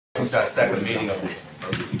Welcome to our second meeting of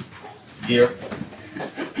the year.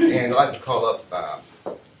 And I'd like to call up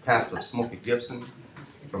Pastor Smokey Gibson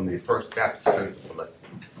from the First Baptist Church of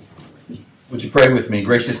Biloxi. Would you pray with me?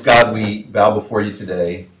 Gracious God, we bow before you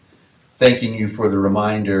today, thanking you for the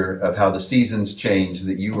reminder of how the seasons change,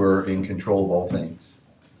 that you are in control of all things.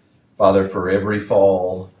 Father, for every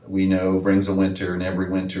fall we know brings a winter, and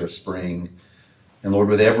every winter a spring. And Lord,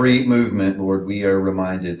 with every movement, Lord, we are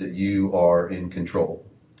reminded that you are in control.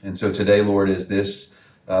 And so today, Lord, as this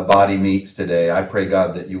body meets today, I pray,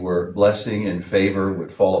 God, that your blessing and favor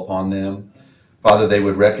would fall upon them. Father, they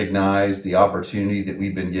would recognize the opportunity that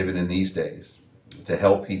we've been given in these days to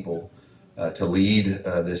help people, to lead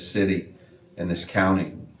this city and this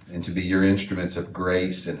county, and to be your instruments of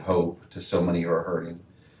grace and hope to so many who are hurting.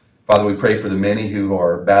 Father, we pray for the many who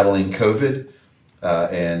are battling COVID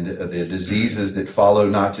and the diseases that follow,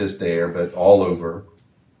 not just there, but all over,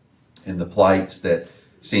 and the plights that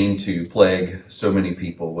seem to plague so many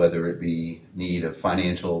people, whether it be need of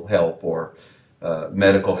financial help or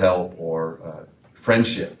medical help or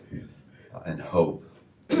friendship and hope.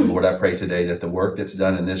 Lord, I pray today that the work that's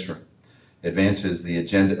done in this room advances the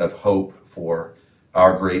agenda of hope for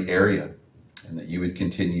our great area, and that you would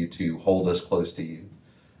continue to hold us close to you.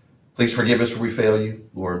 Please forgive us where we fail you.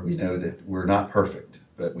 Lord, we know that we're not perfect,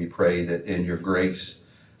 but we pray that in your grace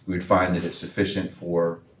we would find that it's sufficient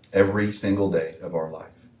for every single day of our life.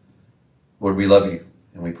 Lord, we love you,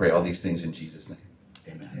 and we pray all these things in Jesus' name.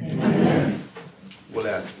 Amen. Amen. We'll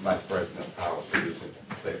ask Vice President Powell to do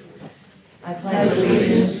the pledge. I pledge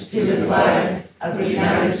allegiance to the flag of the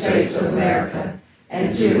United States of America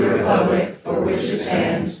and to the republic for which it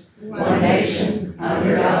stands, one nation,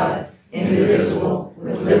 under God, indivisible,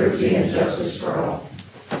 with liberty and justice for all.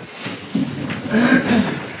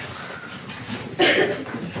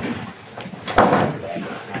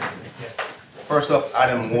 First up,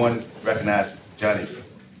 item 1, recognize Johnny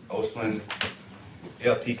Osland,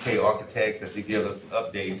 LPK Architects, as he gives us an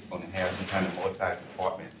update on the Harrison County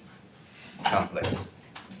multi-department complex.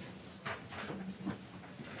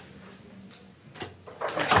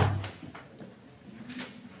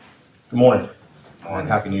 Good morning and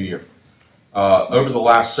Happy New Year. Over the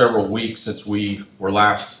last several weeks since we were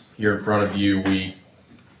last here in front of you, we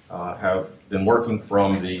have been working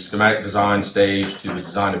from the schematic design stage to the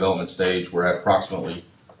design development stage. We're at approximately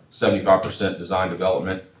 75% design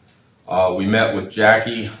development. We met with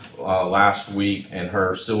Jackie last week and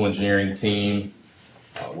her civil engineering team.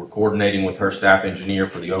 We're coordinating with her staff engineer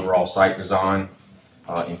for the overall site design,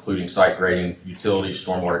 including site grading, utilities,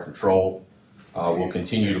 stormwater control. We'll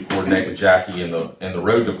continue to coordinate with Jackie and the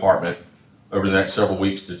road department over the next several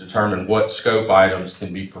weeks to determine what scope items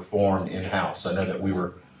can be performed in-house. I know that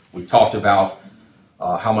we talked about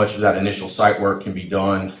how much of that initial site work can be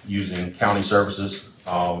done using county services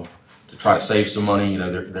to try to save some money. You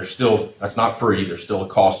know, there's still, that's not free. There's still a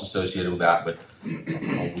cost associated with that, but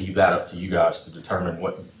I'll leave that up to you guys to determine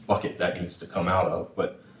what bucket that needs to come out of.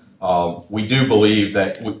 But we do believe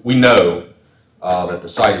that we know that the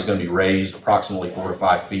site is going to be raised approximately 4 to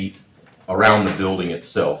 5 feet around the building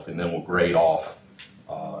itself, and then we'll grade off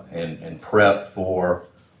and prep for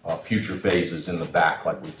future phases in the back,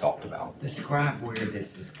 like we talked about. Describe where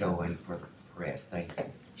this is going for the press. They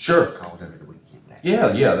Sure. called over the weekend.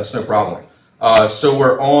 Yeah, that's no problem. So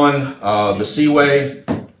we're on the Seaway,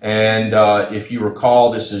 and if you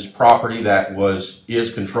recall, this is property that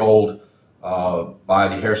is controlled by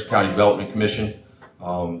the Harrison County Development Commission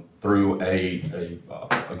through a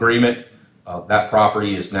agreement. That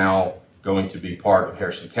property is now going to be part of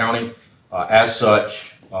Harrison County. As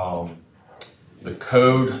such, the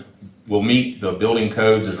code will meet the building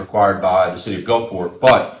codes as required by the city of Gulfport,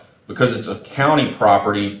 but because it's a county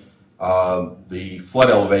property, the flood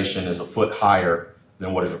elevation is a foot higher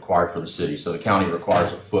than what is required for the city. So the county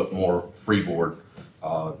requires a foot more freeboard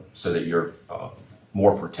so that you're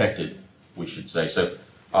more protected, we should say. So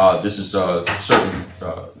this is a certain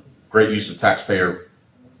great use of taxpayer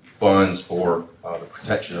funds for the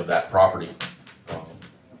protection of that property.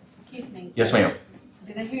 Excuse me. Yes, ma'am.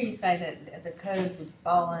 Did I hear you say that the code would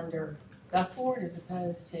fall under Gulfport as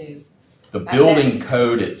opposed to? The building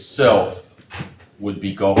code itself would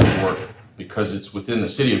be Gulfport because it's within the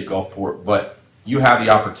city of Gulfport, but you have the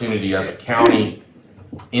opportunity as a county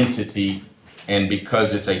entity, and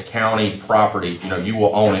because it's a county property, you know, you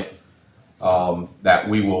will own it, that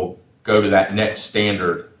we will go to that next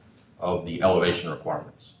standard of the elevation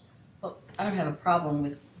requirements. Well, I don't have a problem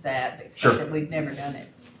with that, except Sure. that we've never done it,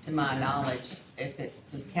 to my knowledge. If it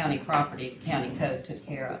was county property, county code took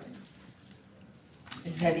care of it.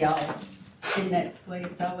 Have y'all seen that the way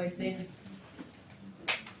it's always been?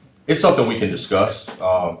 It's something we can discuss.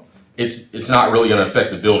 it's not really going to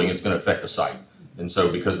affect the building, it's going to affect the site. And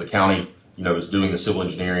so because the county, is doing the civil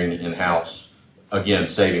engineering in-house, again,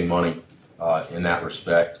 saving money in that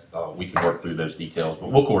respect, we can work through those details,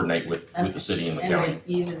 but we'll coordinate with the city and the county. And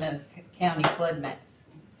we're using the county flood maps,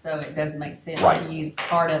 so it doesn't make sense Right. to use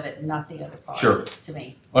part of it and not the other part. Sure. To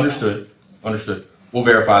me. Understood. We'll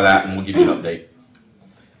verify that and we'll give you an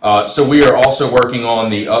update. So we are also working on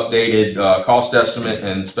the updated cost estimate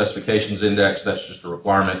and specifications index. That's just a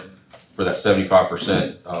requirement for that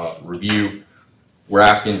 75% review. We're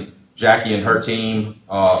asking Jackie and her team,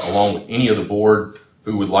 along with any of the board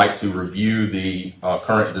who would like to review the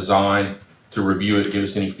current design, to review it, give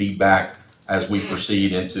us any feedback as we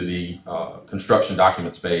proceed into the construction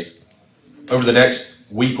documents phase. Over the next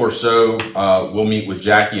week or so, we'll meet with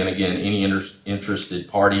Jackie and again, any interested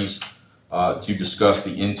parties to discuss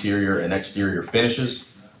the interior and exterior finishes.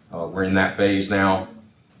 We're in that phase now.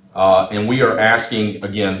 And we are asking,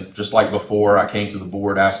 again, just like before, I came to the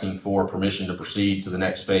board asking for permission to proceed to the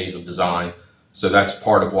next phase of design. So that's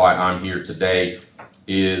part of why I'm here today,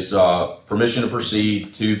 is permission to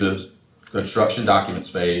proceed to the construction documents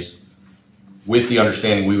phase with the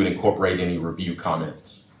understanding we would incorporate any review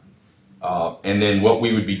comments. And then what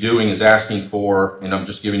we would be doing is asking for, and I'm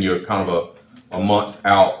just giving you a kind of a month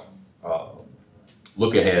out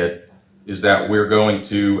look ahead, is that we're going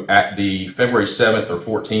to, at the February 7th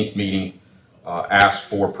or 14th meeting, ask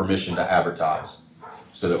for permission to advertise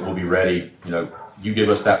so that we'll be ready. You give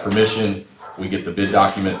us that permission, we get the bid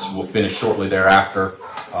documents, we'll finish shortly thereafter.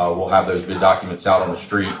 We'll have those bid documents out on the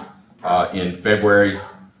street in February,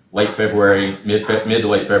 late February, mid to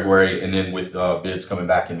late February, and then with bids coming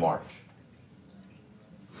back in March.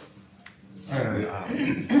 So,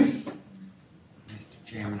 Mr.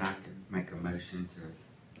 Chairman, I could make a motion to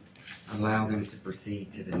allow them to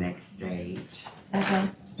proceed to the next stage.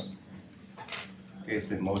 Second. Okay, it's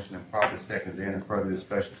been motion and properly second. Is there any further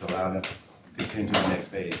discussion to allow them to continue to the next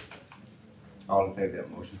phase? All in favor of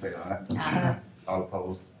that motion, say aye. Aye. All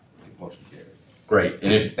opposed? Motion carries. Great,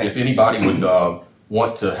 and if anybody would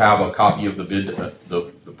want to have a copy of the bid,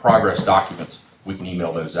 the progress documents, we can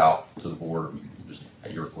email those out to the board just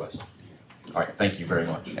at your request. All right, thank you very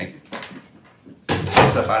much. Thank you.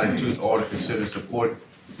 Next up, item 2 is order to consider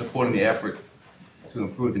supporting the effort to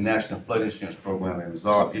improve the National Flood Insurance Program and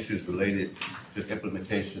resolve issues related to the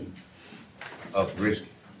implementation of Risk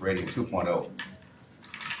Rating 2.0.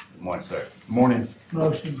 Good morning, sir. Morning.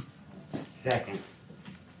 Motion. Second.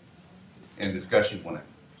 Any discussion on it?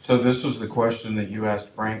 So this was the question that you asked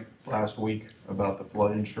Frank last week about the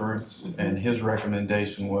flood insurance, and his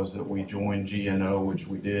recommendation was that we join GNO, which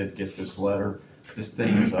we did, get this letter. This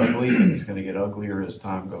thing is ugly, and it's gonna get uglier as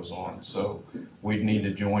time goes on. So we need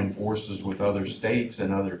to join forces with other states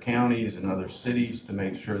and other counties and other cities to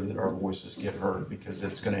make sure that our voices get heard, because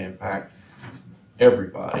it's gonna impact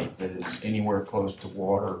everybody that is anywhere close to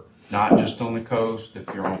water, not just on the coast.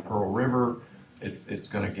 If you're on Pearl River, it's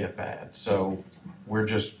gonna get bad. So we're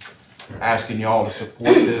just asking y'all to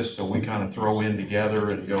support this, so we kind of throw in together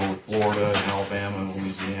and go with Florida and Alabama and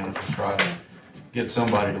Louisiana to try to get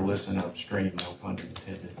somebody to listen upstream, no pun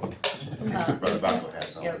intended. Supervisor Boswell has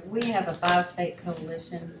something. Yeah, we have a 5-state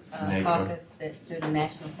coalition NACO. caucus that through the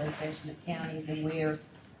National Association of Counties, and we are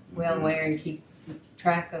well aware and keep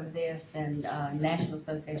track of this. And National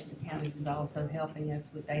Association of Counties is also helping us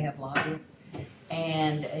with, they have lobbyists,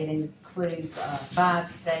 and it includes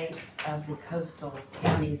 5 states of the coastal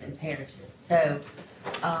counties and parishes. So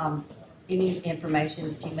any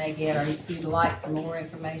information that you may get, or if you'd like some more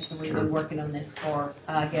information, we've been working on this for,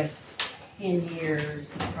 I guess, 10 years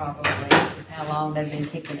probably, is how long they've been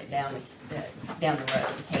kicking it down the road,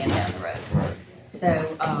 the can down the road.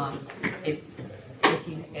 So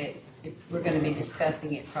we're gonna be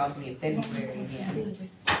discussing it probably in February again.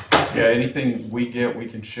 Yeah, anything we get, we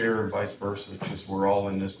can share, and vice versa, because we're all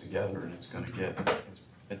in this together, and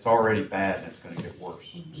it's already bad, and it's gonna get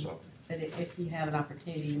worse, so. But if you have an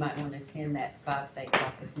opportunity, you might want to attend that 5-state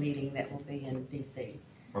caucus meeting that will be in DC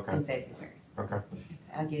Okay, in February. okay,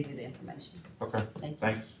 I'll give you the information. okay, Thank you.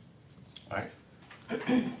 thanks. All right.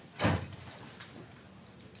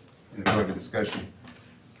 Any further discussion?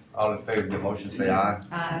 All in favor of the motion, say aye.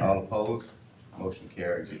 Aye. All opposed? Motion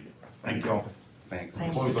carries. Thank y'all. Thanks.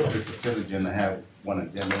 Thank Before we go to the consent agenda, I have one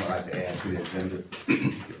agenda I'd like to add to the agenda.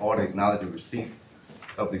 The order acknowledging receipt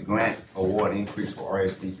of the grant award increase for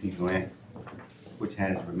RSVP grant, which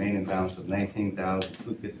has a remaining balance of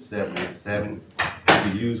 $19,257.87 to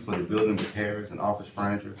be used for the building repairs and office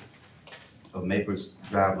furniture of Maples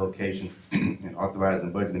Drive location, and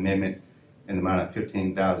authorizing budget amendment in the amount of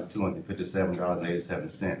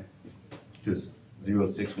 $15,257.87 to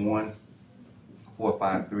 061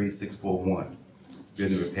 453-641,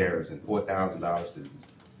 building repairs, and $4,000 to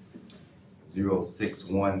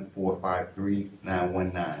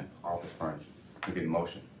 061-453-919, office furniture. Can I get a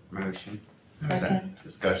motion? Motion. Second.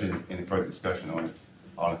 Discussion, any further discussion on it?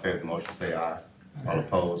 All in favor of the motion, say aye. All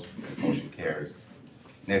opposed, motion carries.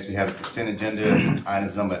 Next, we have the consent agenda,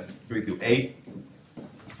 items number 3 through 8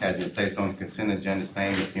 has been placed on the consent agenda,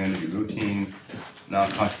 same appearing to be routine,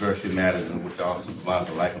 non-controversial matters in which all supervisors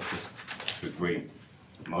are likely to agree.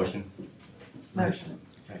 Motion, Motion.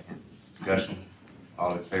 Second. discussion,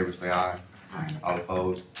 all in favor, say aye. Aye. All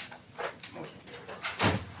opposed, motion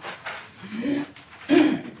carries.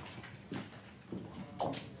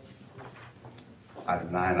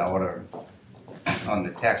 Item 9, order on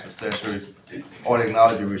the tax assessors, order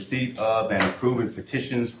acknowledging receipt of and approving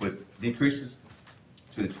petitions for decreases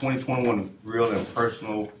to the 2021 real and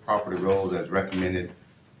personal property rolls as recommended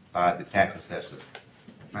by the tax assessor.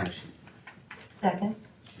 Motion. Second.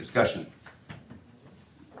 Discussion.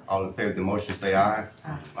 All in favor of the motion, say aye.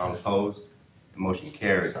 Aye. All opposed, the motion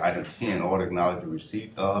carries. Item 10, order acknowledging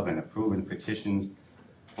receipt of and approving petitions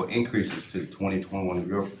for increases to the 2021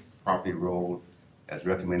 real property roll as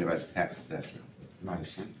recommended by the tax assessor.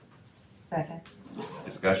 Motion. Second.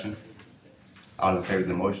 Discussion. All in favor of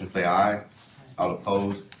the motion, say aye. All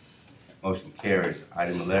opposed, motion carries.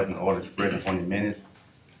 Item 11, order spread upon the minutes,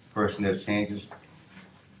 personnel changes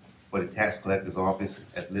for the tax collector's office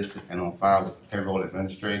as listed and on file with the payroll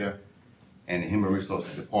administrator and the human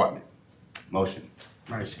resources department. Motion.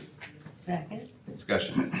 Motion. Second.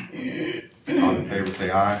 Discussion. All in favor, say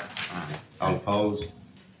aye. Aye. All opposed,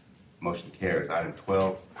 motion carries. Item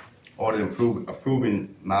 12, order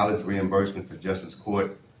approving mileage reimbursement for Justice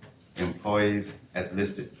Court employees as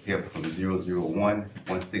listed here from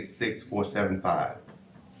 001-166-475.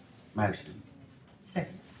 Motion.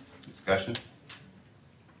 Second. Discussion.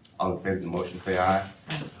 All in favor of the motion, say aye.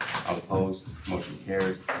 All opposed, motion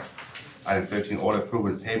carries. Item 13, order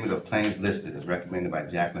approving payment of claims listed as recommended by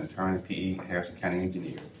Jacqueline Turner, P.E., Harrison County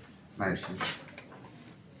Engineer. Motion.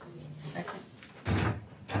 Second.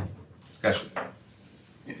 Discussion.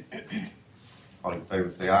 All in favor,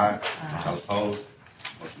 say aye. Aye. All opposed,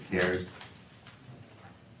 motion carries.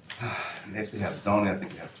 Next, we have zoning. I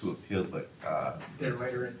think we have 2 appeals, but They're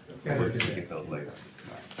later in. we'll get those later.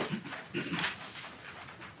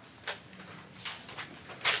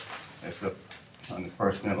 Next up, on the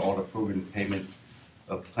personnel, order approving payment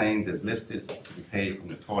of claims as listed to be paid from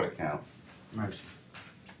the tort account. Motion.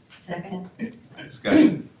 Second.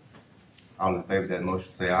 Discussion. All in favor of that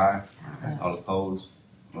motion, say aye. Aye. All opposed,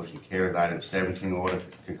 motion carries. Item 17, order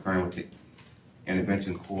concurring with the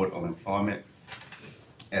intervention court on employment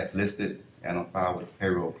as listed and on file with the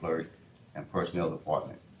payroll clerk and personnel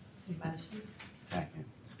department. Motion. Second.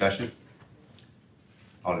 Discussion.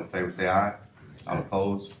 All in favor, say aye. All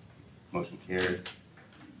opposed, motion carries.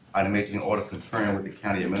 Item 18, order concurring with the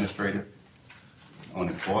county administrator on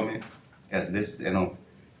employment as listed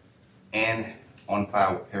and on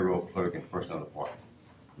file with payroll clerk and personnel department.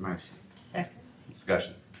 Motion. Second.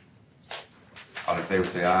 Discussion. All in favor,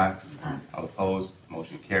 say aye. Aye. All opposed,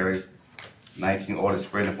 motion carries. 19, order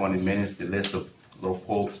spreading upon the minutes the list of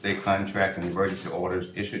local state contract and emergency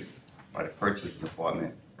orders issued by the purchase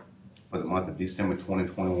department for the month of December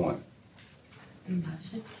 2021.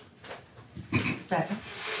 Motion. Second.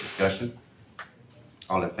 Discussion.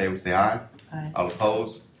 All in favor, say aye. Aye. All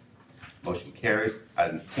opposed, motion carries.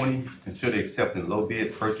 Item 20, consider accepting low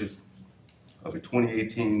bid purchase of a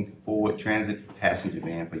 2018 Ford Transit passenger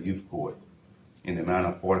van for youth court in the amount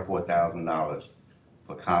of $44,000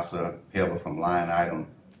 for CASA payable from line item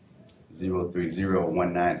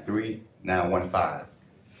 030193915.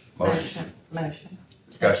 Motion. Motion.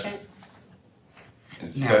 Discussion. Second.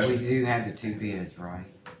 Any Now, we discussion? do have the 2 bids, right?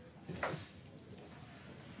 This is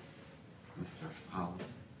Mr. Hollis.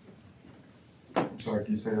 Sorry,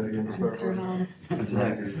 can you say that again, Ms. Mr. Butler? Hall.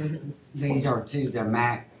 These are 2, the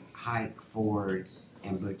Mack, Hike, Ford,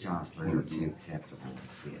 and Butch Osler are 2 acceptable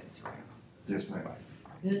bids, right? Yes, ma'am.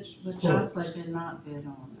 But Jocelyn did not bid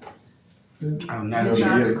on it. Oh, No, no, you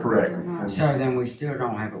Johnson. did it correctly. so then we still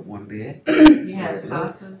don't have it 1 bid? You have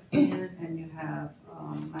Casas bid and you have,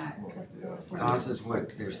 Mac. Casa's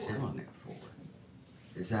what they're selling it for.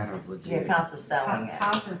 Is that a Yeah, legit? council's selling it.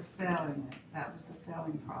 Casas selling it, that was the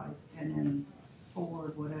selling price, and then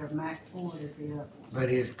Ford, whatever, Mac Ford is the other one. But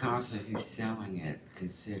is Casa who's selling it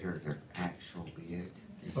considered an actual bid?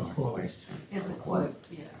 Is my question. It's a quote,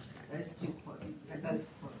 yeah, there's 2 quotes, they both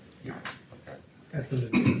quote. I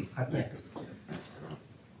think.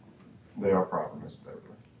 They are proper, Ms. Beverly.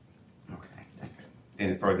 Okay, thank you.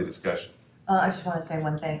 Any further discussion? I just want to say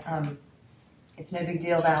one thing. it's no big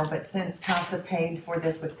deal now, but since council paid for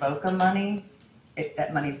this with VOCA money,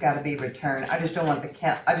 that money's gotta be returned. I just don't want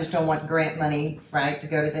I just don't want grant money, right, to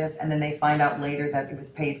go to this, and then they find out later that it was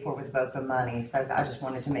paid for with VOCA money. So I just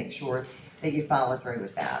wanted to make sure that you follow through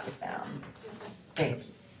with that with them. Thank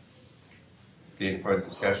you. Any further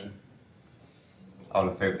discussion? All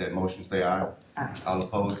in favor of that motion, say aye. Aye. All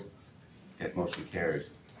opposed? That motion carries.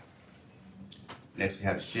 Next, we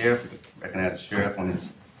have the sheriff. Recognize the sheriff on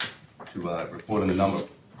his, to report on the number of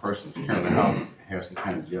persons currently housed in Harrison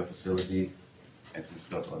County Jail Facility and to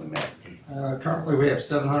discuss other matters. Currently, we have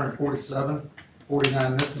 747,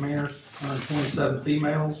 49 misdemeanors, 127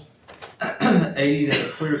 females, 80 that are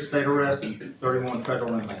cleared state arrest, and 31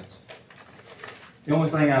 federal inmates. The only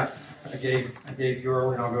thing I gave you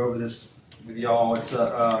earlier, and I'll go over this with y'all, it's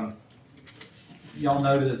y'all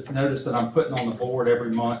notice that I'm putting on the board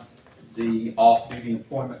every month the off-duty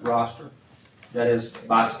employment roster. That is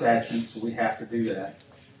by statute, so we have to do that.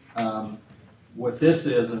 What this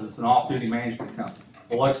is it's an off-duty management company.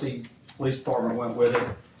 Biloxi Police Department went with it,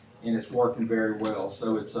 and it's working very well.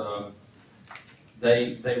 So it's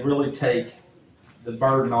they really take the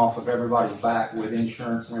burden off of everybody's back with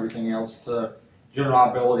insurance and everything else. It's general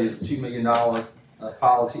liability is a $2 million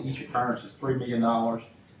policy. Each occurrence is $3 million.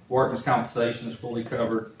 Workers' compensation is fully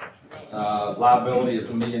covered. Liability is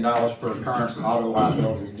 $1 million per occurrence, and auto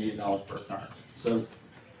liability is $1 million per occurrence. So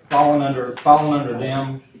falling under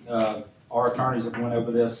them, our attorneys have went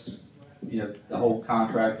over this, the whole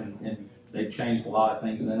contract, and they've changed a lot of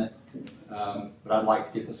things in it. But I'd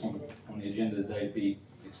like to get this on the agenda today to be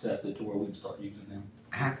accepted to where we can start using them.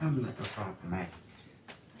 How come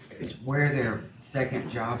it's where their second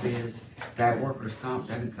job is, that workers' comp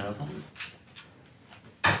doesn't cover them?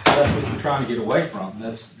 That's what you're trying to get away from.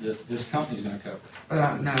 This company's gonna cover.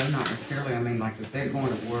 But no, not necessarily. I mean, like if they're going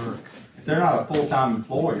to work. If they're not a full-time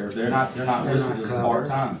employer, they're not listed as a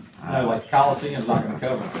part-time. No, like Coliseum's not gonna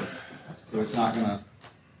cover this. So it's not gonna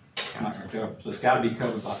cover. So it's gotta be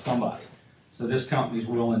covered by somebody. So this company's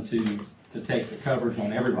willing to take the coverage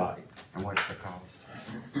on everybody. And what's the cost?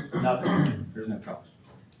 Nothing, there's no cost.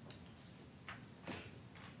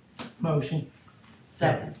 Motion.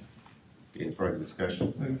 Second. Any further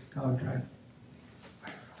discussion? Move the contract.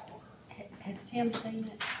 Has Tim seen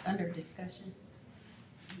it under discussion?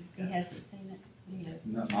 He hasn't seen it? He has.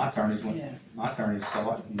 No, my attorneys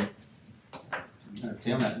saw it, and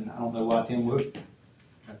Tim, I don't know why Tim would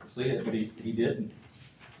have to see it, but he didn't.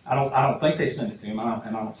 I don't think they sent it to him, and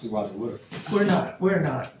I don't see why they would. We're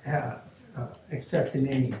not accepting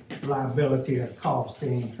any liability or cost or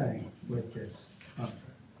anything with this.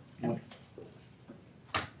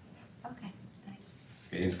 Okay, thanks.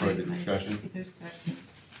 Any further discussion?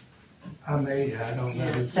 I made it, I don't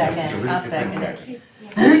know. Second. I'll second it.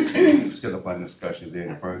 Still up on discussion, is there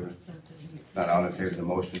any further? Not all in favor of the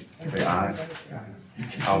motion, say aye.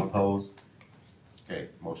 All opposed? Okay,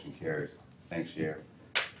 motion carries. Thanks, Sheriff.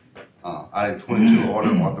 Item 22, order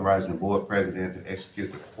authorizing the board president to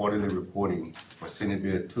execute the quarterly reporting for Senate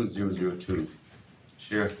Bill 2002,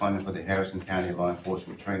 sheriff funding for the Harrison County Law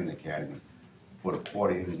Enforcement Training Academy for the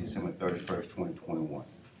quarter ending December 31st, 2021.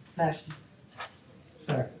 Motion.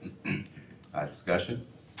 Second. Discussion.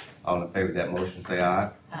 All in favor of that motion, say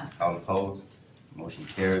aye. Aye. All opposed? Motion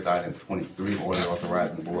carries. Item 23, order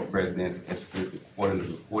authorizing the board president to execute the quarterly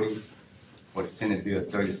reporting for the Senate Bill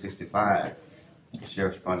 3065,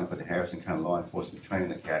 sheriff's funding for the Harrison County Law Enforcement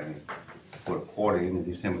Training Academy for the quarter ending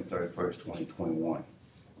December 31st, 2021.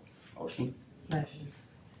 Motion? Motion.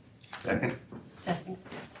 Second? Second.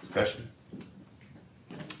 Discussion?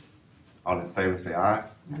 All in favor, say aye.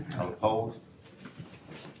 All opposed?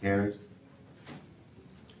 Motion carries.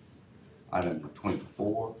 Item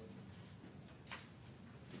 24,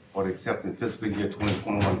 order accepting fiscal year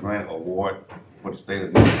 2021 grant award for the state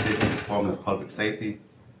of Mississippi Department of Public Safety,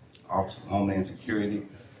 Office of Homeland Security,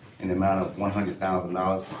 in the amount of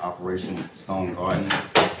 $100,000 for Operation Stone Garden,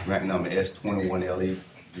 grant number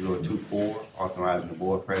S21LE024, authorizing the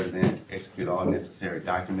board president to execute all necessary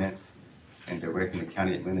documents and directing the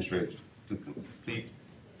county administrator to complete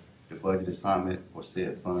the budget assignment for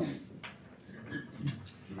said funds.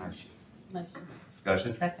 Motion. Motion.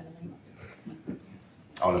 Discussion? Second.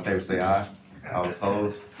 All in favor say aye. All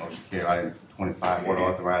opposed? Motion carried. Item 25, order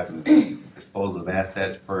authorizing the disposal of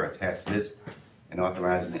assets per attached list and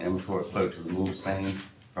authorizing the inventory clerk to remove same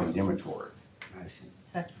from the inventory. Motion.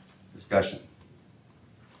 Second. Discussion.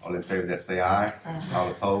 All in favor that say aye.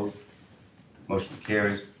 All opposed? Motion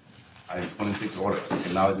carries. Item 26, order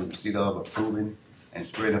acknowledging receipt of, approving, and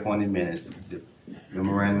spreading upon the minutes the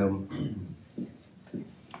memorandum,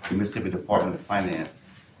 the Mississippi Department of Finance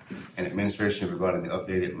and administration regarding the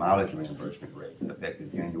updated mileage reimbursement rate effective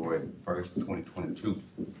January 1st, 2022.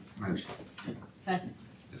 Motion. Second.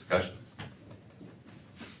 Discussion.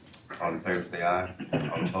 All in favor say aye.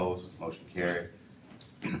 All opposed, motion carried.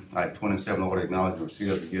 Item 27, order acknowledging receipt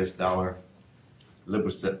of the US dollar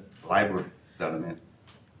LIBOR settlement,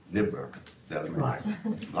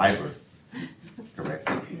 correct.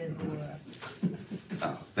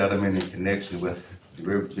 Settlement in connection with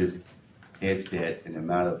derivative hedge debt in the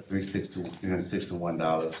amount of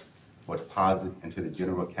 $361 for deposit into the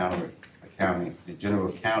general county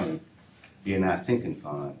BNI sinking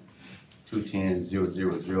fund,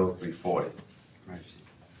 210-000-340. Motion.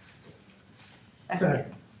 Second.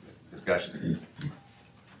 Discussion.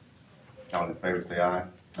 All in favor say aye.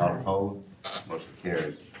 All opposed, motion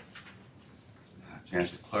carries.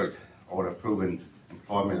 Chancellor Clerk, order approving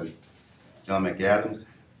employment of John McAdams,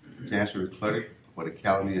 Chancery Clerk, for the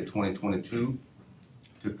calendar year 2022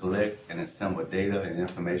 to collect and assemble data and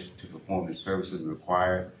information to perform the services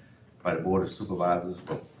required by the Board of Supervisors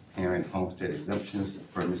for parent homestead exemptions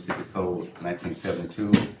per Mississippi Code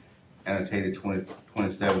 1972, annotated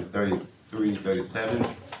 273337,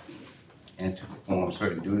 and to perform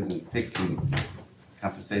certain duties and fixing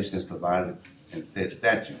compensation as provided in said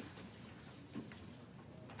statute.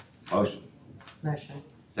 Motion. Motion.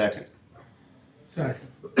 Second. Second.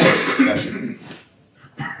 Discussion.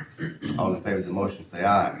 All in favor of the motion, say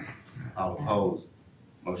aye. All opposed,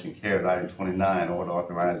 motion carries. Item 29, order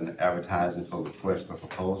authorizing the advertising for request for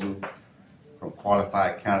proposal from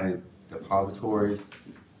qualified county depositories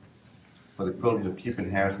for the privilege of keeping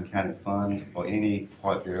Harrison County funds or any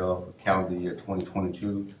part thereof for calendar year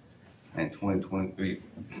 2022 and 2023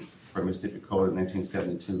 per Mississippi Code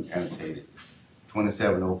 1972, annotated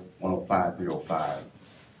 27-105-305.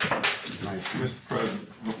 Mr.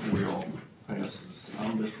 President, before we all pass this, I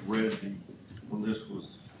just read when this was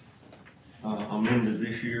amended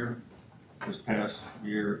this past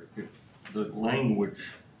year, the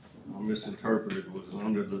language misinterpreted was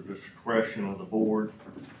under the discretion of the board,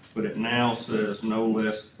 but it now says no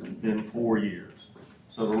less than 4 years.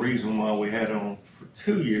 So the reason why we had it on for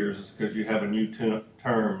 2 years is because you have a new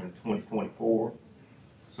term in 2024.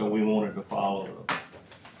 So we wanted to follow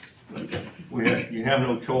the, you have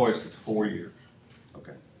no choice, it's 4 years.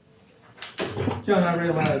 Okay. John, I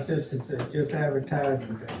realize this is just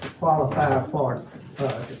advertising to qualify for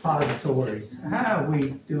depositories. How are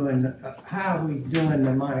we doing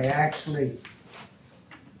the money actually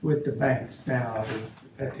with the banks now?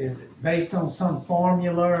 Is it based on some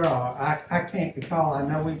formula, or I can't recall? I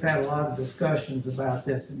know we've had a lot of discussions about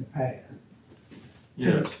this in the past.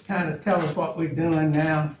 Yes. Kind of tell us what we're doing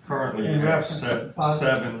now. Currently, In you have reference to deposit?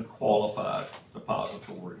 7 qualified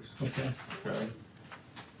depositories. Okay. Okay.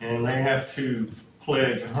 And they have to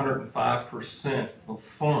pledge 105% of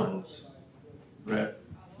funds that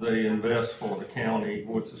they invest for the county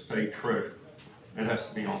with the state treasurer. It has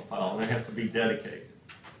to be on file, and they have to be dedicated.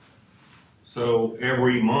 So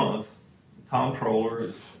every month, the comptroller,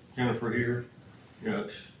 is Jennifer here,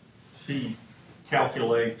 she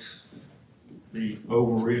calculates the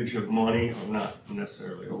overage of money, or not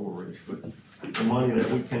necessarily overage, but the money that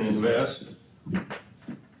we can invest,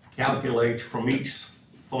 calculates from each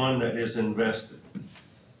fund that is invested.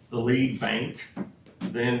 The lead bank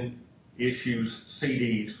then issues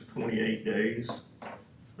CDs for 28 days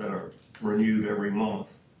that are renewed every month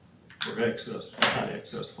for excess, not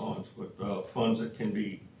excess funds, but funds that can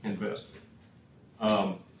be invested.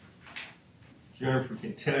 Jennifer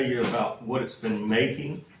can tell you about what it's been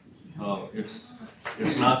making. It's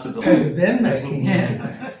not to the. Has it been making?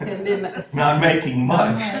 Not making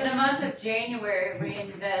much. For the month of January, we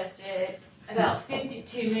invested about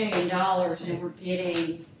 $52 million and we're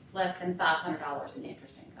getting less than $500 in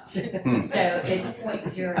interest income. So it's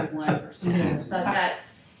 0.01%, but that's,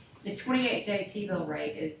 the 28-day T-bill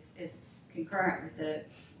rate is concurrent with the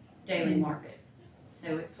daily market.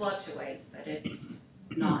 So it fluctuates, but it's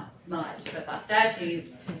not much. But by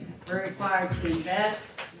statute, we're required to invest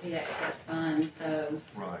the excess funds, so.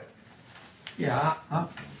 Right. Yeah, I'm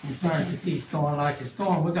concerned it keeps going like it's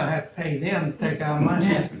going. We're gonna have to pay them to take our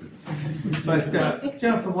money. But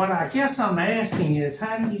Jennifer, what I guess I'm asking is,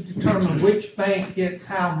 how do you determine which bank gets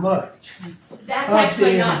how much That's of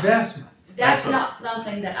actually the not, investment? that's not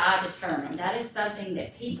something that I determine. That is something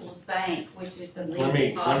that People's Bank, which is the lead Let me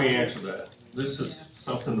depositor. answer that. This is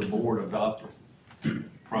something the board adopted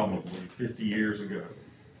probably 50 years ago.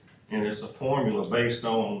 And it's a formula based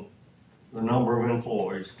on the number of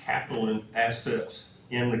employees, capital and assets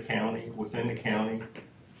in the county, within the county.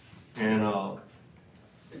 And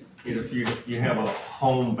if you have a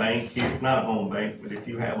home bank here, not a home bank, but if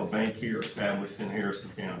you have a bank here established in Harrison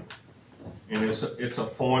County, and it's a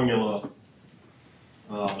formula,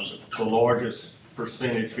 the largest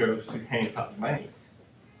percentage goes to Hancock Bank.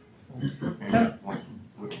 And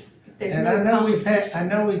There's And no I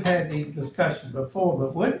know we've had these discussions before,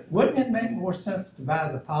 but wouldn't it make more sense to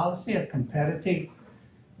devise a policy of competitive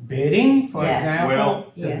bidding, for Yes. example? Well, To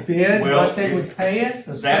Yes. bid Well, what they would pay us?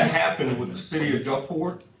 that especially- happened with the city of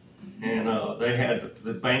Gulfport, and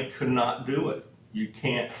the bank could not do it. You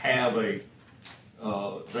can't have they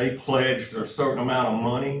pledged a certain amount of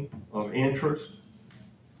money of interest,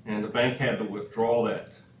 and the bank had to withdraw that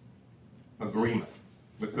agreement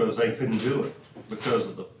because they couldn't do it because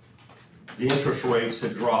of the interest rates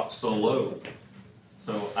had dropped so low.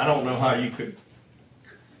 So I don't know how you could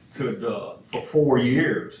for 4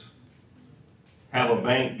 years have a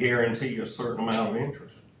bank guarantee a certain amount of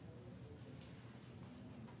interest.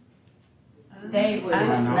 They would, I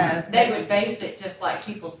don't know. they would base it just like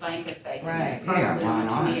People's Bank is basing Right. it, Yeah, probably why on a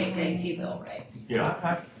not? 28-day T-bill rate.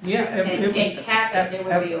 Yeah, Yeah, And, it and was, cap it, there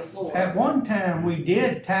would be a floor. at one time, we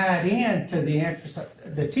did tie it in to the interest,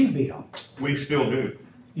 the T-bill. we still do.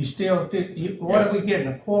 You still do, what are we getting,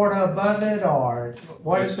 a quarter above it, or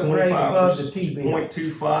what is the rate above the T-bill?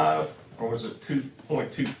 0.25, or was it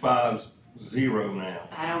 2.250 now?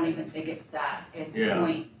 I don't even think it's that, it's Yeah.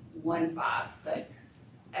 0.15, but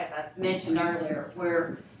as I mentioned earlier,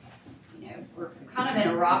 we're kind of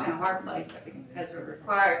in a rock and a hard place because we're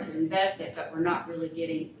required to invest it, but we're not really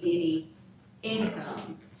getting any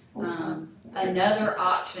income. Another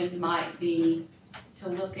option might be to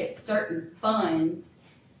look at certain funds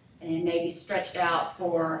and maybe stretched out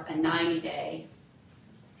for a 90-day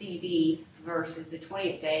CD versus the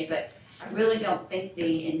 28-day, but I really don't think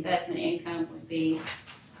the investment income would be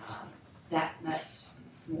that much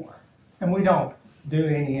more. And we don't do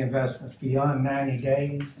any investments beyond 90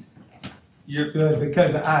 days? You're, Good,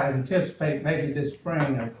 because I anticipate maybe this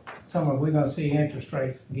spring or summer, we're gonna see interest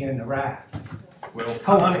rates begin to rise. well,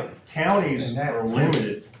 Hopefully. counties And that- are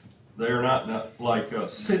limited. They're not like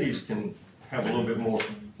cities can have a little bit more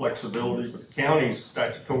flexibility, but counties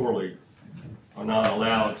statutorily are not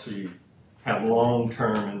allowed to have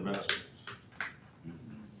long-term investments.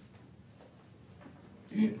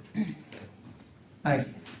 Thank you.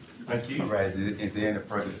 Thank All you. right, is there any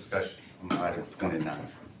further discussion on item 29?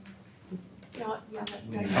 I'm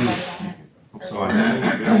sorry,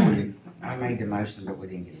 Bill, I made the motion, but we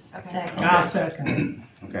didn't get a second. I'll second it.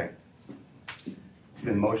 okay. It's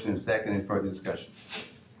been motion and second, any further discussion?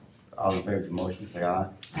 All in favor of the motion, say aye.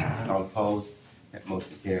 All opposed, that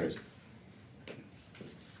motion carries.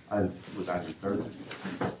 Item 30.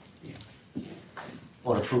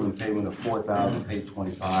 Order approving payment of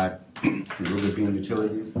 $4,825 to Ruby Beam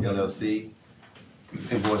Utilities LLC,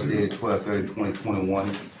 invoice dated 12/30/2021,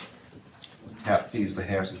 tap fees for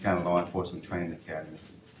Harrison County Law Enforcement Training Academy,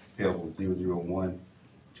 payable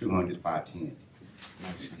 001-200-510.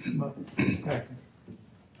 Second.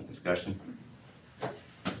 Discussion.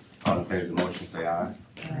 All in favor of the motion, say aye.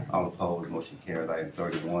 All opposed, motion carries. Item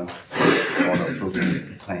 31, order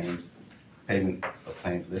approving claims, payment of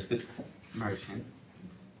claims listed. Motion.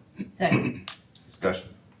 Second. Discussion.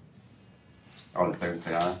 All in favor,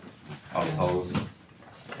 say aye. All opposed,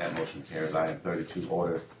 that motion carries. Item 32,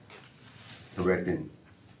 order correcting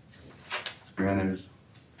Scrivener's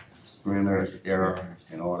error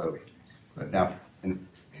in order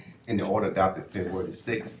in the order adopted February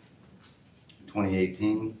 6,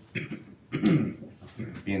 2018, being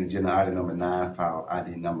agenda item number 9, file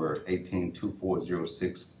ID number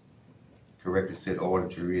 182406, corrected said order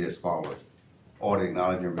to read as follows. Order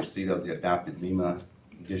acknowledging receipt of the adopted MEMA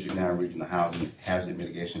District 9 Regional Housing Hazard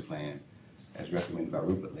Mitigation Plan as recommended by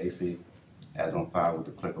Rupert Lacy, as on file with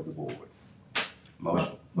the clerk of the board.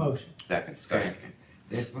 Motion. Motion. Second. Discussion. Second.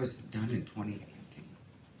 This was done in 2018.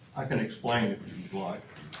 I can explain it if you'd like.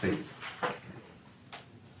 Please.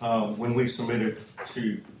 When we submitted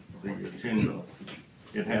to the agenda,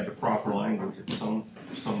 it had the proper language in some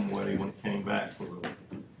way. When it came back for the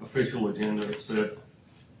official agenda, it said,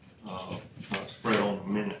 spread on the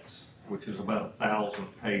minutes, which is about 1,000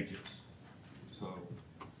 pages. So,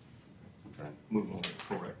 Okay. we're going to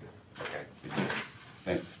correct it. Okay.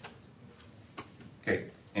 Thank you. Okay,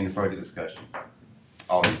 any further discussion?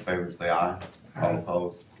 All in favor, say aye. All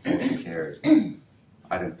opposed, motion carries.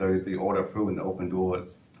 Item 33, order approving the Open Door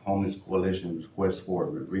Homeless Coalition request for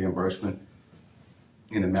reimbursement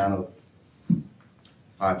in the amount of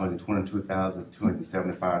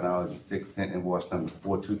 $522,275.06, invoice number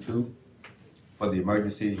 422, for the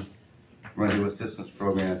Emergency Rental Assistance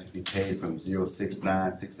Program to be paid from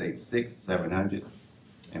 069-686-700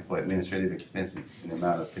 and for administrative expenses in the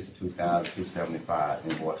amount of $52,275,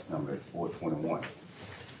 invoice number 421, to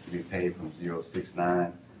be paid from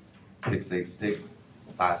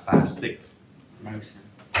 069-686-556. Motion.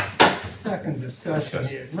 Second discussion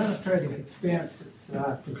here, administrative expenses,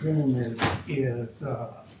 I presume is to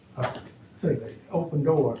the Open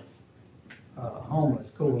Door Homeless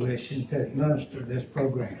Coalition to administer this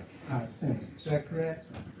program, I assume, is that correct?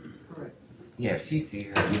 Yeah, she's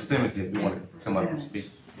here. Ms. Simmons, if you want to come up and speak.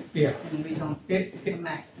 Yeah. And we don't, It, the it,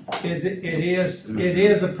 max. it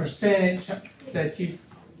is a percentage that you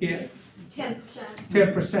get, 10%.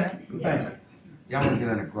 10%? Thank you. Y'all are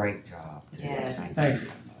doing a great job. too. Yes. Thanks.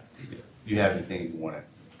 Do you have anything you want to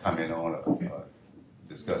comment on or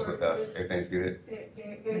discuss with us? Everything's good?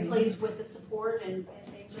 Very pleased with the support and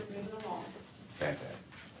things are moving along.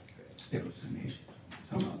 Fantastic. There was an issue.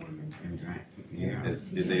 Yeah.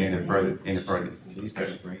 Is there any further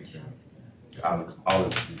discussion? All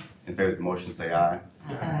in favor of the motion, say aye.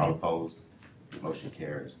 All opposed, motion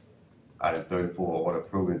carries. Item 34, order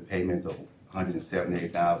approving payments of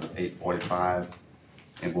 $178,845,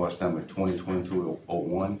 invoice number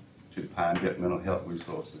 2022-01 to the Pine Belt Mental Health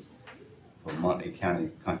Resources for monthly county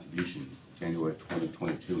contributions, January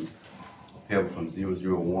 2022, payable from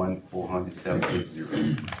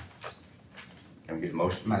 001-400-760. Can we get a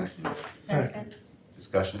motion? Motion. Second,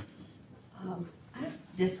 Discussion? I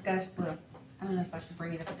discussed, well, I don't know if I should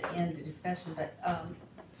bring it up at the end of the discussion, but,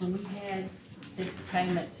 when we had this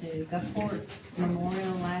payment to Gulfport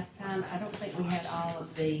Memorial last time, I don't think we had all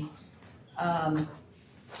of the,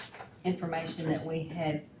 information that we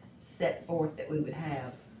had set forth that we would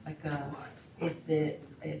have. Like, if the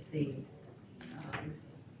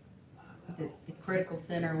critical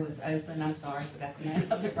center was open, I'm sorry, I forgot the name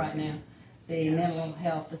of it right now. The Mental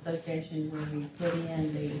Health Association where we put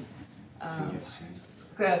in the,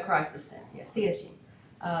 crisis center, yeah, CSU.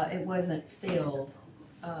 It wasn't filled.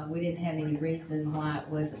 We didn't have any reason why it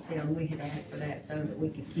wasn't filled. We had asked for that so that we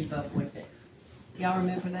could keep up with it. Y'all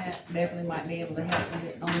remember that? Beverly might be able to help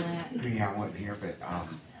with it on that. Yeah, I wasn't here, but,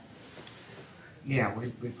 yeah, we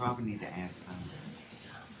probably need to ask them.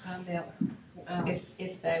 Find out,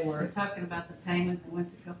 if they We're were, talking about the payment that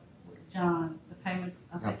went to John, the payment,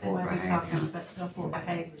 I think they Gulfport might be Behavior. talking about Gulfport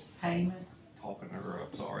Behavior's payment. Talking to her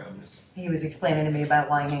up, sorry, I missed. He was explaining to me about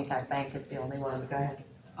why Hancock Bank is the only one, go ahead.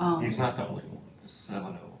 He's not the only one, there's 7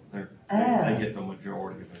 of them. Oh. They get the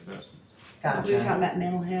majority of investments. we were talking Gotcha. about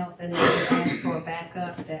mental health and they would ask for a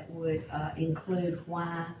backup that would, include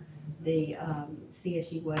why the,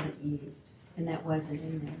 CSU wasn't used. And that wasn't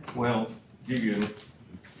in there. Well, give you,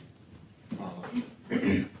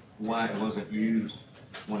 why it wasn't used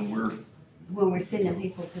when we're, When we're sending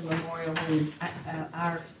people to Memorial, when,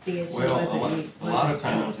 our CSU well, wasn't. a lot of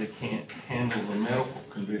times they can't handle the medical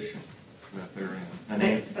condition that they're in. And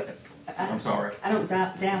they, But I'm sorry, I don't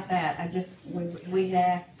doubt that, I just, we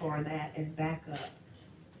asked for that as backup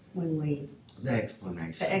when we, The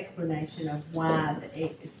explanation. the explanation of why the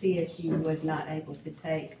CSU was not able to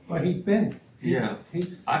take, Well, he's been, yeah,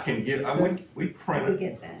 he's, I can get, we print we it,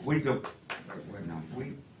 get that. we go,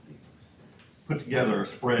 we put together a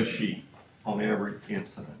spreadsheet on every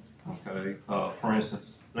incident, okay? For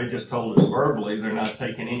instance, they just told us verbally they're not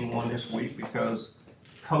taking anyone this week because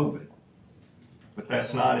COVID. But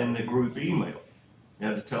that's not in the group email. They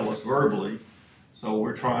had to tell us verbally, so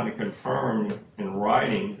we're trying to confirm in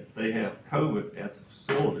writing that they have COVID at the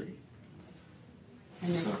facility.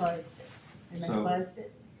 And they So- closed it, and they so- closed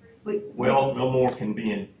it. Well, no more can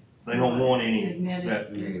be in, they don't want any Admitted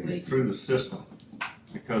that this week. through the system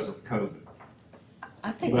because of COVID.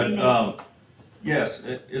 I think we But, need, yes,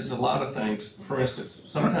 it is a lot of things. For instance,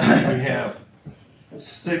 sometimes we have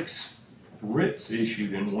 6 writs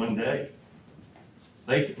issued in one day.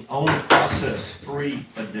 They can only process 3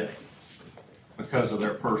 a day because of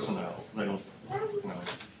their personnel. They don't,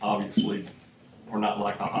 obviously, we're not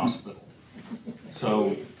like a hospital.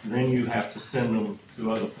 So then you have to send them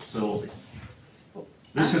to other facilities.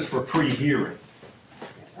 This is for pre-hearing.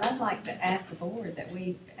 I'd like to ask the board that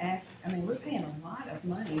we ask, I mean, we're paying a lot of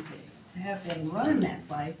money to have them run that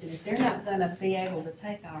place, and if they're not gonna be able to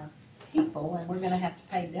take our people, and we're gonna have to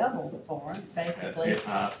pay double for them, basically,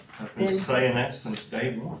 I've been saying that since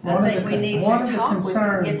day one. One I of think the we need one to of the talk with,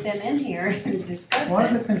 concerns- get them in here and discuss one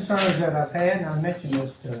of it. the concerns that I've had, and I mentioned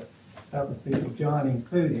this to other people, John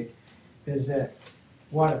included, is that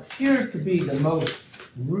what appears to be the most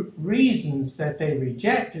reasons that they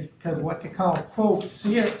reject is because of what they call, quote,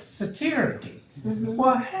 security.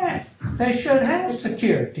 Well, heck, they should have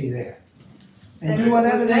security there. And That's do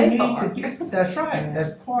whatever what they we need pay to for. get, that's right,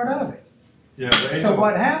 that's part of it. Yeah, they So have,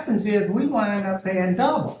 what happens is we wind up paying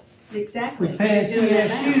double. Exactly. We paying You're doing that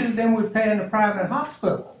now. CSU, then we're paying the private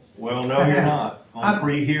hospital. Well, no, you're not. I'm- On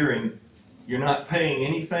pre-hearing, you're not paying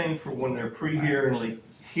anything for when they're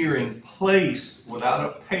hearing placed without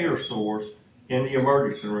a payer source in the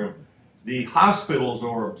emergency room. The hospitals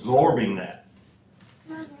are absorbing that.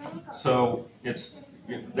 So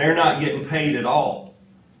they're not getting paid at all.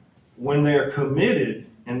 When they're committed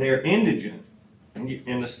and they're indigent,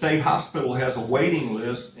 and the state hospital has a waiting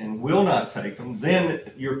list and will not take them, then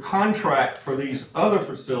your contract for these other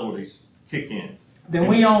facilities kick in. Then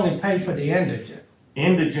we only pay for the indigent.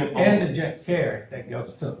 Indigent only. Indigent care that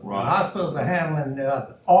goes to them. The Right. hospitals are handling the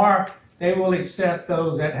other. Or they will accept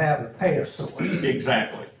those that have a payer source.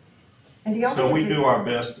 Exactly. And do y'all So think we it's do our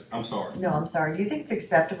best, I'm sorry. No, I'm sorry. Do you think it's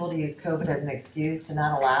acceptable to use COVID as an excuse to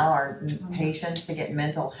not allow our patients to get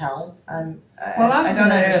mental health? Well, I was don't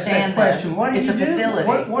gonna ask that understand question. this. What do It's you a do?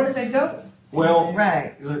 facility. Where do they go? Well,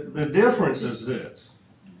 Right. the difference is this.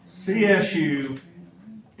 CSU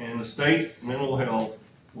and the state mental health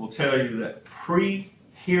will tell you that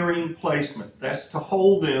pre-hearing placement, that's to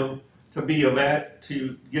hold them to be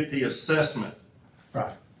to get the assessment.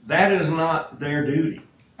 Right. That is not their duty.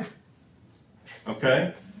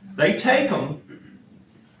 Okay? They take them,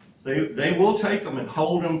 they will take them and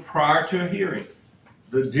hold them prior to a hearing.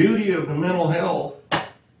 The duty of the mental health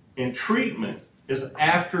and treatment is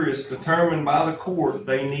after it's determined by the court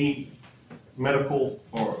they need medical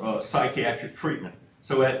or psychiatric treatment.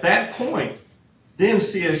 So at that point, then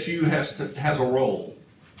CSU has a role,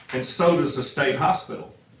 and so does the state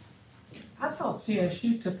hospital. I thought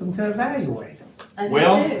CSU took them to evaluate them. I do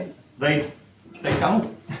Well, too. they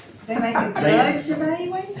don't. They make a they- judge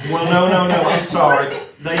evaluate? Well, no, I'm sorry.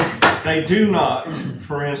 They do not,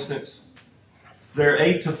 for instance, they're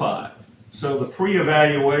 8 to 5. So the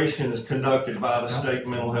pre-evaluation is conducted by the State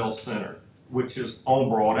Mental Health Center, which is on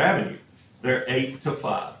Broad Avenue. They're 8 to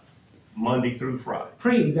 5, Monday through Friday.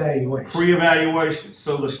 Pre-evaluation. Pre-evaluation.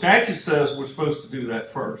 So the statute says we're supposed to do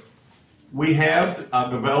that first.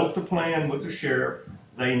 I've developed a plan with the sheriff.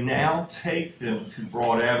 They now take them to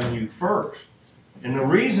Broad Avenue first. And the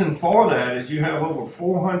reason for that is you have over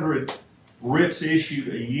 400 writs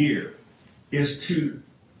issued a year, is to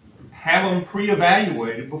have them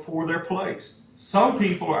pre-evaluated before they're placed. Some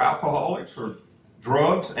people are alcoholics or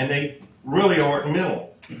drugs, and they really aren't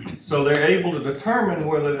mental. So they're able to determine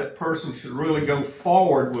whether that person should really go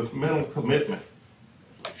forward with mental commitment.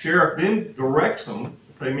 Sheriff then directs them,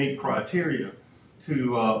 if they meet criteria,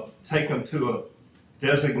 to take them to a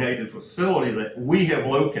designated facility that we have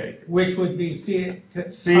located. Which would be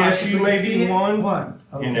CSU may be one,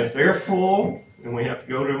 Okay. and if they're full, then we have to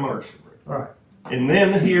go to emergency room. Right. And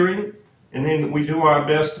then the hearing, and then we do our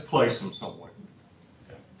best to place them somewhere.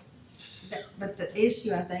 But the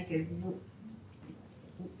issue, I think, is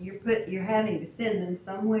you're having to send them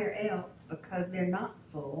somewhere else because they're not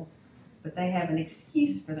full, but they have an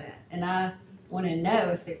excuse for that. And I want to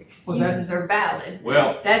know if their excuses are valid.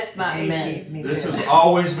 Well, That's my Amen. issue. Me this too. has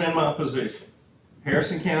always been my position.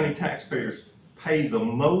 Harrison County taxpayers pay the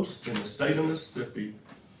most in the state of Mississippi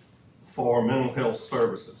for mental health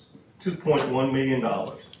services, $2.1 million.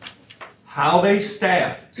 How they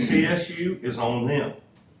staffed CSU is on them.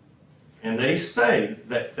 And they say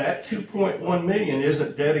that that 2.1 million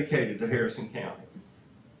isn't dedicated to Harrison County.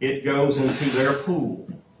 It goes into their pool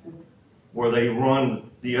where they run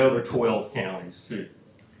the other 12 counties too.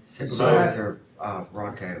 Supervisor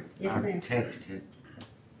Rocco, Yes, I ma'am. texted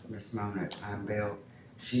Miss Mona at Pine Belt.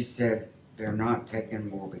 She said they're not taking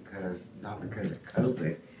more not because of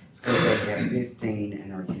COVID, it's because they have 15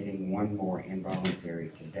 and are getting one more involuntary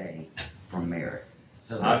today from Merit.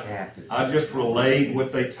 So the cap is. I just relayed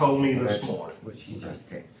what they told me this That's morning. what she just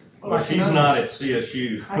texted. Well, she's not at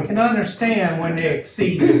CSU. I can understand when they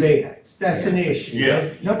exceed the beds. That's an issue. Yeah.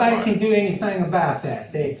 Nobody can do anything about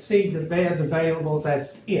that. They exceed the beds available,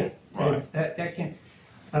 that's it. Right. That can,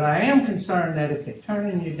 but I am concerned that if they're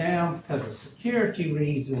turning you down because of security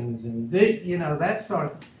reasons and that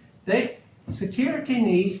sort of, security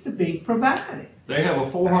needs to be provided. They have a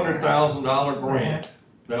 $400,000 grant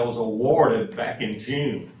that was awarded back in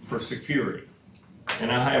June for security. And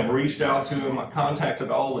I have reached out to them. I contacted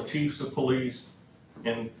all the chiefs of police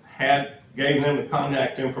and gave them the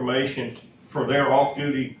contact information for their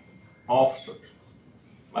off-duty officers.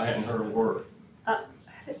 I hadn't heard a word.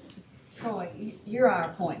 Troy, you're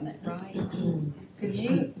our appointment, right? Could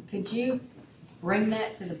you bring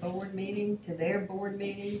that to the board meeting, to their board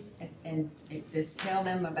meeting, and just tell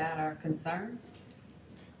them about our concerns?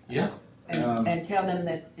 Yeah. And tell them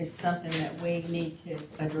that it's something that we need to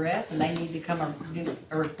address, and they need to come and do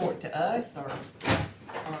a report to us, or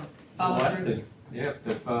follow Like through. to- Yeah,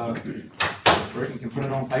 if Brittany can put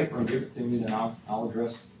it on paper and give it to me, then I'll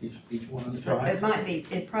address each one of the But tribes. it might be,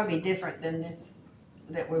 it'd probably be different than this,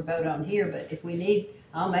 that we vote on here, but if we need,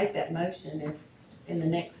 I'll make that motion if, in the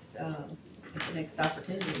next, if the next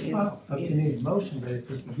opportunity. Well, if you need a motion, but if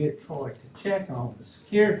we can get forward to check on the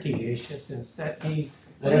security issue, since that needs.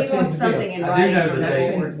 Well, he wants something in I do writing know from that the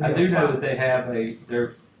they, board. I do know that they have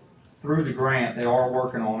they're, through the grant, they are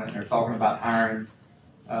working on it, and they're talking about hiring,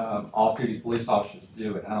 off-duty police officers to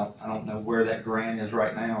do it. I don't know where that grant is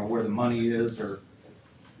right now, or where the money is, or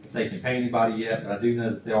if they can pay anybody yet, but I do know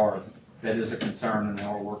that that is a concern, and they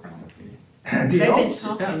are working on it. The They've been old-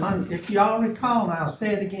 talking. If y'all recall, and I'll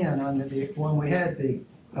say it again, when we had the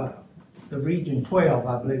Region 12,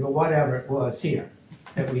 I believe, or whatever it was here,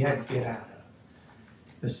 that we had to get out of.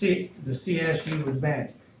 The CSU was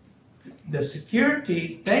banned. The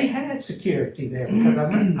security, they had security there, because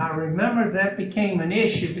I remember that became an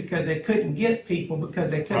issue because they couldn't get people because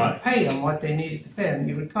they couldn't Right. pay them what they needed to pay them.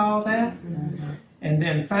 You recall that? And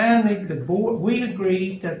then finally, the board, we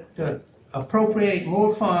agreed to appropriate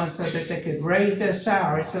more funds so that they could raise their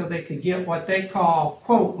salary so they could get what they call,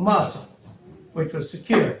 quote, muscle, which was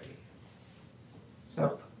security.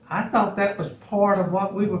 So I thought that was part of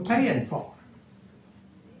what we were paying for.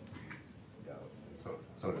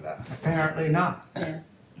 So did I. Apparently not.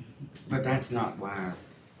 But that's not why.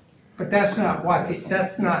 But that's not what,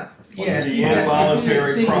 that's not, yes. The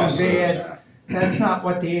involuntary season process. beds, that's not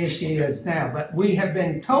what the issue is now, but we have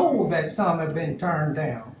been told that some have been turned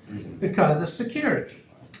down because of security.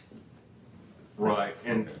 Right,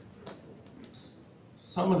 and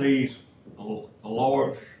some of these, a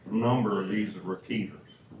large number of these are repeaters.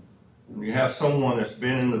 When you have someone that's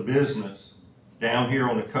been in the business down here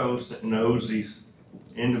on the coast that knows these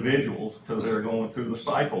individuals because they're going through the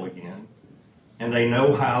cycle again, and they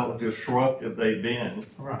know how disruptive they've been,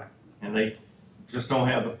 Right. and they just don't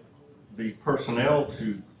have the personnel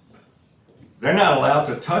they're not allowed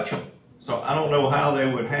to touch them. So I don't know how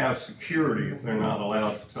they would have security if they're not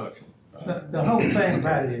allowed to touch them. The whole thing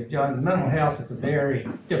about it is, John, mental health is a very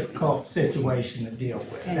difficult situation to deal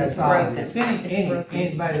with. And That's it's obvious. broken. It's broken.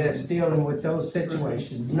 Anybody that's dealing with those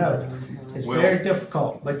situations knows. It's Well- very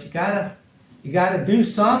difficult, but you gotta do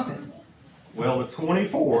something. Well, the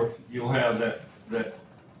 24th, you'll have that visit.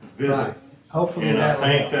 Right. Hopefully And I that'll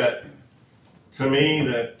think help. that, to me,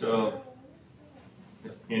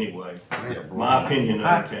 anyway, my opinion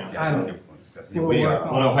doesn't count. I know. Yeah, we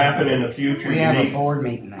are. What'll happen in the future, We you have a need, board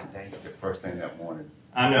meeting that day. The first thing that morning.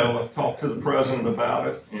 I know, I've talked to the president about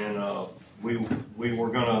it, and we were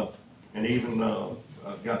gonna, and even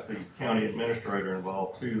got the county administrator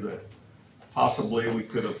involved too, that possibly we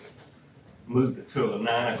could have moved it to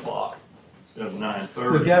 9 o'clock instead of We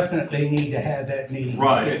 9:30. definitely need to have that meeting. to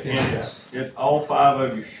Right, get this and done. all 5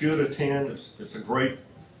 of you should attend. It's a great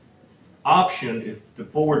option if the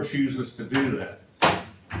board chooses to do that.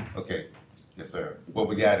 Okay, yes, sir. What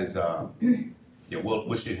we got is, yeah,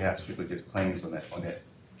 we should have strictly just claims on that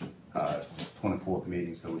 24th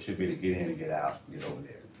meeting, so we should be able to get in and get out, get over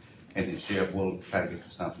there. And then Sheriff will try to get you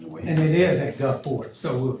something the way. And it is at Gulfport,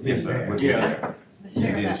 so we'll be Yes, sir. there. We'll be Yeah. there. The And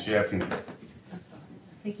then the sheriff, sheriff can, I'm sorry.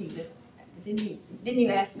 I think he just, didn't you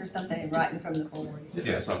ask for something in writing from the board? yeah,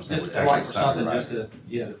 that's what I'm saying. Just We're like actually something right. just to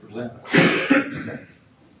present.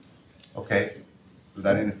 Okay,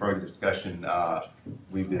 without any further discussion,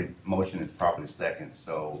 we've been motioned and properly second,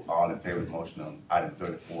 so all in favor of the motion on item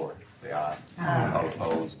 34, say aye. All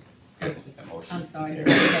opposed, okay, that motion. I'm sorry.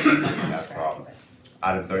 Not a problem.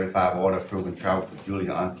 Item 35, order approving travel for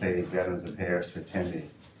Julia Enclave Veterans Affairs to attend the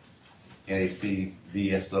NAC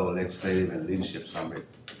VSO Legislative and Leadership Summit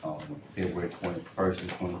on February 21st and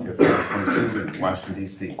 25th, 2022 in Washington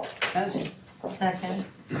DC. Motion. Second.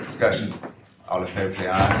 Discussion. All in favor say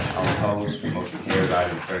aye. All opposed, motion carries.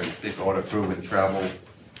 Item 36, order approving travel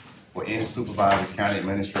for any supervisor, county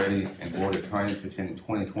administrator, and board attorney to attend the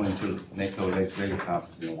 2022 NACO Legislative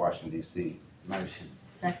Conference in Washington DC. Motion.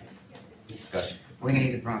 Second. Discussion. We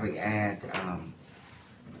need to probably add,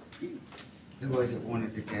 who was it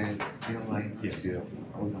wanted to go? Bill Lane? Yes, Bill.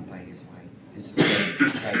 Are we gonna pay his way? This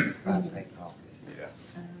is state, by state caucus. Yeah.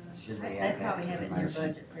 Should we They add that probably to have the it in your motion?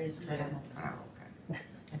 budget for his travel. Oh, okay.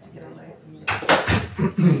 Have to get all that from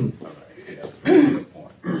you. All right, yeah, good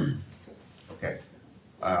point. Okay.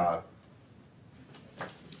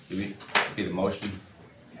 Did we get a motion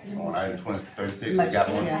on item 36? We got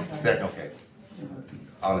Motion, one? yeah. Second, okay.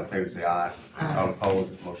 All in favor say aye. All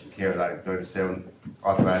opposed, motion carries. Item 37,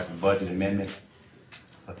 authorizing budget amendment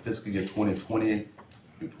for fiscal year 2020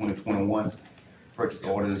 through 2021. Purchase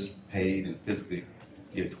orders paid in fiscal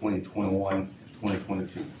year 2021,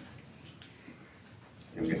 2022.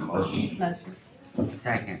 Can we get a motion? Motion.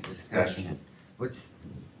 Second discussion. Is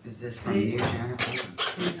this from you,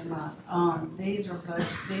 Jennifer? These are not, these are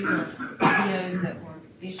POs that were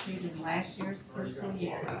issued in last year's fiscal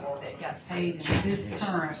year that got paid in this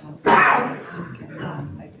current one. So we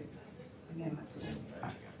can make amendments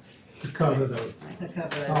To cover those to cover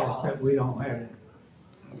those costs that costs. we don't have.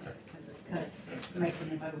 Because it's making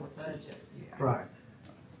them over budget. Right.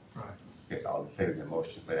 Okay, all in favor of the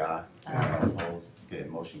motion, say aye. All opposed? Okay,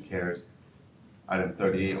 motion carries. Item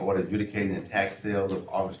 38, order adjudicating the tax sales of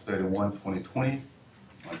August 31, 2020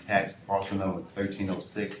 on tax parcel number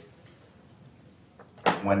 1306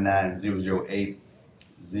 19008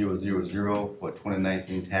 for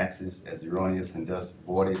 2019 taxes as erroneous and thus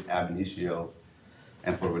voided ab initio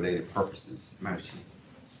and for related purposes. Motion.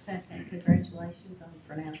 Second, congratulations on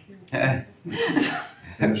pronouncing it. Thank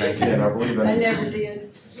you. And I believe I I need never to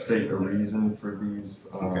did. state a reason for these,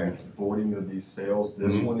 Okay. voiding of these sales.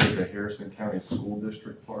 This Mhm. one is a Harrison County School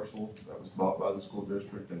District parcel that was bought by the school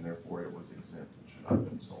district and therefore it was exempt and should not have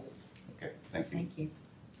been sold. Okay, thank you. Thank you.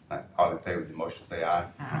 All in favor of the motion, say aye.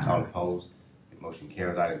 Aye. All opposed? The motion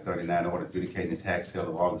carries. Item 39, order adjudicating the tax sale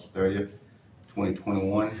of August 30th,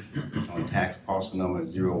 2021 on tax parcel number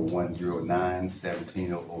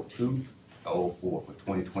 01091702 04 for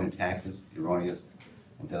 2020 taxes erroneous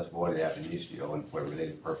and thus voided ab initio and for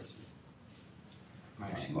related purposes.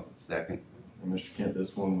 Motion. Second. And Mr. Kent,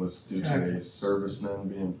 this one was due to a serviceman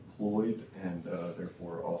being employed and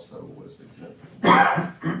therefore also was exempt.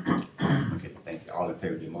 Okay, thank you. All in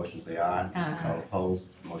favor of the motion, say aye. Aye. All opposed?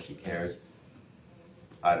 Motion carries.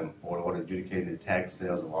 Item 4, order adjudicating the tax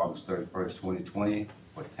sales of August 31st, 2020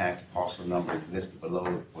 for tax parcel number listed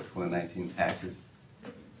below for 2019 taxes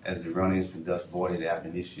as erroneous and thus voided ab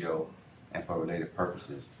initio and for related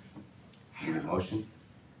purposes. Need a motion?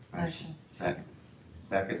 Motion. Second.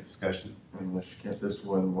 Second, discussion. And Mr. Kent, this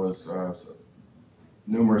one was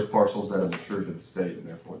numerous parcels that have matured to the state and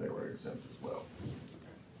therefore they were exempt as well.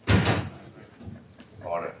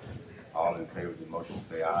 Order. All in favor of the motion,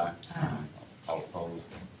 say aye. All opposed?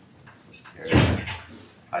 Motion carries.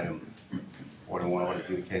 Item 41, order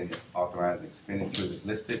adjudicating the authorized expenditures is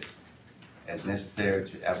listed as necessary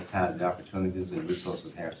to advertise the opportunities and resources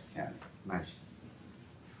of Harrison County. Motion.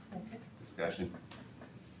 Second. Discussion.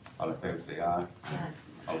 All in favor, say aye.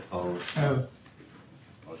 All opposed?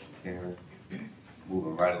 Motion carries.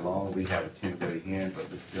 Moving right along, we have a 10:30 hearing, but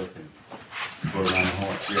we still can go around the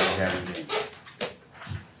horn. Sheriff, have anything?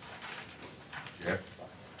 Sheriff?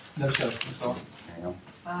 No, sir. Hang on.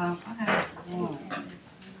 I have one,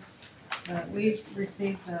 but we've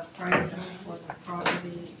received the appraisal for the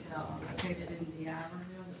property located in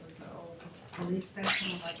D'Iberville. It was the old police station.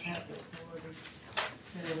 I'd like to have the authority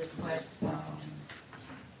to request,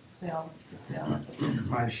 sell it.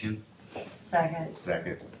 Motion. Second.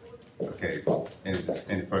 Second. Okay,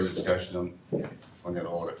 any further discussion on that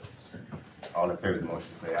order? All in favor of the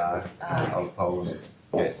motion, say aye. Aye. All opposed?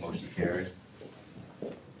 Okay, motion carries.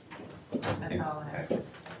 That's all I have.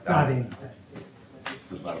 Not anything.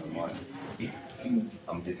 Supervisor Martin.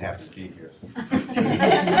 I'm just happy to be here.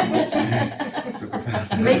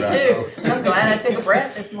 Supervisor Me too. Rocco. I'm glad I took a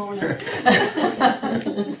breath this morning.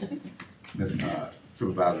 Ms.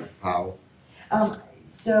 Supervisor Powell.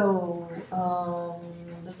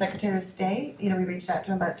 The Secretary of State, we reached out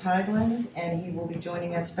to him about Tidelands, and he will be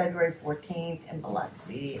joining us February 14th in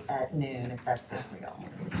Biloxi at noon, if that's good for y'all.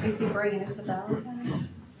 Is he bringing us a Valentine?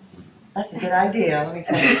 That's a good idea, let me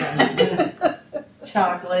tell you something.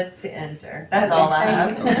 Chocolates to enter, that's all I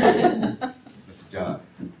have. Mr. John.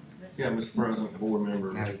 Yeah, Mr. President, board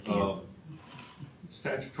members, No, you can't.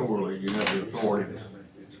 statutorily, you have the authority to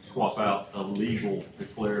swap out a legal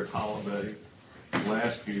declared holiday.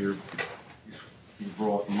 Last year, you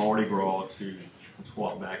brought Mardi Gras to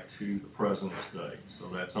swap back to the President's Day, so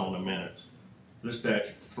that's on the minutes. This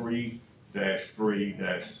statute 3-3-7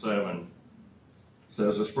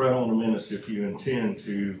 says a spread on the minutes if you intend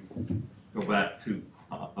to go back to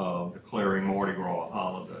declaring Mardi Gras a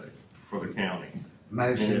holiday for the county.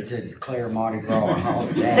 Motion to declare Mardi Gras a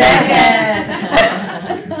holiday.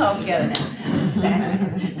 Second. Oh, get it now. Second.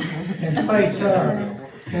 In place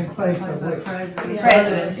of Was the which?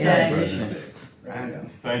 President's In Day. addition.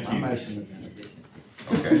 Thank My you. motion was in addition.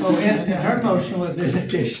 Okay. Oh, her motion was in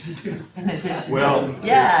addition to. In addition. Well,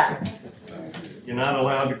 Yeah. you're not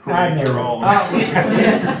allowed to I create know. your own.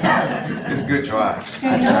 It's a good try.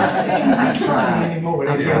 I'm trying anymore.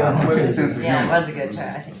 They get on my With a business. sense of Yeah, it humor. was a good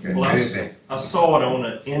try. Okay, Well, anything. I saw it on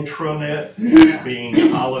the intranet being a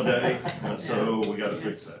holiday, and so we gotta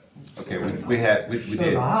fix that. Okay, we So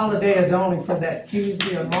did. the holiday is only for that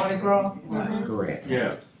Tuesday of Mardi Gras? Correct.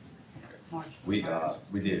 Yeah, We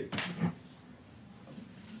did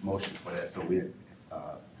motion for that, so we,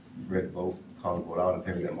 ready to vote, call the vote, all in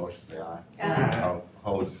favor of that motion, say aye. Aye. All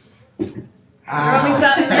opposed? Throw me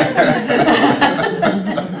something, mister.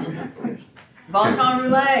 Bon temps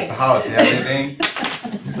roulette. Mr. Hollis, you have anything?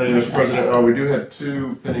 Thank you, Mr. President. We do have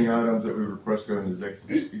two pending items that we request go into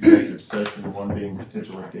executive session, one being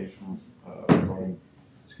potential litigation regarding,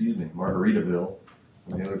 Margaritaville,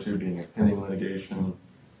 and the other two being a pending litigation.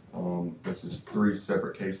 This is three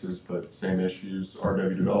separate cases, but same issues,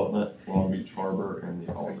 RW Development, Long Beach Harbor, and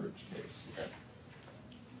the Aldridge case. All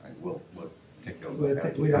right, we'll take your.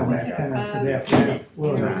 We don't have time for that.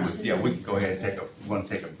 We'll, Yeah, we can go ahead and we want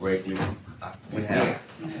to take a break. We have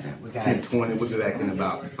 10:20, we'll be back in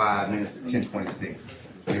about 5 minutes, 10:26.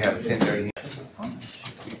 We have a 10:30.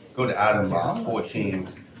 Go to item 14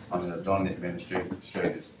 on the zoning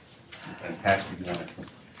administrators. And Patrick, you want to?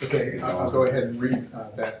 Okay, I'll go ahead and read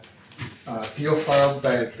that. Appeal filed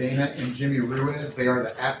by Dana and Jimmy Ruiz. They are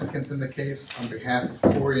the applicants in the case on behalf of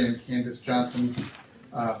Corey and Candace Johnson,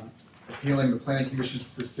 appealing the planning commission's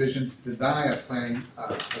decision to deny a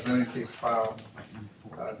zoning case file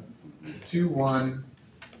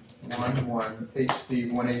 2111 HC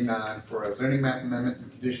 189 for a zoning map amendment and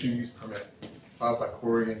conditional use permit filed by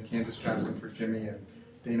Corey and Candace Johnson for Jimmy and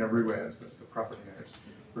Dana Ruiz, that's the property owners,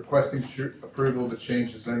 requesting approval to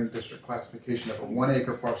change the zoning district classification of a 1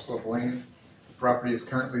 acre parcel of land. The property is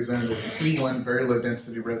currently zoned as an E1 very low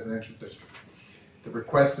density residential district. The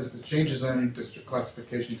request is to change the zoning district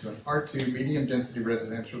classification to an R2 medium density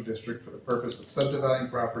residential district for the purpose of subdividing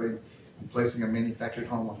property and placing a manufactured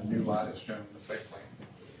home on the new lot as shown in the site plan.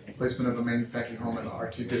 Placement of a manufactured home in the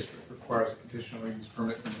R2 district requires a conditional use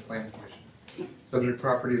permit from the planning commission. Subject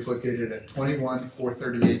property is located at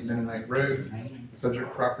 21438 Mennonite Road. The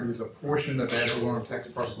subject property is a portion of ad valorem tax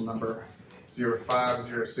parcel number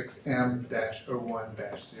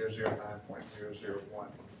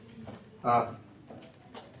 0506M-01-009.001.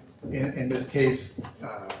 In this case,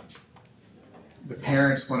 the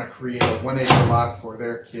parents want to create a 1 acre lot for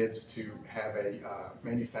their kids to have a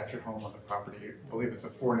manufactured home on the property. I believe it's a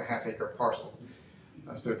 4.5 acre parcel.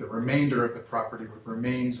 So the remainder of the property would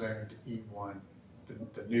remain zoned E1.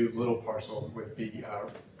 The new little parcel would be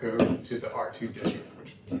go to the R2 district,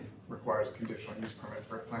 which requires a conditional use permit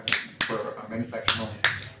for a manufactured home.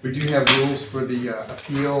 We do have rules for the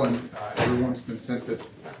appeal, and everyone's been sent this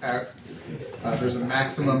out. There's a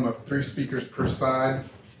maximum of 3 speakers per side.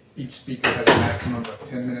 Each speaker has a maximum of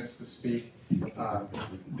 10 minutes to speak.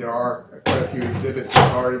 There are quite a few exhibits that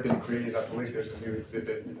have already been created. I believe there's a new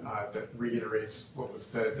exhibit that reiterates what was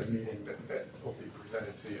said at the meeting that will be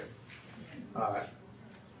presented to you.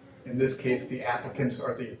 In this case, the applicants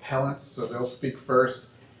are the appellants, so they'll speak first.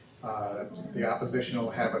 The opposition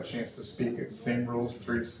will have a chance to speak. It's the same rules,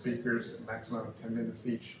 3 speakers, maximum of 10 minutes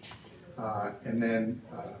each. And then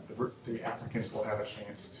the applicants will have a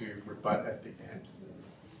chance to rebut at the end.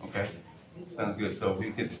 Okay, sounds good. So we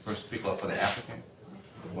get the first speaker up for the applicant.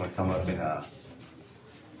 You want to come up and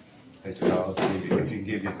state your cause, if you can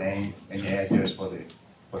give your name and your address for the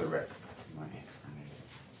record.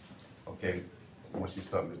 Okay, once you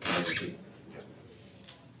start, Mr. Mayor, yes,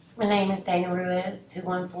 My name is Dana Ruiz,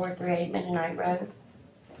 21438 Mennonite Road.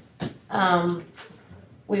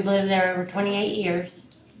 We've lived there over 28 years.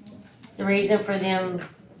 The reason for them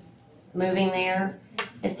moving there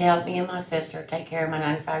is to help me and my sister take care of my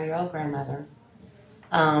 95-year-old grandmother.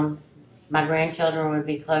 My grandchildren would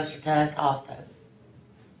be closer to us also.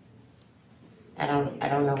 I don't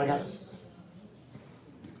know what else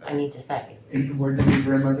I need to say. And where did your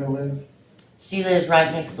grandmother live? She lives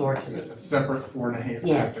right next door to me. A separate 4.5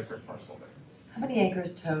 Yes. acre parcel there. How many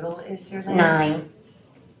acres total is your land? 9,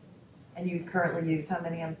 And you currently use how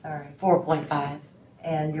many, I'm sorry? 4.5.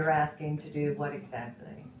 And you're asking to do what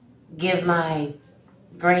exactly? Give my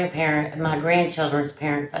grandchildren's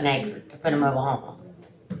parents an acre to put a mobile home on.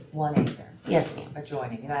 1 acre Yes, ma'am.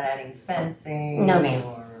 adjoining, you're not adding fencing? No, ma'am.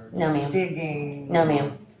 Or No, ma'am. digging? No,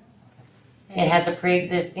 ma'am. It has a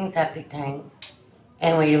pre-existing septic tank,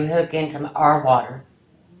 and we hook into our water.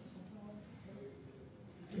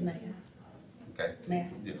 May Okay, I? May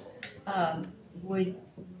yes. I? Would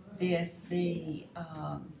this be,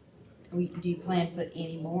 do you plan to put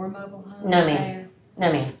any more mobile homes No, there? ma'am.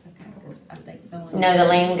 No, ma'am. Okay, because I think someone. No, the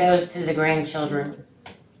land goes to the grandchildren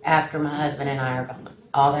after my husband and I are gone.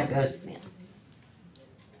 All that goes to them.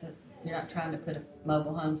 So you're not trying to put a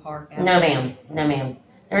mobile home park out? No, ma'am. No, ma'am.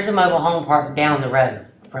 There's a mobile home park down the road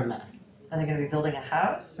from us. Are they gonna be building a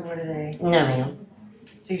house, or what are they? No, ma'am.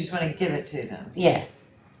 So you just wanna give it to them, Yes,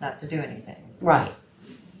 not to do anything? right.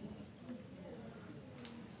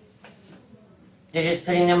 They're just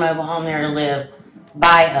putting their mobile home there to live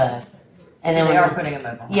by us And So then they are when, putting a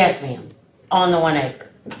mobile home? yes, ma'am, on the 1 acre.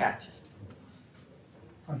 Gotcha.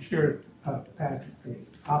 I'm sure Patrick, the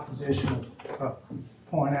opposition will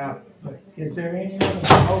point out, but is there any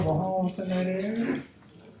other mobile homes in that area?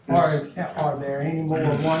 Or are there any more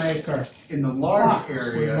 1 acre In the large lots with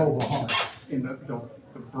area, mobile homes? in the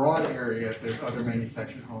broad area, there's other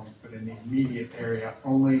manufactured homes, but in the immediate area,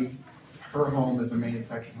 only her home is a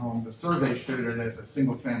manufactured home. The survey showed it as a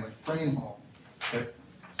single-family frame home.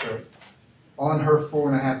 So on her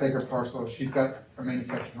 4.5 acre parcel, she's got a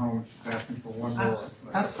manufactured home, she's asking for one more.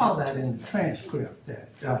 I saw that in the transcript that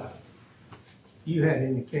you had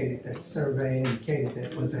indicated, that survey indicated that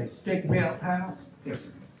it was a stick-built house, Yes,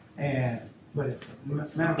 sir. but it's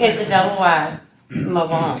It's a double wide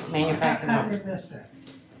mobile home, manufactured How home. did they miss that?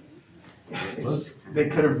 They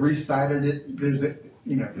could have recited it, there's a,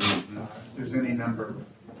 there's any number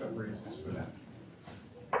of reasons for that.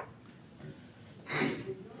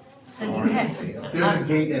 So you had, There's a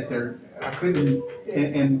gate at there, I couldn't,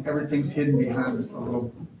 and everything's hidden behind a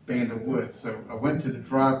little band of woods, so I went to the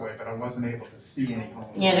driveway, but I wasn't able to see any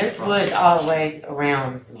homes. Yeah, there's woods all the way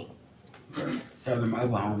around me. So the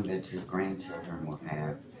mobile home that your grandchildren will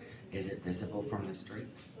have, is it visible from the street?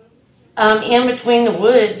 In between the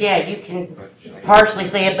woods, yeah, you can partially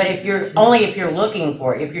see it, but only if you're looking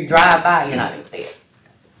for it. If you drive by, you're not gonna see it.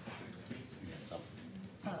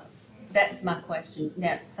 that's my question,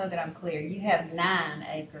 now, so that I'm clear, you have 9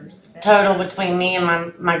 acres. Is that Total between me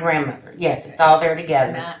and my grandmother. Yes, it's all there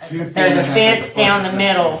together. right? There's a fence down the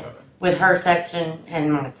middle with her section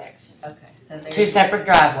and my section. Okay, so 2 there's, separate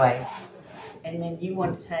driveways and then you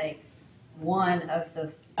want to take one of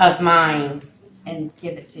the, of mine. and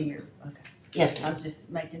give it to your, okay. Yes, ma'am. I'm just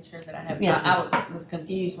making sure that I have, Yes, I was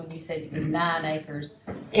confused when you said it was 9 acres.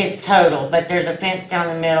 It's total, but there's a fence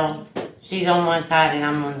down the middle. She's on one side and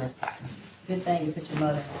I'm on this side. Good thing you put your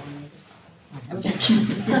mother on it. I'm just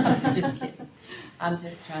kidding, I'm just kidding. I'm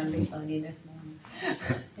just trying to be funny this morning.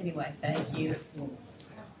 Anyway, thank you.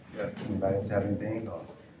 Yeah, anybody else have anything? Or-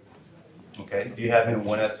 Okay, do you have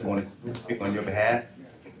anyone else who wants to speak on your behalf?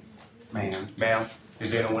 Ma'am, Ma'am,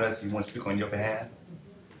 is there anyone else who wants to speak on your behalf?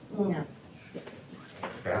 No.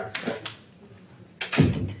 Okay.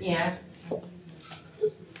 Yeah.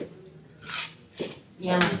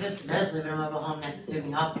 Yeah, my sister does live in a mobile home next to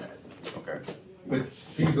me also. Okay. But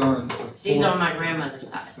she's on. She's on my grandmother's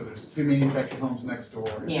side. So there's 2 manufactured homes next door.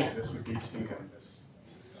 and Yeah. This would be 2 on this.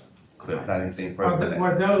 So if not anything further than that.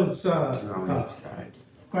 Were those you're on each side.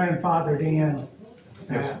 grandfathered in?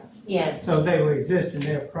 Yes. Yes, So they were existing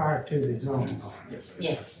there prior to the zoning? Yes, sir.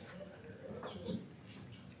 yes.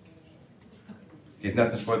 If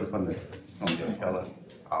nothing further from the appellant,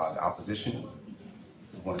 the opposition,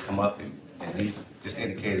 want to come up and he just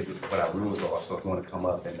indicated what our rules are, so if you want to come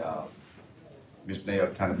up and, Mr. Nail,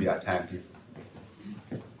 kind of be our timekeeper.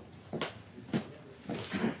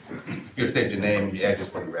 You state your name and your address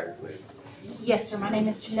for the record, please. Yes, sir. My name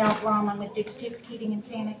is Janelle Blum. I'm with Dukes, Keating, and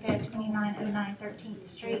Fanica, 2909 13th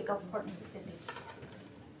Street, Gulfport, Mississippi.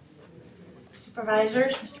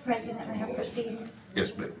 Supervisors, Mr. President, may I proceed?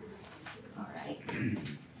 Yes, please. All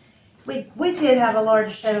right. We did have a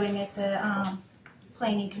large showing at the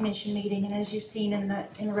Planning Commission meeting, and as you've seen in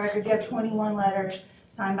the record, you have 21 letters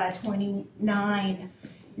signed by 29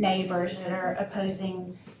 neighbors that are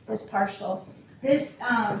opposing this parcel. This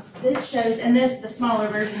shows, and the smaller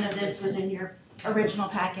version of this was in your original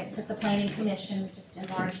packets at the Planning Commission. We just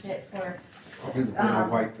enlarged it for. I'll do the little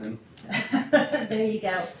white thing. There you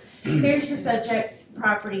go. Here's the subject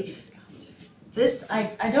property. This,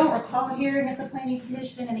 I don't recall hearing at the Planning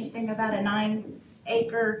Commission anything about a 9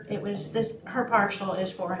 acre. It was her parcel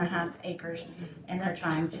is 4.5 acres, and they're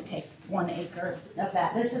trying to take 1 acre of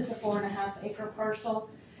that. This is the 4.5 acre parcel.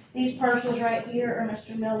 These parcels right here are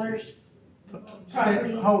Mr. Miller's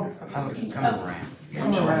property. Hold it. Come around.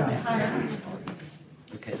 Come around.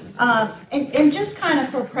 Okay. And just kind of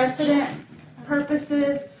for precedent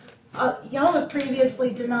purposes, y'all have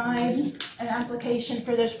previously denied an application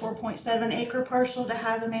for this 4.7 acre parcel to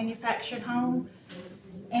have a manufactured home.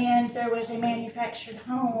 And there was a manufactured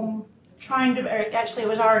home actually it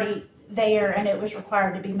was already there, and it was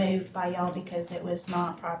required to be moved by y'all because it was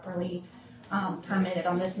not properly permitted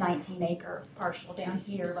on this 19 acre parcel down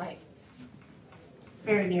here, right?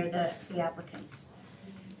 Very near the applicant's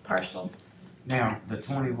parcel. Now, the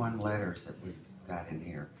 21 letters that we've got in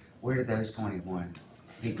here, where do those 21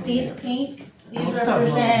 people These live? pink, these Most of them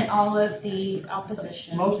represent all of the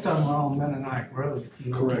opposition. Most of them are on Mennonite Road, if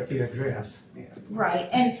you look at the address. Right,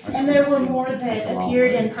 and there were more that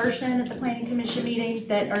appeared in person at the planning commission meeting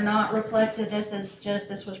that are not reflected.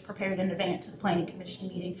 This was prepared in advance of the planning commission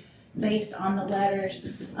meeting. based on the letters.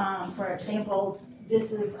 For example,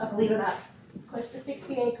 this is, I believe, about close to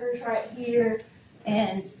 60 acres right here,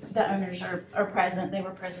 and the owners are present. They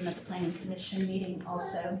were present at the planning commission meeting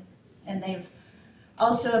also, and they've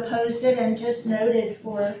also opposed it and just noted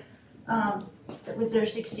for, that with their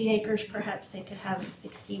 60 acres, perhaps they could have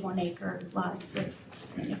 61 acre lots with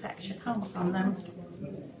manufactured homes on them.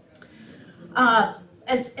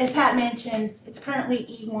 As Pat mentioned, it's currently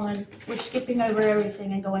E1. We're skipping over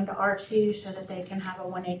everything and going to R2 so that they can have a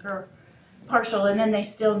 1 acre parcel, and then they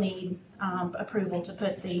still need approval to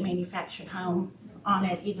put the manufactured home on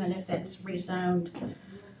it, even if it's rezoned.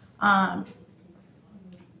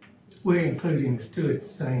 We're including the two at the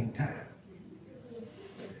same time.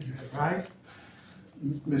 Is that right?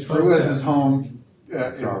 Ms. Ruiz's home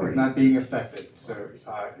is not being affected, so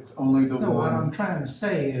it's only the No, what I'm one. trying to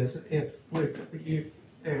say is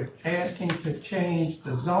they're asking to change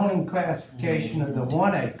the zoning classification of the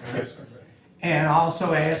 1 acre. Yes, sir. And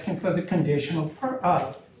also asking for the conditional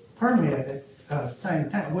permit at the same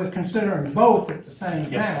time. We're considering both at the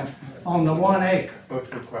same Yes, time on the 1 acre.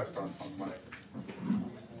 Both requests on 1 acre.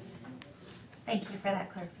 Thank you for that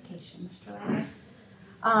clarification, Mr.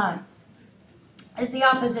 Ladder. As the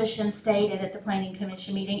opposition stated at the planning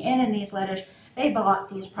commission meeting and in these letters, they bought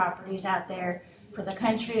these properties out there for the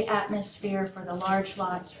country atmosphere, for the large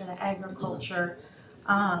lots, for the agriculture.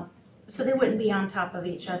 So they wouldn't be on top of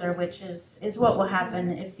each other, which is what will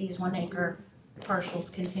happen if these 1 acre parcels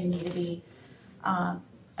continue to be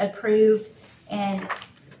approved. And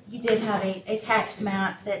you did have a tax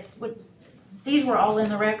map these were all in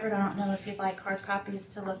the record. I don't know if you'd like hard copies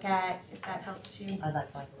to look at, if that helps you. I'd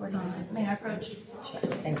like or not. May I approach?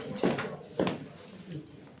 Yes, thank you, Jen.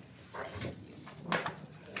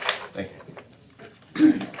 Thank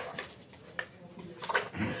you.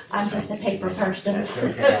 I'm just a paper person. That's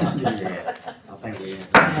okay, I'll do that. I think we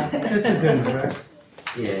have. This is in the record.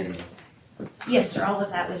 Yeah, it is. Yes, sir, all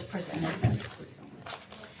of that was presented.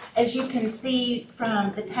 As you can see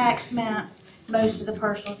from the tax maps, most of the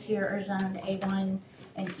parcels here are zoned A1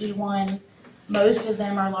 and E1. Most of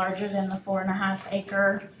them are larger than the 4.5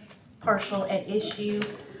 acre parcel at issue.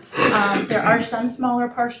 There are some smaller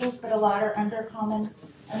parcels, but a lot are under common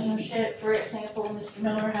ownership. For example, Mr.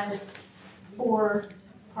 Miller has 4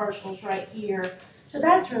 parcels right here. So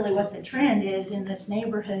that's really what the trend is in this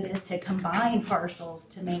neighborhood, is to combine parcels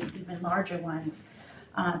to make even larger ones.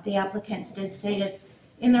 The applicants did state it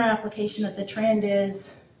in their application that the trend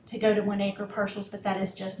is to go to 1 acre parcels, but that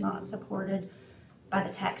is just not supported by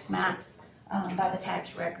the tax maps, by the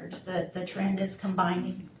tax records. The trend is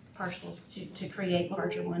combining parcels to create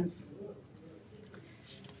larger ones.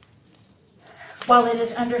 While it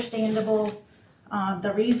is understandable,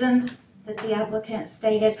 the reasons that the applicant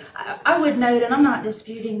stated, I would note, and I'm not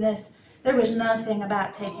disputing this, there was nothing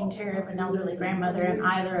about taking care of an elderly grandmother in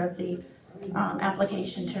either of the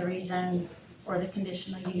application to rezone or the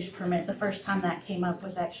conditional use permit. The first time that came up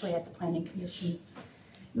was actually at the planning commission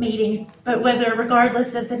meeting. But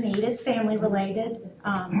regardless of the need, it's family related.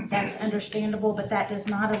 That's understandable, but that does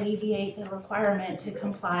not alleviate the requirement to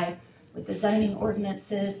comply with the zoning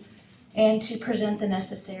ordinances and to present the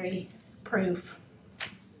necessary proof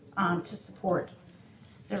to support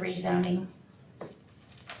the rezoning.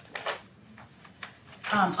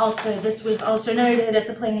 Also, this was also noted at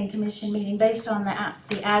the planning commission meeting, based on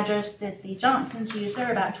the address that the Johnsons use,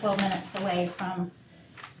 they're about 12 minutes away from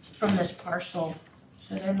this parcel,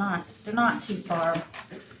 so they're not too far.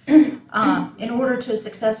 In order to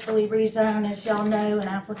successfully rezone, as y'all know, an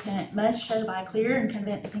applicant must show by clear and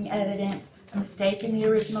convincing evidence a mistake in the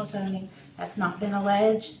original zoning that's not been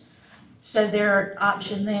alleged. So their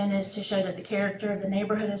option then is to show that the character of the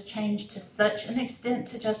neighborhood has changed to such an extent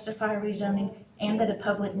to justify rezoning, and that a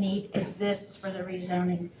public need exists for the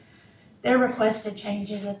rezoning. Their requested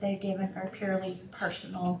changes that they've given are purely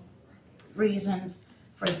personal reasons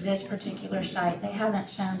for this particular site. They haven't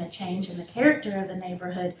shown a change in the character of the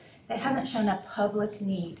neighborhood. They haven't shown a public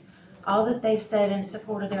need. All that they've said in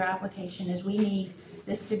support of their application is, we need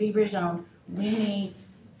this to be rezoned.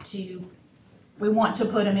 We want to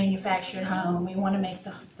put a manufactured home. We want to make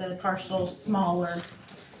the parcel smaller.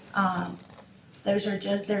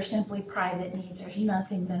 They're simply private needs. There's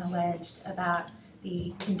nothing been alleged about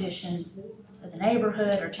the condition of the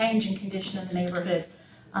neighborhood or change in condition of the neighborhood,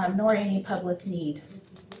 nor any public need.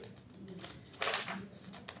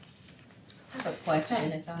 I have a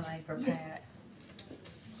question, if I may, for Yes.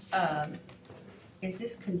 Pat. Is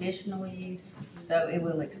this conditional use, so it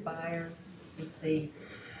will expire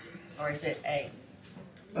or is it a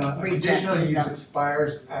Conditional use rezone?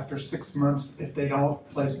 expires after 6 months if they don't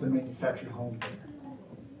place the manufactured home there.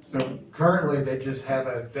 So currently, they just have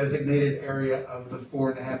a designated area of the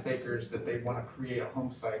 4.5 acres that they want to create a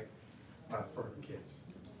home site for kids.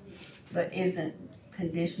 But isn't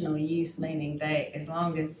conditional use meaning they, as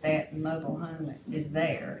long as that mobile home is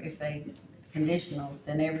there, if they conditional,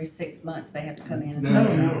 then every 6 months they have to come in and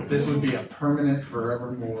say. No, this would be a permanent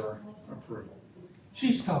forevermore approval.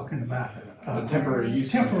 She's talking about The temporary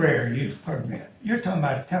use. temporary use permit. You're talking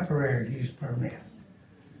about a temporary use permit.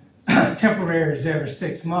 Temporary is every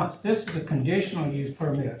 6 months. This is a conditional use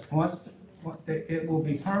permit. It will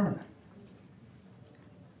be permanent.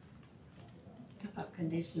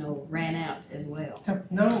 Conditional ran out as well.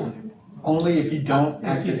 No, Only if you don't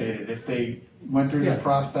activate it. If they went through the Yeah.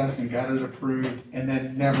 process and got it approved and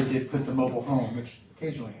then never did put the mobile home, which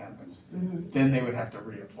occasionally happens, then they would have to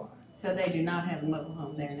reapply. So they do not have a mobile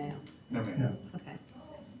home there now? No, ma'am. No. Okay.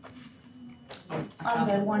 On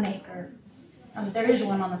the 1 acre, there is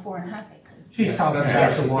one on the 4.5 acre. she's Yes, talking that's about what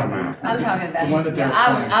the she's one. talking about. I'm talking about, The one that they're yeah,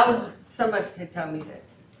 applying I for. was, somebody had told me that.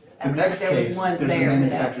 The next there was case, one there's a there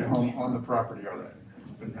manufactured without- home on the property already,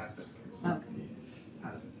 but not this case. Okay.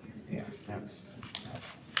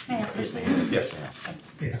 May I proceed? Yes, ma'am.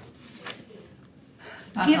 Yeah.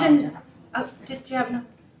 Given, did you have no?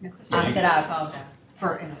 I said I apologize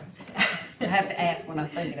for interrupting. I have to ask when I'm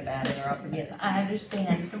thinking about it or I'll forget it. I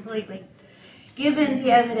understand completely. Given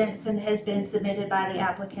the evidence that has been submitted by the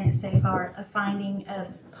applicant so far, a finding of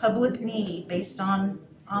public need based on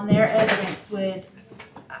their evidence would,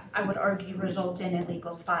 I would argue, result in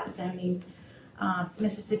illegal spot zoning.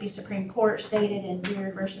 Mississippi Supreme Court stated in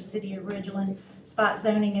Beard versus City of Ridgeland, spot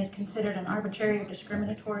zoning is considered an arbitrary or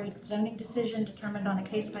discriminatory zoning decision determined on a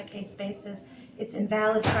case-by-case basis. It's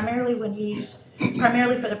invalid primarily when used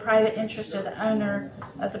primarily for the private interest of the owner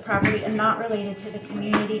of the property and not related to the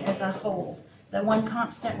community as a whole. The one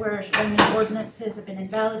constant where zoning ordinances have been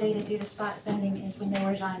invalidated due to spot zoning is when they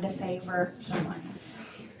were designed to favor someone.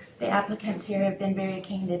 The applicants here have been very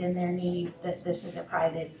candid in their need that this is a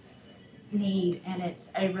private need, and it's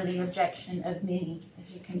over the objection of many, as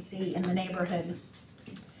you can see in the neighborhood.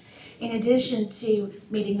 In addition to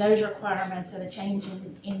meeting those requirements of a change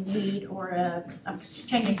in need or a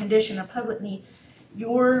change in condition or public need,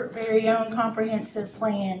 your very own comprehensive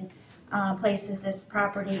plan places this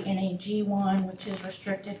property in a G1, which is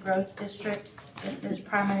restricted growth district. This is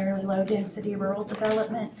primarily low-density rural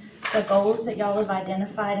development. The goals that y'all have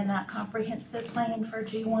identified in that comprehensive plan for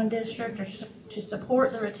G1 district are to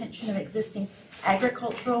support the retention of existing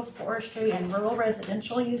agricultural, forestry, and rural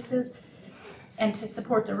residential uses, and to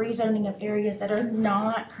support the rezoning of areas that are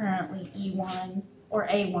not currently E1 or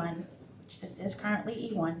A1, which this is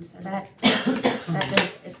currently E1, so that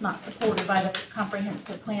is, it's not supported by the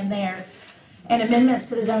comprehensive plan there. And amendments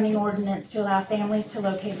to the zoning ordinance to allow families to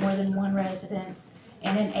locate more than one residence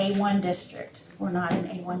in an A1 district or not an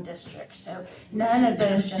A1 district. So none of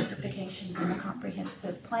those justifications in the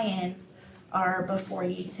comprehensive plan are before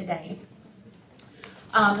you today.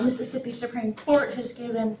 The Mississippi Supreme Court has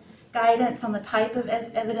given guidance on the type of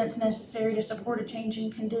evidence necessary to support a change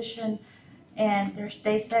in condition, and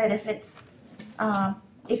they said if it's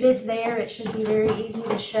there, it should be very easy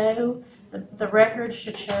to show. The record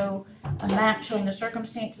should show a map showing the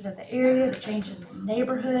circumstances of the area, the changes in the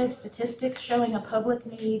neighborhood, statistics showing a public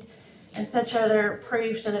need, and such other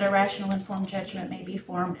proof so that a rational informed judgment may be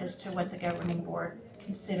formed as to what the governing board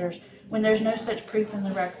considers. When there's no such proof in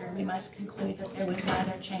the record, we must conclude that there was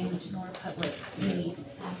neither change nor public need.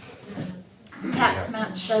 Tax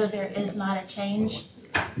maps show there is not a change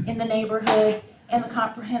in the neighborhood, and the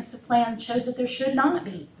comprehensive plan shows that there should not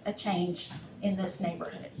be a change in this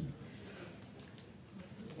neighborhood.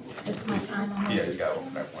 Is my time almost? Yeah, you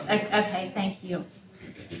got that one. Okay, thank you.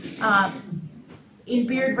 In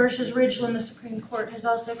Beard versus Ridgeland, the Supreme Court has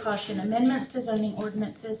also cautioned amendments to zoning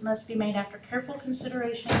ordinances must be made after careful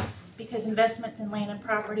consideration because investments in land and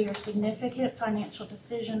property are significant financial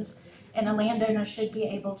decisions, and a landowner should be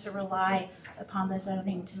able to rely upon the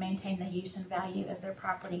zoning to maintain the use and value of their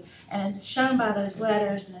property. And it's shown by those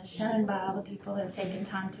letters, and it's shown by all the people that have taken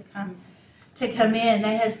time to come in.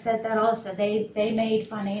 They have said that also. They made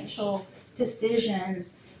financial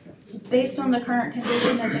decisions based on the current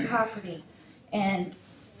condition of the property. And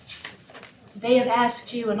they have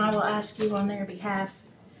asked you, and I will ask you on their behalf,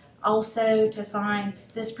 also to find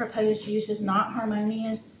this proposed use is not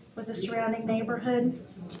harmonious with the surrounding neighborhood,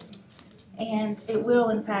 and it will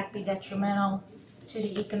in fact be detrimental to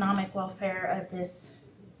the economic welfare of this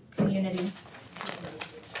community.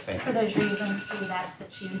 For those reasons, we would ask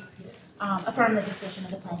that you affirm the decision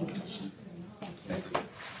of the Planning Commission. Thank you.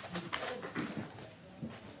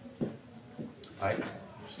 Aye.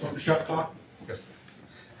 Shot clock? Yes.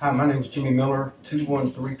 Hi, my name is Jimmy Miller,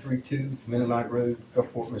 21332 Mennonite Road,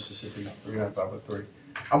 Gulfport, Mississippi, 39503.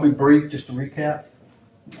 I'll be brief, just to recap.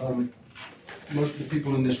 Most of the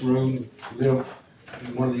people in this room live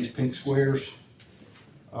in one of these pink squares.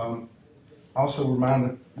 Also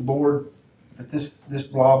remind the board that this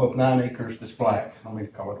blob of 9 acres that's black, I don't mean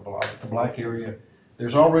to call it a blob, but the black area,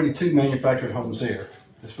 there's already 2 manufactured homes there.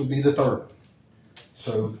 This would be the 3rd.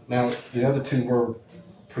 So now the other 2 were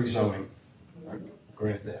pre-zoning, I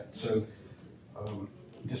grant that. So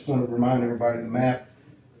just want to remind everybody of the map.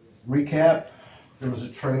 Recap, there was a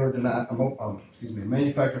trailer denied, a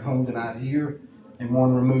manufactured home denied here and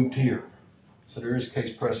 1 removed here. So there is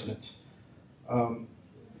case precedence. You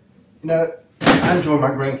know, I enjoy my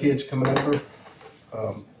grandkids coming over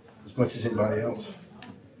as much as anybody else.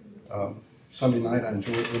 Sunday night, I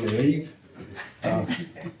enjoy it when they leave.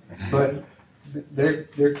 But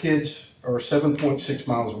their kids are 7.6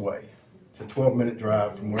 miles away. It's a 12-minute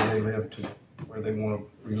drive from where they live to where they want to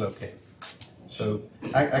relocate. So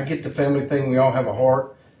I get the family thing, we all have a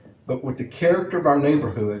heart, but with the character of our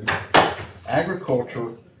neighborhood,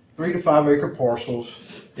 agriculture, 3 to 5 acre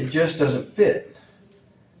parcels, it just doesn't fit.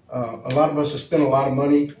 A lot of us have spent a lot of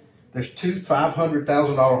money. There's 2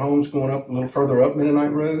 $500,000 homes going up a little further up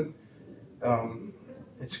Mennonite Road.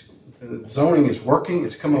 The zoning is working,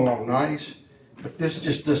 it's coming along nice, but this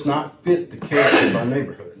just does not fit the character of our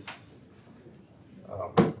neighborhood.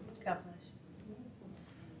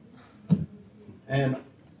 And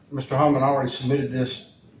Mr. Holman already submitted this,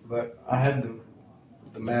 but I have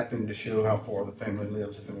the mapping to show how far the family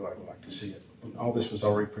lives if anybody would like to see it. And all this was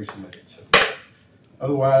already pre-submitted. So.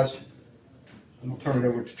 Otherwise, I'm going to turn it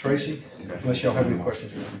over to Tracy, unless y'all have any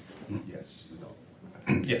questions for me. Yes.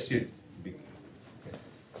 Yes, you.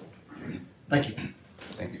 Thank you.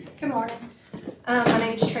 Thank you. Good morning. My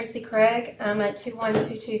name is Tracy Craig. I'm at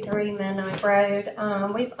 21223 Midnight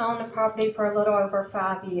Road. We've owned the property for a little over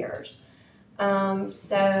 5 years.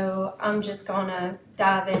 So I'm just gonna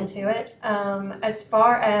dive into it. As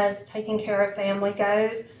far as taking care of family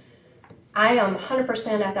goes, I am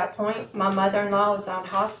 100% at that point. My mother-in-law is on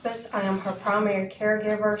hospice. I am her primary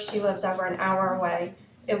caregiver. She lives over an hour away.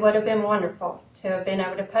 It would have been wonderful to have been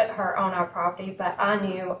able to put her on our property, but I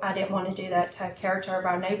knew I didn't want to do that to character of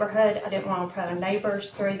our neighborhood. I didn't want to put our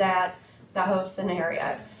neighbors through that, the whole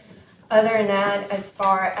scenario. Other than that, as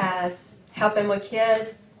far as helping with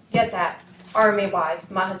kids, get that. Army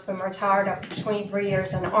wife. My husband retired after 23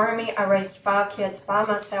 years in the Army. I raised 5 kids by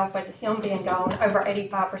myself with him being gone over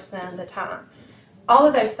 85% of the time. All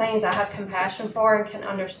of those things I have compassion for and can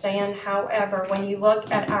understand. However, when you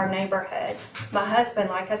look at our neighborhood, my husband,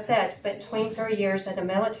 like I said, spent 23 years in the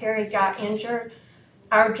military, got injured.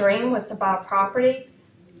 Our dream was to buy property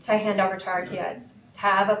to hand over to our kids, to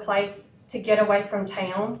have a place to get away from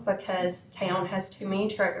town because town has too many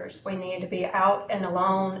triggers. We need to be out and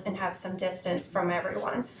alone and have some distance from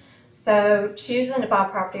everyone. So choosing to buy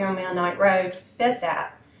property on Midnight Road fit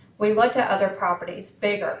that. We looked at other properties,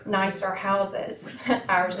 bigger, nicer houses.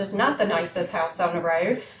 Ours is not the nicest house on the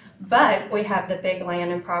road, but we have the big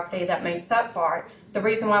land and property that makes up for it. The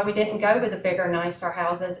reason why we didn't go with the bigger, nicer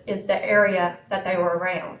houses is the area that they were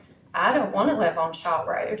around. I don't want to live on Shaw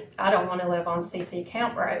Road. I don't want to live on CC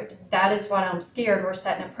Camp Road. That is what I'm scared we're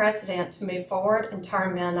setting a precedent to move forward and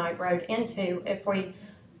turn Midnight Road into if we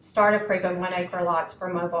start approving 1 acre lots for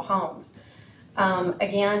mobile homes.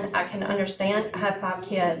 Again, I can understand, I have 5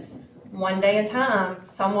 kids. One day at a time,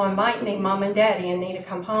 someone might need mom and daddy and need to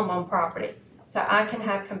come home on property. So I can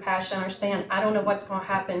have compassion, understand, I don't know what's going to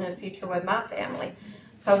happen in the future with my family.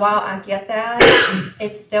 So while I get that,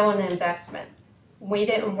 it's still an investment. We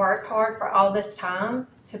didn't work hard for all this time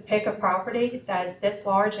to pick a property that is this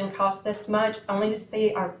large and cost this much, only to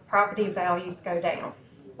see our property values go down.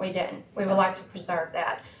 We didn't. We would like to preserve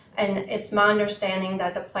that. And it's my understanding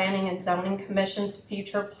that the Planning and Zoning Commission's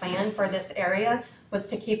future plan for this area was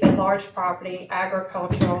to keep a large property,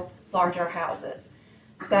 agricultural, larger houses.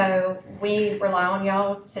 So we rely on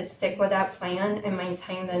y'all to stick with that plan and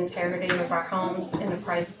maintain the integrity of our homes and the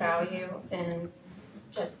price value, and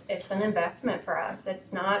just, it's an investment for us.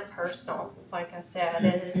 It's not personal. Like I said,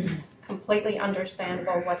 it is completely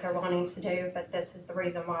understandable what they're wanting to do, but this is the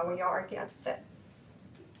reason why we are against it.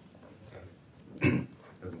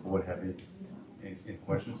 Does the board have any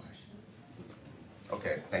questions?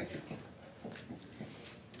 Okay, thank you.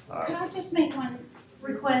 Could I just make one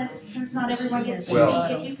request, since not everyone gets to Well,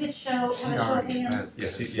 speak? If you could show, have a show of hands.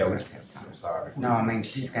 Yes, yeah, I'm sorry. No, I mean,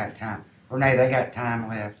 she's got time. Renee, they got time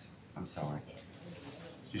left. I'm sorry.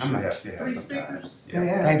 She should have, still have some time. Yeah.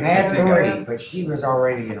 They've had Still got three, but she was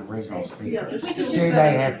already an original speaker. If we Do could just- they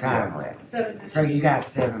have time left? So you got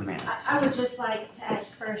 7 minutes. I would just like to ask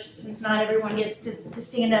first, since not everyone gets to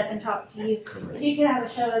stand up and talk to you, if you could have a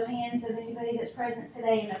show of hands of anybody that's present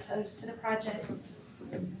today and opposed to the project.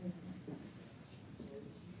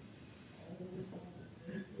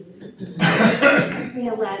 I see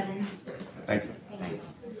 11. Thank you.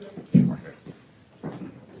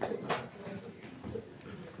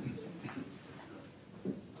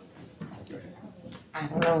 I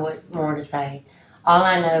don't know what more to say. All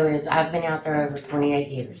I know is I've been out there over 28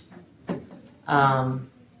 years.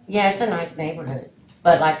 Yeah, it's a nice neighborhood.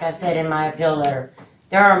 But like I said in my appeal letter,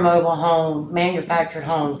 there are mobile home, manufactured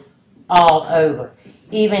homes all over.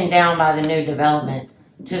 Even down by the new development,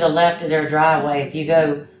 to the left of their driveway, if you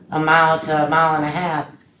go a mile to a mile and a half,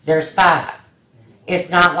 there's 5. It's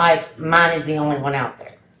not like mine is the only one out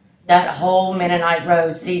there. That whole Mennonite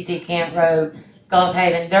Road, CC Camp Road, Gulf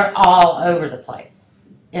Haven, they're all over the place.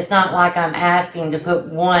 It's not like I'm asking to put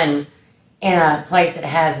one in a place that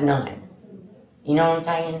has none. You know what I'm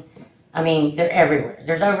saying? I mean, they're everywhere.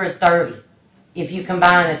 There's over 30 if you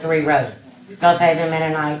combine the 3 roads, Gulf Haven,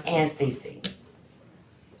 Mennonite, and CC.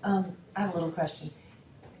 I have a little question.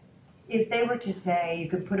 If they were to say you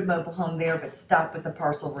could put a mobile home there but stop with the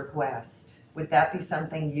parcel request, would that be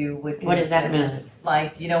something you would consider? What does that mean?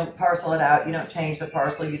 Like, you don't parcel it out, you don't change the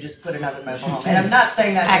parcel, you just put another mobile home. And I'm not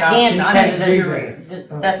saying that's I an can't option, I'm because just curious.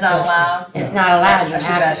 That's not allowed? It's not allowed. You I should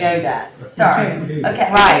have ask to go. you that. Sorry.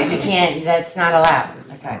 Okay. Right, you can't. That's not allowed.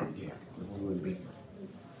 Okay.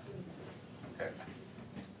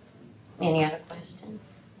 Any other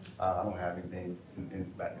questions? I don't have anything in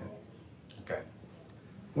back then. Okay.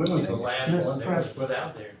 When was the Thank you. last one that was put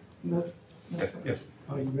out there? Yes, yes.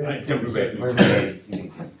 Are you I ready? think we're ready. We're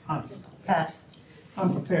ready. Pat?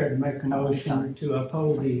 I'm prepared to make a motion to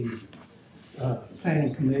uphold the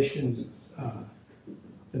planning commission's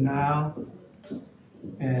denial.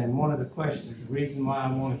 And one of the questions, the reason why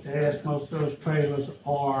I wanted to ask, most of those trailers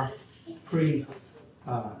are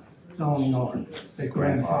zoning ordinance, they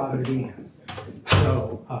grandfathered in.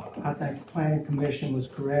 So I think the planning commission was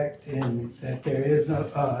correct in that there is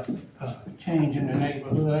no change in the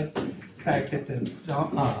neighborhood. The fact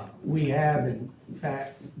that we have in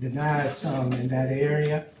fact denied some in that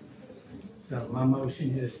area. So my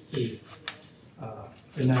motion is to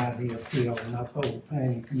deny the appeal and uphold the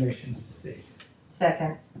planning commission's decision.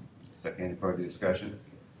 Second. Second, any further discussion?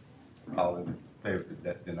 All in favor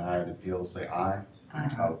that deny the appeal, say aye. Aye.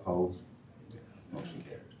 All opposed? Motion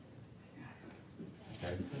carries.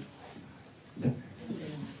 Okay.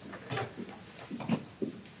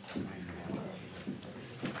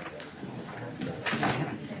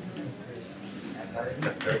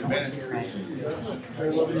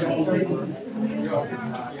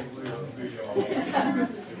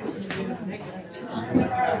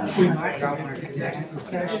 We might go into executive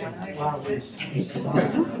session while we.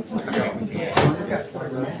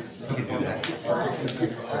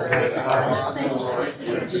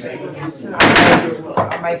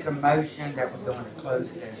 I make a motion that we go into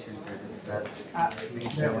closed session to discuss. I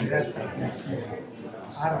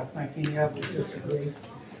don't think any of us disagree.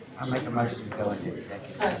 I make a motion to go into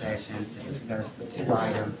executive session to discuss the 2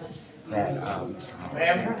 items that Mr. Hollis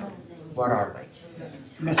said. What are they?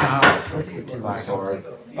 Mr. Hollis, what's the 2 items? Sorry.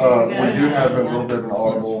 We do have a little bit of an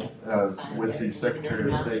audible with the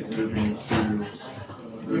Secretary of State moving to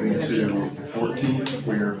 14th.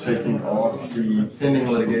 We are taking off the pending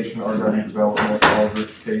litigation RW development,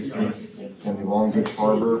 Aldrich cases, and the Long Beach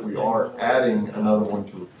Harbor. We are adding another one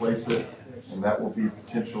to replace it, and that will be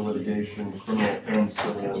potential litigation, criminal and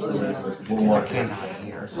civil, related with Walmart. If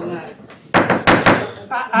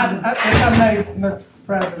I may, Mr.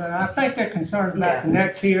 President, I think they're concerned about the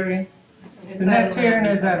next hearing. The next hearing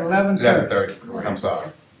is at 11:30. 11:30, I'm sorry.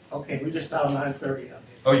 Okay, we just saw 9:30.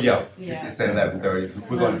 Oh, yeah, Yeah. it's at 11:30.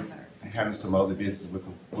 We're going to handle some other business.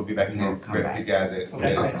 We'll be back in here, correct you guys at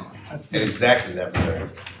exactly 11:30.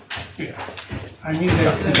 I knew they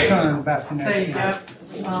were concerned about the So next you hearing. got,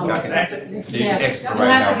 You can exit for You'll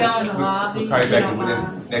right have to now. go in the lobby. We'll call you if back don't within mind.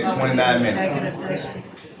 the next 29 minutes. Executive session.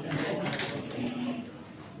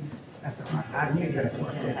 That's all right. I knew that's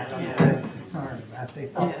what they were concerned about. They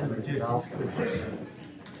thought we were just.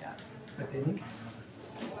 But they didn't.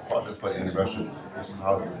 Well, just for the anniversary,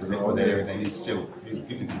 with everything, you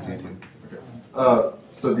can continue.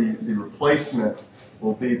 So the replacement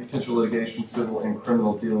will be potential litigation, civil and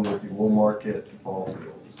criminal, dealing with the Wool Market ball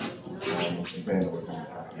fields. Vandalism.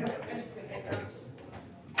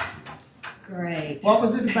 Great. What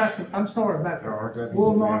was it about, I'm sorry, about the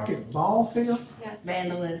Wool Market ball field?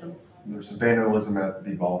 Vandalism. There's some vandalism at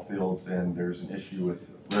the ball fields, and there's an issue with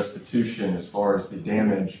restitution as far as the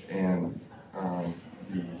damage and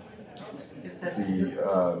the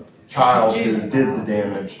child who did the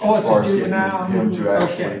damage, Oh, as it's far a as getting juvenile? him to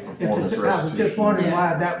actually Okay. perform If this it's, I was just restitution. wondering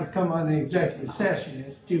why that would come under executive session,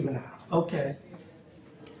 it's juvenile, okay.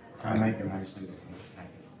 I make a motion.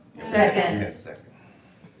 Second. Yeah, second.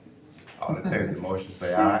 All in favor of the motion,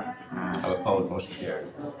 say aye. All opposed, motion carried.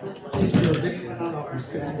 Let's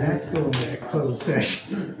go into that closed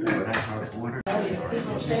session.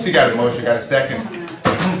 She got a motion, got a second?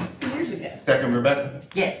 Second, Rebecca?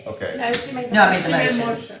 Yes. Okay. No, she made. No, I made the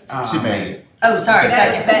motion. She made it. Oh, sorry, Okay.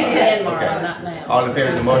 second. Then, Marla, Okay. not now. All in favor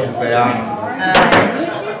of the motion, say aye.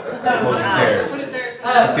 Motion carries.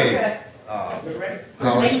 Okay.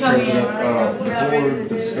 Council President, the board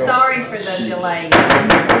discussed Sorry for the delay.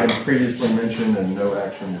 items previously mentioned and no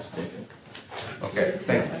action was taken. Okay,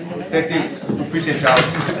 thank you. Thank you. Appreciate y'all.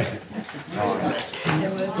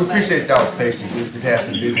 We appreciate y'all's patience. We just had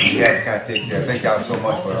some duties we had to kind of take care of. Thank y'all so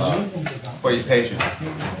much for your patience.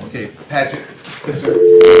 Okay, Patrick. Yes, sir.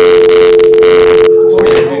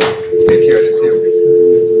 Take care of this here.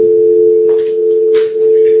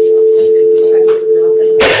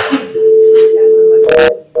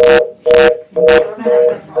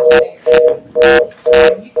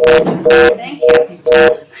 Thank you.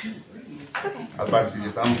 I was about to say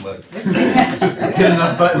this, I'm lucky. Get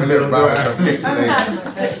enough buttons. We live around some fixing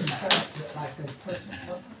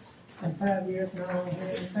In 5 years, no one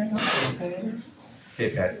had anything else, okay? Okay,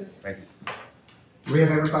 Patrick, thank you. Do we have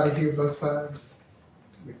everybody here, both sides?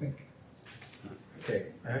 We think? Okay.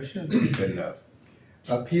 Good enough.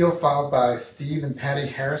 Appeal filed by Steve and Patty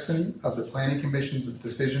Harrison of the Planning Commission's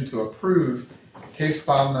decision to approve case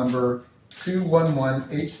file number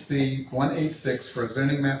 211HC186 for a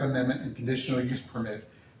zoning map amendment and conditional use permit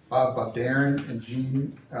filed by Darren and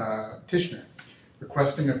Jean Tishner,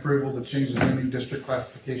 requesting approval to change the zoning district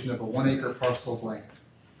classification of a 1-acre parcel of land.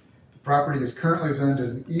 The property is currently zoned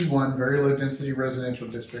as an E1 very low density residential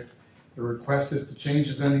district. The request is to change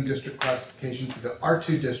the zoning district classification to the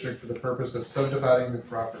R2 district for the purpose of subdividing the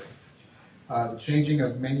property. The changing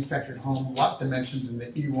of manufactured home lot dimensions in the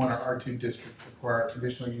E1 or R2 district require a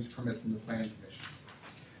conditional use permit from the Planning Commission.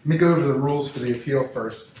 Let me go over the rules for the appeal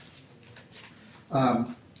first.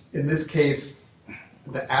 In this case,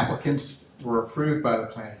 the applicants were approved by the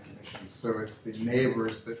Planning Commission, so it's the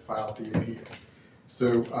neighbors that filed the appeal.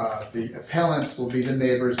 So the appellants will be the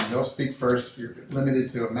neighbors, and they'll speak first. You're limited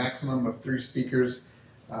to a maximum of 3 speakers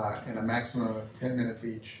and a maximum of 10 minutes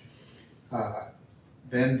each.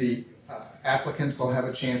 Then the applicants will have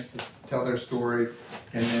a chance to tell their story,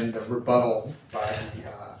 and then the rebuttal by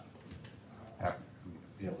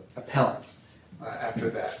the appellants after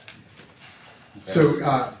that.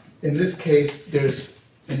 So in this case, there's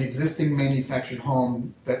an existing manufactured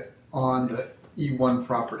home that on the E1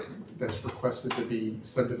 property that's requested to be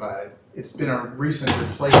subdivided. It's been a recent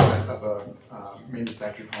replacement of a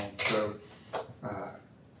manufactured home, so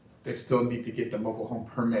they still need to get the mobile home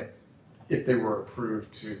permit if they were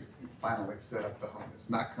approved to finally set up the home. It's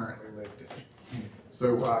not currently lived in.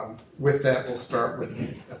 So with that, we'll start with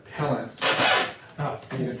the appellants,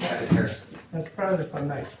 Stephen Patty Harrison. Mr. President, if I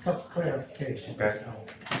may, a couple clarifications.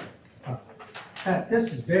 Okay.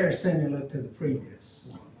 This is very similar to the previous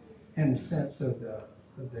one, in the sense of the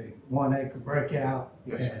 1-acre breakout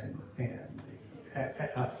Yes, and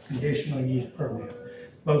the conditional use permit,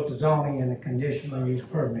 both the zoning and the conditional use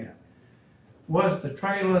permit. Was the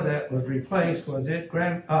trailer that was replaced, was it a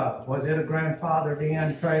grandfathered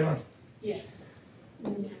in trailer Yes.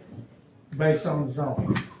 based on the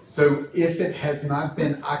zoning? So if it has not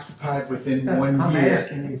been occupied within 1 year. I'm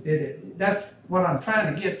asking you, did it, that's what I'm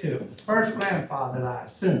trying to get to. First grandfathered, I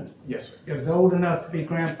assume. Yes, sir. It was old enough to be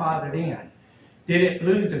grandfathered in. Did it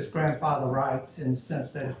lose its grandfather rights in the sense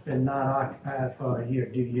that it's been not occupied for a year?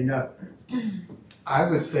 Do you know? I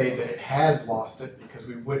would say that it has lost it because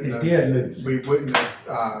we wouldn't It have. did lose. We wouldn't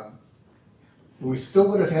have, we still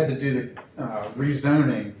would have had to do the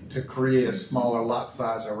rezoning to create a smaller lot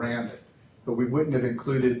size around it. But we wouldn't have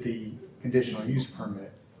included the conditional use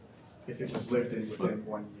permit if it was lived in within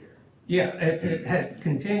 1 year. Yeah, if it had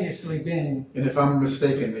continuously been And if I'm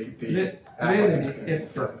mistaken, the living, applicants can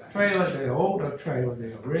if the confirm that. trailer, the older trailer,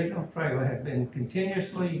 the original trailer had been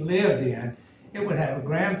continuously lived in, it would have a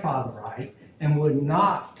grandfather right and would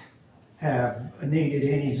not have needed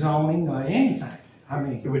any zoning or anything. I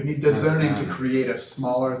mean, It would need the zoning to create a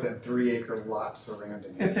smaller than 3-acre lot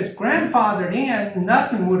surrounding it. if it's grandfathered in,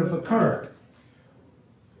 nothing would have occurred.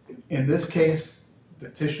 In this case, The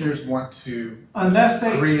petitioners want to Unless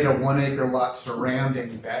they, create a 1 acre lot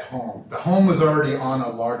surrounding that home. The home was already on a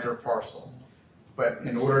larger parcel, but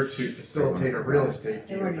in order to facilitate a real estate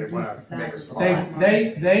deal, they want to make a small.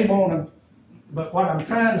 they wanna, but what I'm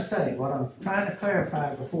trying to say, what I'm trying to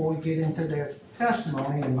clarify before we get into their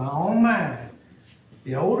testimony, in my own mind,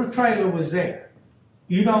 the older trailer was there.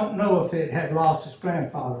 You don't know if it had lost its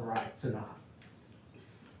grandfather rights or not.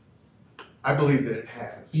 I believe that it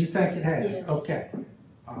has. You think it has? Yes. Okay.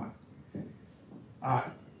 All right.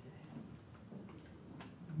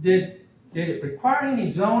 Did it require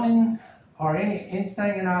any zoning or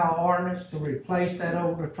anything in our ordinance to replace that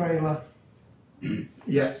older trailer?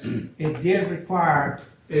 Yes. It did require,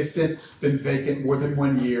 If it's been vacant more than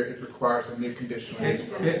 1 year, it requires a new conditional use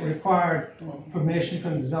permit. it required permission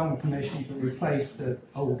from the zoning commission to replace the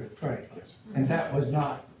older trailer. And that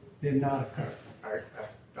did not occur.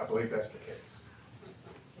 I believe that's the case.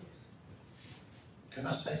 Can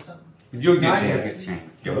I say something? You'll Not get yet. Jay.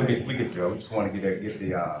 Yeah, we get Joe. We just want to get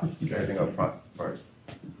everything up front first.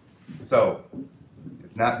 So,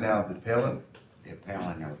 if not now, the appellant? The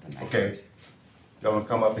appellant knows the name. Okay. Y'all wanna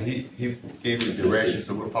come up and he gave you the directions,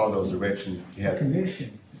 so we'll follow those directions. He had,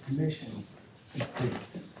 Commission,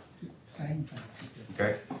 same thing.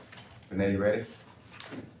 okay? Renee, you ready?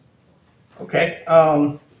 Okay,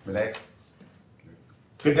 Renee?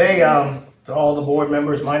 good day, to all the board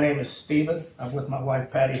members. My name is Stephen. I'm with my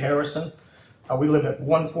wife Patty Harrison. We live at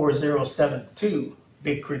 14072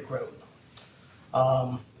 Big Creek Road.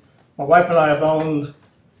 My wife and I have owned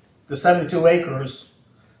the 72 acres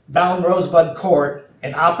down Rosebud Court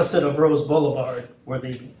and opposite of Rose Boulevard where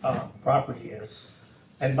the property is,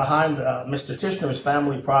 and behind Mr. Tishner's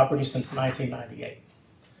family property since 1998.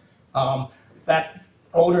 That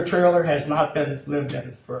older trailer has not been lived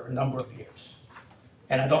in for a number of years,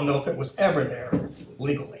 and I don't know if it was ever there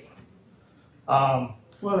legally.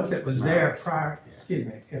 Well, if it was there prior, excuse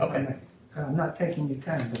me, if I Okay. may, I'm not taking your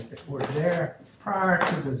time, but if it were there prior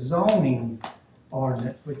to the zoning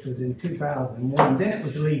ordinance, which was in 2001, then it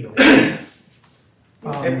was legal.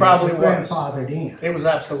 It probably was. Grandfathered in. It was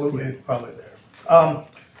absolutely probably there.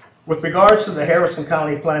 With regards to the Harrison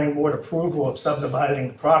County Planning Board approval of subdividing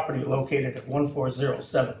the property located at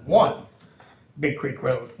 14071 Big Creek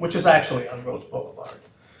Road, which is actually on Rose Boulevard,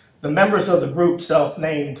 the members of the group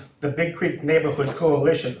self-named the Big Creek Neighborhood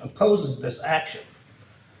Coalition opposes this action.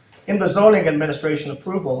 In the zoning administration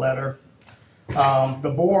approval letter,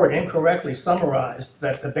 the board incorrectly summarized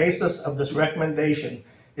that the basis of this recommendation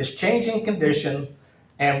is changing condition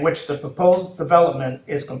and which the proposed development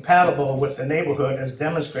is compatible with the neighborhood as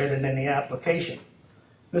demonstrated in the application.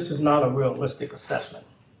 This is not a realistic assessment.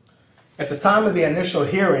 At the time of the initial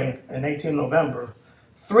hearing in 18 November,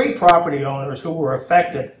 3 property owners who were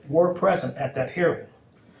affected were present at that hearing.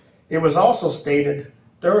 It was also stated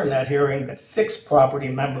during that hearing that 6 property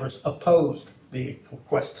members opposed the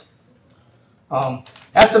request.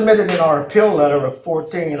 As submitted in our appeal letter of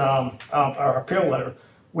 14, our appeal letter,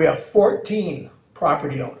 we have 14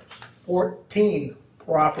 property owners, 14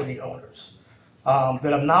 property owners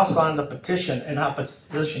that have now signed a petition in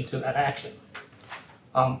opposition to that action.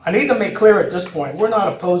 I need to make clear at this point, we're not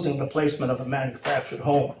opposing the placement of a manufactured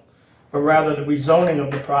home, but rather the rezoning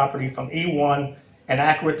of the property from E1, an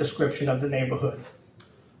accurate description of the neighborhood,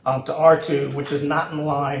 to R2, which is not in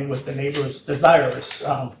line with the neighbors' desires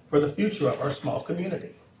for the future of our small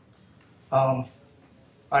community.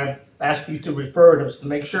 I ask you to refer to us to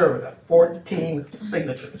make sure we got 14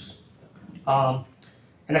 signatures. An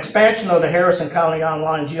expansion of the Harrison County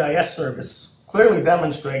Online GIS service clearly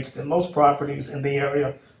demonstrates that most properties in the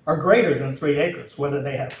area are greater than 3 acres, whether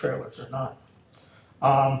they have trailers or not,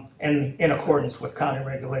 and in accordance with county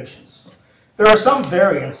regulations. There are some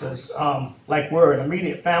variances, like where an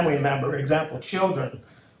immediate family member, example children,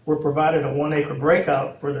 were provided a 1 acre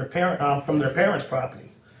breakout for their parent, from their parents' property.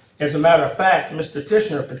 As a matter of fact, Mr.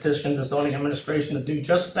 Tishner petitioned the zoning administration to do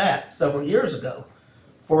just that several years ago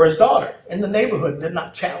for his daughter, and the neighborhood did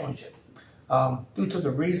not challenge it due to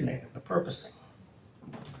the reasoning and the purposing.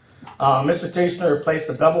 Mr. Tishner placed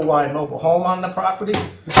a double-wide mobile home on the property,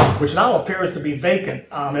 which now appears to be vacant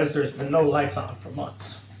as there's been no lights on for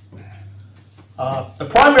months. The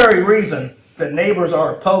primary reason that neighbors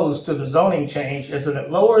are opposed to the zoning change is that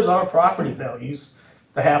it lowers our property values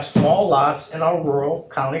to have small lots in our rural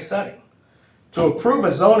county setting. To approve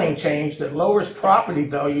a zoning change that lowers property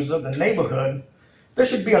values of the neighborhood, there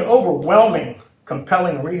should be an overwhelming,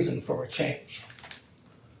 compelling reason for a change.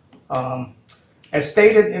 As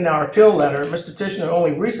stated in our appeal letter, Mr. Tishner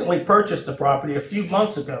only recently purchased the property a few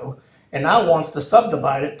months ago and now wants to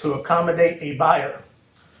subdivide it to accommodate a buyer.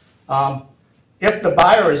 If the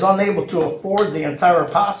buyer is unable to afford the entire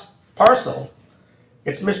parcel,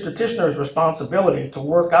 it's Mr. Tishner's responsibility to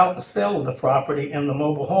work out the sale of the property and the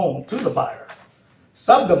mobile home to the buyer.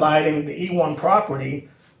 Subdividing the E1 property,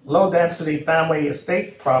 low-density family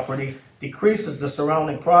estate property, decreases the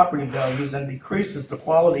surrounding property values and decreases the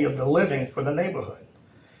quality of the living for the neighborhood.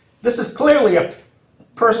 This is clearly a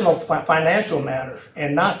personal financial matter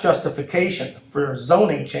and not justification for a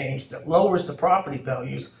zoning change that lowers the property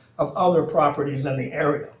values of other properties in the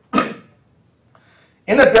area.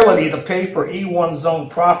 Inability to pay for E1 zone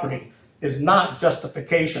property is not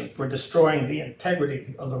justification for destroying the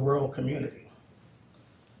integrity of the rural community.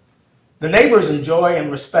 The neighbors enjoy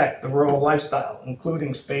and respect the rural lifestyle,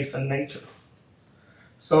 including space and nature.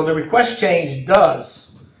 So the request change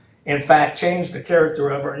does, in fact, change the character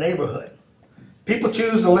of our neighborhood. People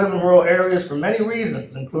choose to live in rural areas for many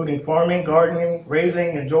reasons, including farming, gardening,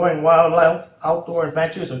 raising, enjoying wildlife, outdoor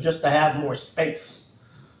adventures, or just to have more space.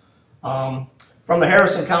 From the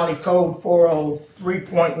Harrison County Code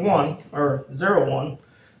 403.1 or 01,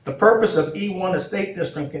 the purpose of E1 estate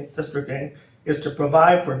districting is to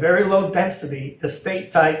provide for very low density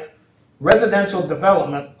estate type residential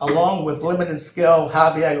development along with limited scale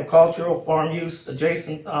hobby agricultural farm use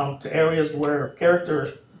adjacent to areas where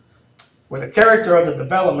the character of the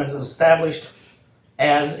development is established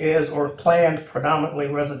as is or planned predominantly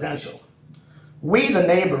residential. We, the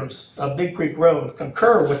neighbors of Big Creek Road,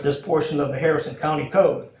 concur with this portion of the Harrison County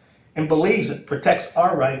Code and believes it protects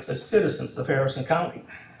our rights as citizens of Harrison County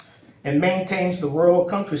and maintains the rural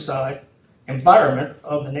countryside environment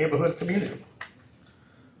of the neighborhood community.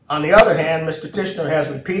 On the other hand, Mr. Tishner has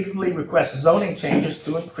repeatedly requested zoning changes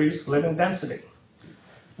to increase living density,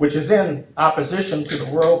 which is in opposition to the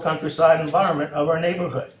rural countryside environment of our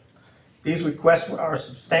neighborhood. These requests are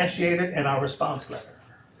substantiated in our response letter.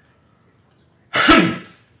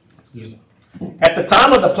 Excuse me. At the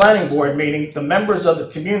time of the planning board meeting, the members of the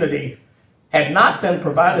community had not been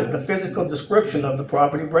provided the physical description of the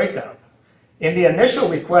property breakout. In the initial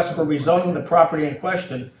request for rezoning the property in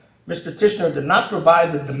question, Mr. Tishner did not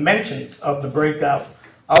provide the dimensions of the breakout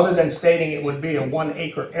other than stating it would be a 1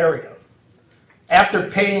 acre area. After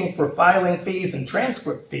paying for filing fees and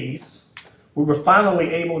transcript fees, we were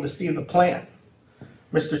finally able to see the plan.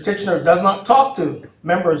 Mr. Tishner does not talk to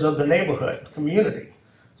members of the neighborhood community,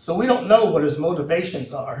 so we don't know what his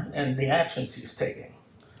motivations are and the actions he's taking.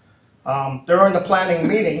 During the planning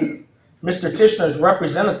meeting, Mr. Tishner's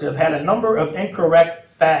representative had a number of incorrect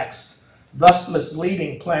facts, thus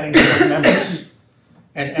misleading planning board members.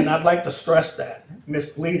 And I'd like to stress that,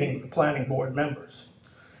 misleading the planning board members.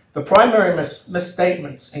 The primary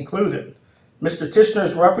misstatements included Mr.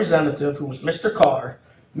 Tishner's representative, who was Mr. Carr,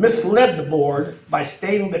 misled the board by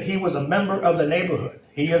stating that he was a member of the neighborhood.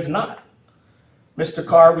 He is not. Mr.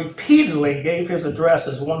 Carr repeatedly gave his address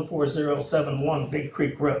as 14071 Big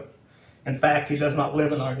Creek Road. In fact, he does not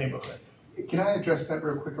live in our neighborhood. Can I address that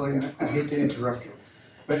real quickly? And I hate to interrupt you,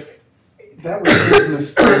 but that was his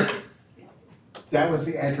mistake. That was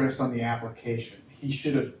the address on the application. He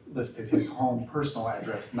should have listed his home personal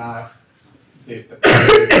address, not the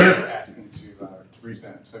property that we're asking to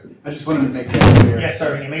present. So I just wanted to make that clear. Yes,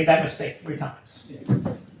 sir, and he made that mistake 3 times. Yeah.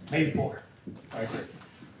 Maybe 4. I agree.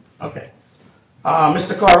 Okay.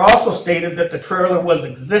 Mr. Carr also stated that the trailer was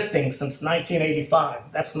existing since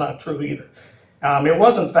 1985. That's not true either. It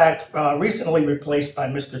was, in fact, recently replaced by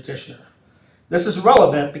Mr. Tishner. This is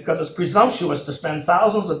relevant because it's presumptuous to spend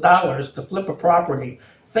thousands of dollars to flip a property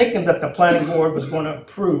thinking that the planning board was going to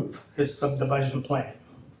approve his subdivision plan.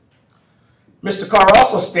 Mr. Carr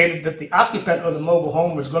also stated that the occupant of the mobile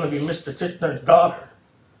home was going to be Mr. Tishner's daughter,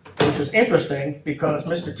 which is interesting because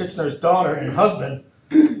Mr. Tishner's daughter and husband,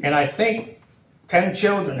 and I think 10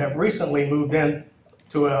 children, have recently moved in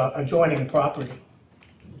to an adjoining property.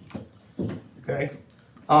 Okay.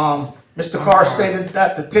 Mr. Carr stated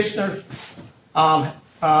that the Tishner,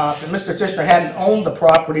 Mr. Tishner hadn't owned the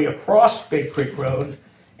property across Big Creek Road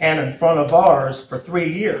and in front of ours for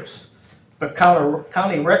 3 years, but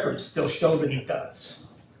county records still show that he does.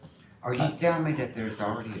 Are you telling me that there's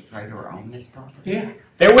already a trailer on this property? Yeah.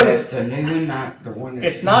 There was. It's a new one, not the one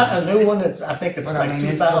that's. It's not a new one. I think it's like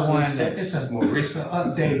 2006. This is more recent,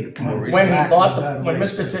 updated. When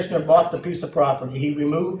Mr. Tishner bought the piece of property, he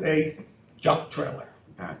removed a junk trailer.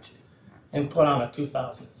 Gotcha. And put on a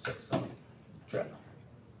 2006 trailer.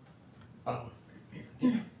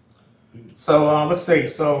 So let's see.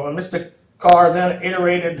 So Mr. Carr then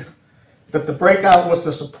iterated that the breakout was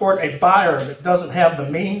to support a buyer that doesn't have the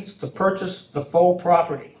means to purchase the full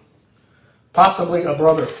property, possibly a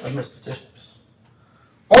brother of Mr. Tishner's.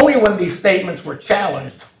 Only when these statements were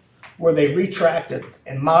challenged were they retracted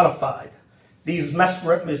and modified, these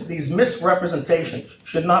misrepresentations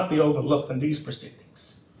should not be overlooked in these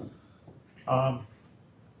proceedings.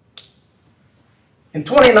 In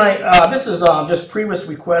 29, this is just previous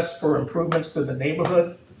requests for improvements to the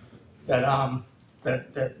neighborhood that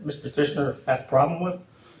Mr. Tishner had a problem with.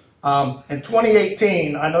 In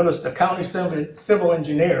 2018, I noticed the county civil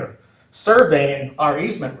engineer surveying our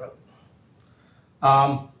easement road.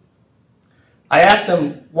 I asked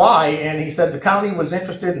him why, and he said the county was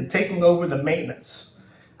interested in taking over the maintenance.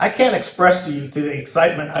 I can't express to you the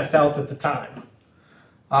excitement I felt at the time.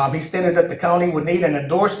 He stated that the county would need an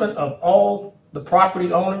endorsement of all the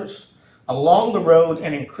property owners along the road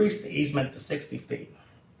and increase the easement to 60 feet.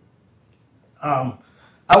 I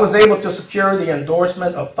was able to secure the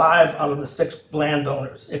endorsement of 5 out of the 6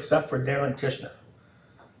 landowners, except for Darren Tishner.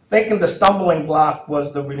 Thinking the stumbling block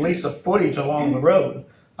was the release of footage along the road,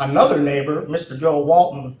 another neighbor, Mr. Joe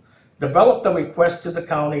Walton, developed a request to the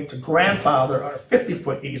county to grandfather our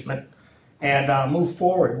 50-foot easement and move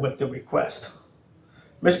forward with the request.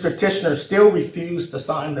 Mr. Tishner still refused to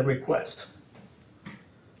sign the request.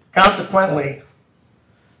 Consequently,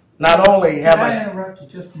 not only have Can I interrupt you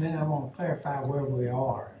just a minute? I want to clarify where we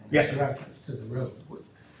are in Yes, sir. reference to the road.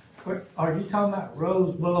 Are you talking about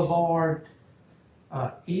Rose Boulevard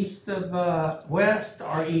east of west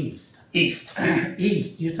or east? East.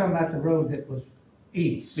 East. You're talking about the road that was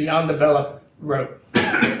east. The undeveloped road.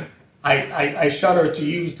 I shudder to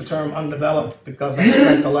use the term undeveloped because I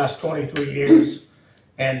spent the last 23 years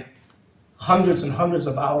and hundreds and hundreds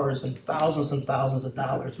of hours and thousands of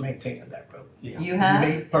dollars maintaining that road. Yeah. You have?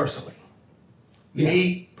 Me personally. Yeah.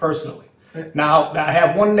 Me personally. Now, I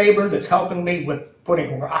have one neighbor that's helping me with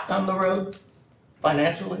putting rock on the road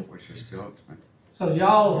financially. Which is still expensive. So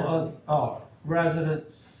y'all are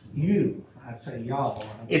residents, I say y'all.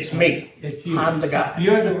 It's me. It's you. I'm the guy.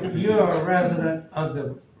 You're a resident of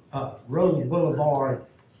the Rose Boulevard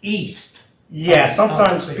East. Yeah,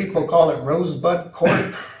 sometimes people call it Rosebud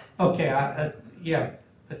Court. Okay, yeah,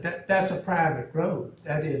 but that's a private road.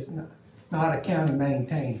 That is not a county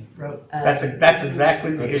maintained road. That's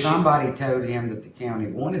exactly the But issue. somebody told him that the county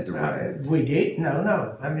wanted the road. We did,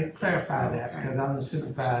 no, let me clarify that because I'm the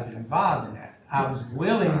supervisor involved in that. I was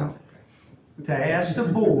willing to ask the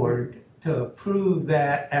board to approve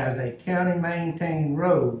that as a county maintained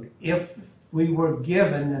road if we were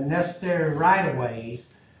given the necessary right-of-ways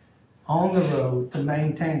on the road to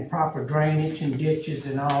maintain proper drainage and ditches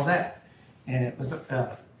and all that. And it was,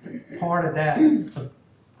 part of that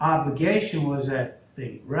obligation was that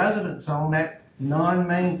the residents on that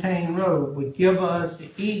non-maintained road would give us the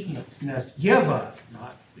easements, and that's give us,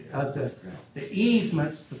 not the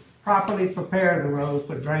easements to properly prepare the road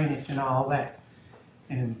for drainage and all that.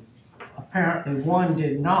 And apparently one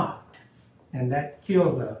did not, and that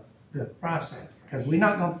killed the process, because we're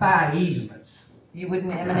not gonna buy easements. You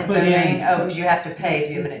wouldn't eminent Put in- domain? Oh, because you have to pay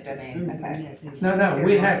if you eminent domain, okay. No,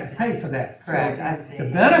 we'd have to pay for that. Correct, So I see. the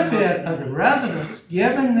benefit of the residents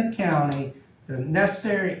giving the county the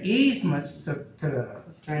necessary easements to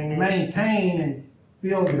Drainage. maintain and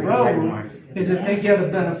build the road is that they get a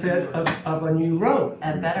benefit of a new road.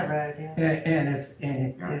 A better road, yeah.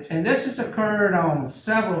 And this has occurred on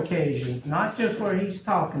several occasions, not just where he's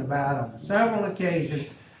talking about, on several occasions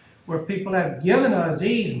where people have given us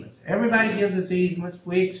easements. Everybody gives us easements,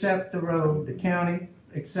 we accept the road, the county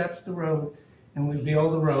accepts the road, and we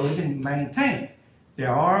build the road and maintain it.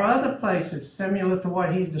 There are other places similar to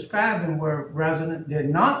what he's describing where residents did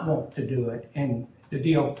not want to do it, and the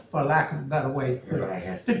deal, for lack of a better way, to put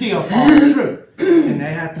it, the deal falls through, and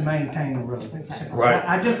they have to maintain the road themselves. Right.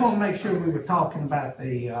 I just want to make sure we were talking about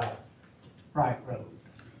the right road.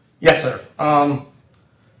 Yes, sir.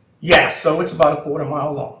 Yeah, so it's about a quarter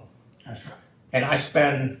mile long. That's right. And I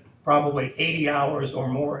spend probably 80 hours or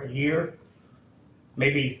more a year,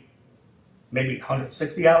 maybe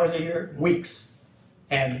 160 hours a year, weeks,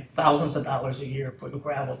 and thousands of dollars a year putting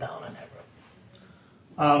gravel down on that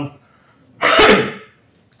road.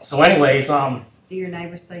 So anyways, Do your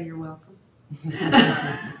neighbors say you're welcome?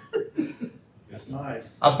 That's nice.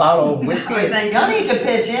 a bottle of whiskey, Y'all need to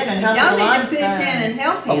pitch in and help the Y'all need to limestone. pitch in and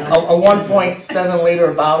help a him. 1.7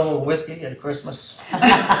 liter bottle of whiskey at Christmas.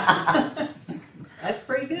 That's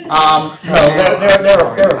pretty good. No, they're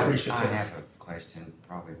Sorry, I appreciative. have a question,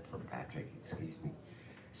 probably for Patrick, excuse me.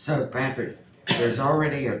 So Patrick, there's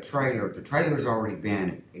already a trailer, the trailer's already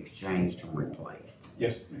been exchanged and replaced.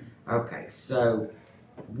 Yes. Okay, so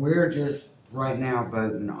we're just right now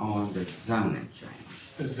voting on the zoning change.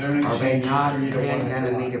 The zoning Are they change should not create a then one-acre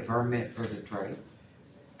gonna lot. need a permit for the trailer?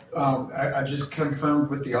 I just confirmed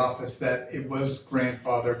with the office that it was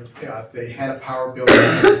grandfathered. They had a power bill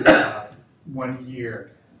in 1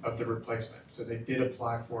 year. of the replacement. So they did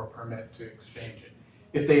apply for a permit to exchange it.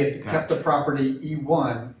 If they had kept the property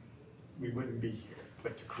E1, we wouldn't be here.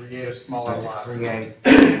 But to create a smaller lot. Keep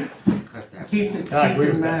it, I agree keep in with that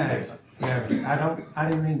mind, statement. yeah, I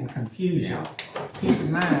didn't mean to confuse you. Keep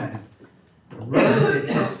in mind, the road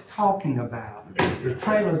that he's talking about, the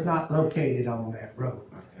trailer's not located on that road.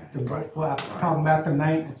 Well, I'm talking about the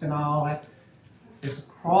maintenance and all that, it's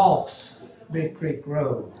across Big Creek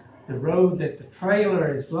Road. The road that the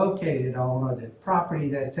trailer is located on, or the property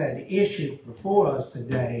that's at issue before us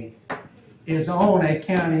today, is on a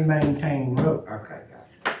county-maintained road. Okay,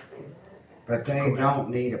 gotcha. But they don't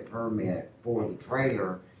need a permit for the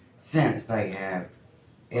trailer since it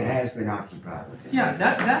has been occupied. Yeah,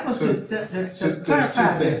 that was to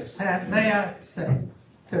clarify this, may I say,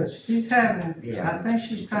 because she's having, I think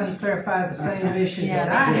she's trying to clarify the same issue that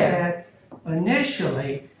I had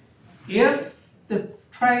initially. If the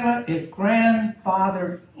trailer is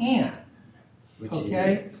grandfathered in,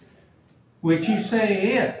 okay, which you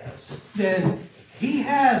say is, then he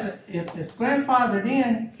has, if it's grandfathered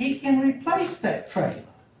in, he can replace that trailer.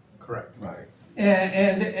 Correct. Right.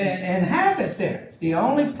 And have it there. The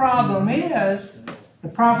only problem is the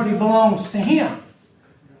property belongs to him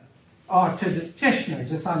or to the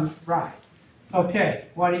petitioners, if I'm right. Okay,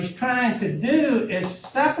 what he's trying to do is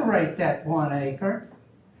separate that 1 acre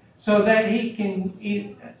so that he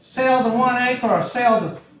can sell the 1 acre or sell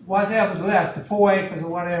the whatever's left, the 4 acres or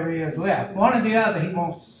whatever is left. One or the other he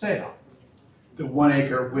wants to sell. The 1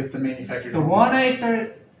 acre with the manufactured The home. 1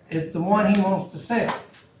 acre is the one he wants to sell.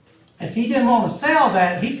 If he didn't want to sell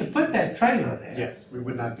that, he could put that trailer there. Yes, we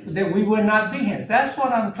would not be. That we would not be here. That's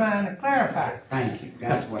what I'm trying to clarify. Thank you.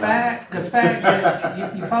 The fact that,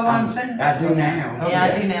 you follow what I'm saying? I do now. Yeah,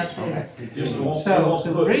 I do now too. So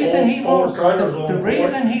the reason he wants, the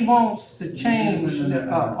reason he wants to change,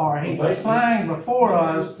 or he's applying before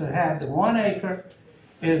us to have the 1 acre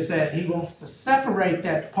is that he wants to separate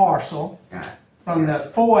that parcel from the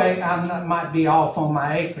 4 acre. Might be off on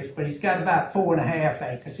my acres, but he's got about 4.5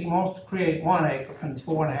 acres. He wants to create 1 acre from the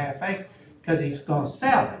 4.5 acres because he's gonna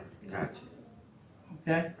sell it. Gotcha.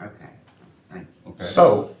 Okay? Okay.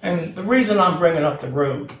 So, and the reason I'm bringing up the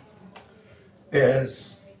road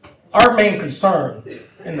is our main concern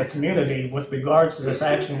in the community with regards to this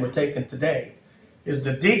action we're taking today is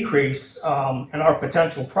the decrease in our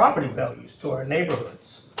potential property values to our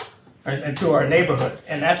neighborhoods and to our neighborhood.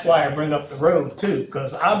 And that's why I bring up the road too,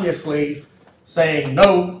 because obviously saying,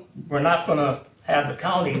 no, we're not gonna have the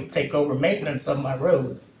county take over maintenance of my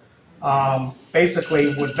road,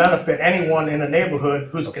 basically would benefit anyone in a neighborhood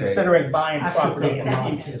who's considering buying property in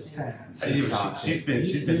the future. She's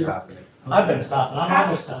been stopping it. I've been stopping, I'm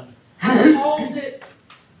almost done. Pause it,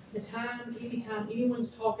 the time, anytime anyone's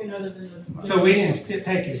talking other than the. So we didn't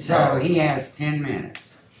take it. So he has 10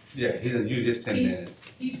 minutes. Yeah, he doesn't use his 10 minutes.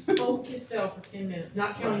 He spoke himself for 10 minutes,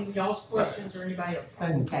 not counting y'all's questions or anybody else.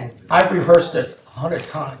 I've rehearsed this 100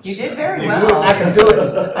 times. You did very well. I can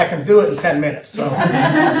do it in 10 minutes, so.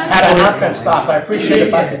 Had I not been stopped, I appreciate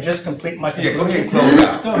if I could just complete my Yeah, conclusion. go ahead and close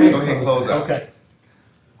out. Go ahead and close out. Okay.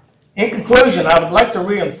 In conclusion, I would like to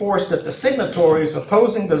reinforce that the signatories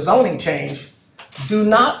opposing the zoning change do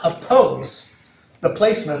not oppose the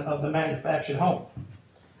placement of the manufactured home.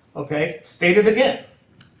 Okay, state it again.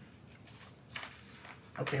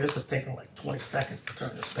 Okay, this is taking like 20 seconds to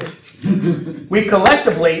turn this page. We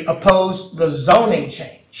collectively oppose the zoning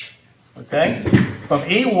change, okay? From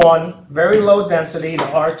E1, very low density, to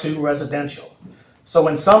R2 residential. So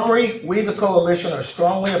in summary, we, the coalition, are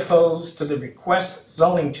strongly opposed to the request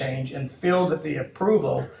zoning change and feel that the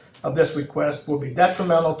approval of this request will be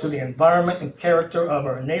detrimental to the environment and character of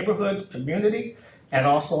our neighborhood, community, and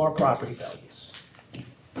also our property values.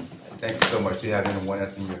 Thank you so much. Do you have anyone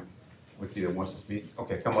else with you that wants to speak?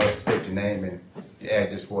 Okay, come on up and state your name and your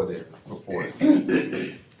address for the report.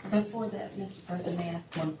 Before that, Mr. President, may I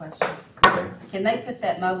ask one question? Okay. Can they put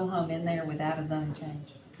that mobile home in there without a zone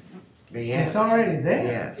change? Yes. It's already there.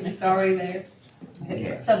 Yes. It's already there?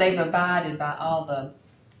 Yes. So they've abided by all the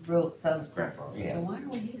rules, so Yes. why are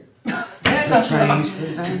we here? To change the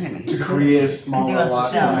zoning. To create a smaller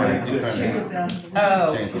lot. Oh.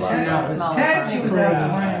 Change the lot size. Technically,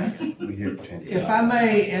 if I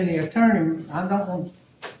may, and the attorney, I don't want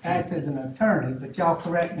to act as an attorney, but y'all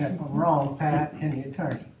correct me if I'm wrong, Pat and the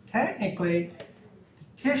attorney. Technically,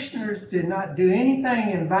 petitioners did not do anything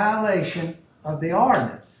in violation of the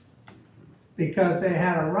ordinance because they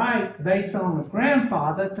had a right, based on the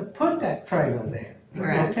grandfather, to put that trailer there.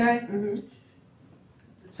 Correct. Okay?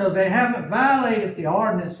 So they haven't violated the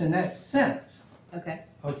ordinance in that sense. Okay.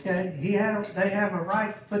 Okay, they have a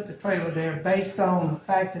right to put the trailer there based on the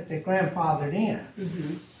fact that they grandfathered in.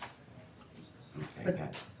 Okay, got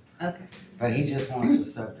it. Okay. But he just wants to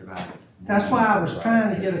subdivide it. That's why I was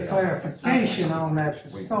trying to get a clarification on that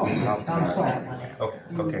to start. I'm sorry.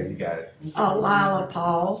 Okay, you got it. Lila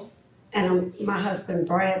Paul, and my husband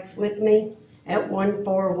Brad's with me at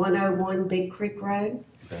 14101 Big Creek Road.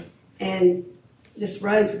 Okay. And this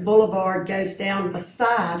Rose Boulevard goes down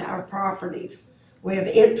beside our properties. We have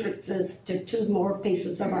entrances to 2 more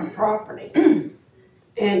pieces of our property.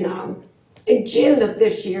 And in June of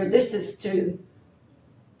this year, this is to,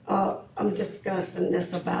 I'm discussing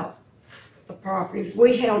this about the properties.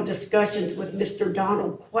 We held discussions with Mr.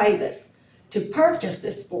 Donald Cuevas to purchase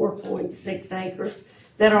this 4.6 acres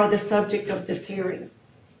that are the subject of this hearing.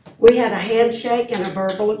 We had a handshake and a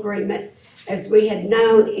verbal agreement as we had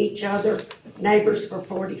known each other neighbors for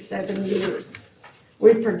 47 years.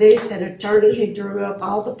 We produced an attorney who drew up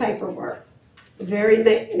all the paperwork. The very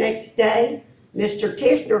next day, Mr.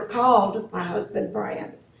 Tishner called my husband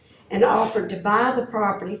Brad and offered to buy the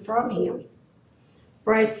property from him.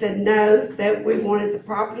 Brad said no, that we wanted the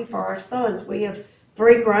property for our sons. We have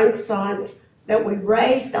 3 grown sons that we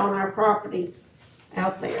raised on our property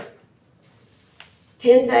out there.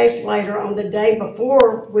 10 days later, on the day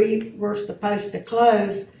before we were supposed to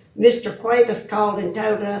close, Mr. Cuevas called and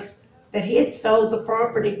told us that he had sold the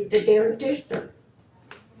property to Darren Tishner.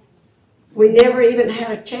 We never even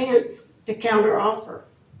had a chance to counter offer.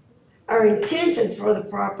 Our intentions for the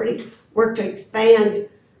property were to expand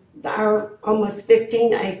our almost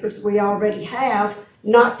 15 acres we already have,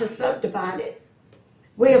 not to subdivide it.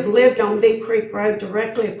 We have lived on Big Creek Road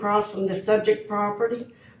directly across from the subject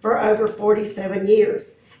property for over 47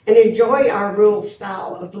 years and enjoy our rural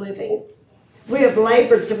style of living. We have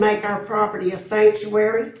labored to make our property a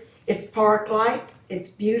sanctuary. It's park-like, it's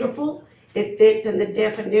beautiful, it fits in the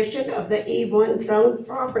definition of the E1 zone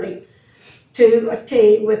property to a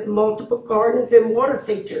T with multiple gardens and water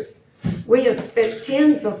features. We have spent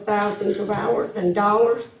tens of thousands of hours and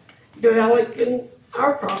dollars developing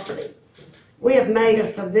our property. We have made a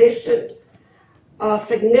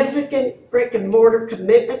significant brick and mortar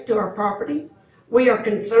commitment to our property. We are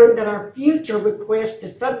concerned that our future request to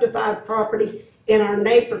subdivide property in our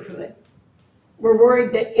neighborhood. We're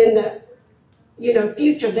worried that in the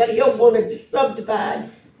future that he'll want to subdivide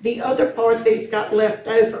the other part that he's got left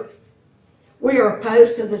over. We are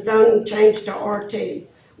opposed to the zoning change to R2.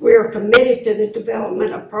 We are committed to the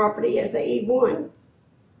development of property as a E1.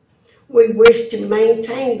 We wish to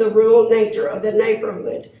maintain the rural nature of the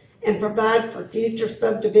neighborhood and provide for future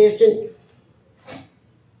subdivision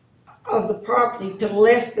of the property to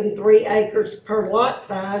less than 3 acres per lot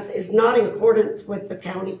size is not in accordance with the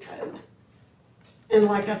county code. And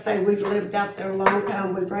like I say, we've lived out there a long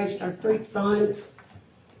time. We've raised our 3 sons,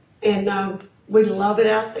 and we love it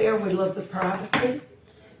out there. We love the privacy,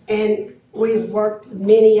 and we've worked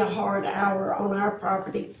many a hard hour on our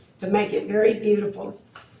property to make it very beautiful.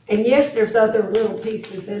 And yes, there's other little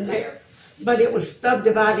pieces in there, but it was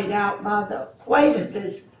subdivided out by the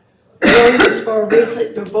Cuevases. One was for a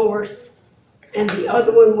recent divorce, and the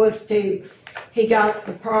other one was he got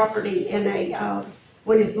the property in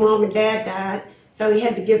when his mom and dad died, so he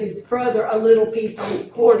had to give his brother a little piece on the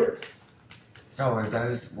corner. So are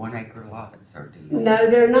those 1 acre lots, or do you? No,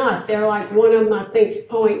 they're not. They're like one of them, I think, is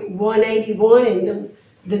 .181, and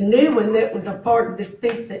the new one that was a part of this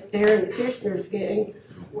piece that Darren Tishner's getting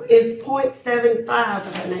is .75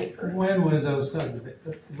 of an acre. When was those subdivided?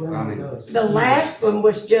 The last one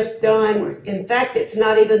was just done. In fact, it's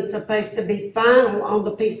not even supposed to be final on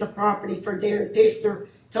the piece of property for Darren Tishner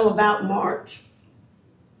till about March.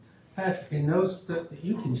 Patrick,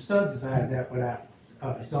 you can subdivide that without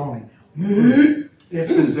zoning. If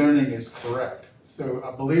the zoning is correct. So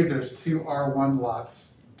I believe there's 2 R1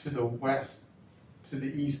 lots to the west, to the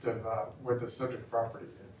east of where the subject property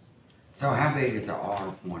is. So how big is the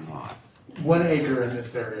R1 lot? 1 acre in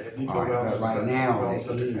this area. It needs a All right, well. but right now, well the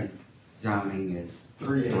subdivision. zoning is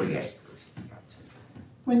 3 3 acres. acres.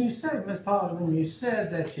 When you said, Ms. Paul, when you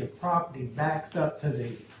said that your property backs up to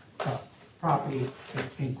the property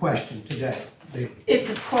in question today, It's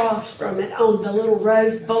across from it on the little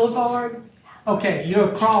Rose Boulevard. okay,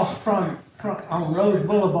 you're across from on Rose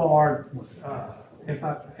Boulevard,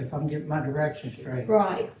 if I'm getting my directions straight.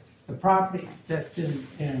 Right. The property that's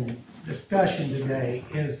in discussion today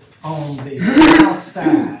is on the south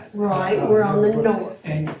side. Right, we're on the north.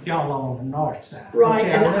 And y'all on the north side. Right,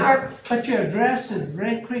 Okay, and but your address is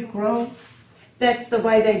Red Creek Road? That's the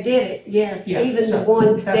way they did it, yes. Yeah, Even the so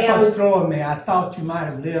ones that's down. what's throwing me. I thought you might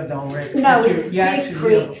have lived on Red Creek. No, but it's you Big actually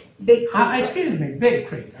Creek. live- Big Creek. Excuse me, Big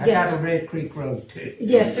Creek. I Yes. got a Red Creek Road too.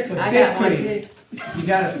 Yes, sir. So I Big got one Creek, too. You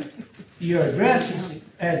got your address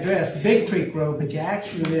address, Big Creek Road, but you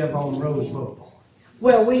actually live on Rose Boulevard.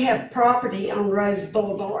 Well, we have property on Rose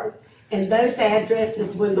Boulevard, and those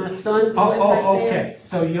addresses when my sons lived back there. Okay,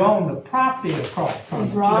 so you own the property across from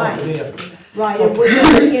it, you Right. don't live. Right, and we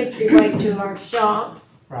have an entryway to our shop,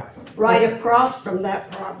 Right. right across from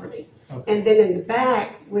that property. Okay. And then in the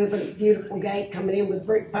back, we have a beautiful gate coming in with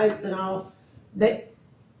brick posts and all, that.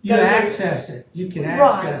 You those are- access it, you can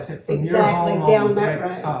Right, access it from your exactly, home down on that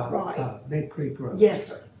Big- road, right. Big Creek Road. Yes,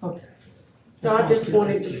 sir. Okay. So I just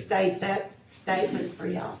wanted to state that statement for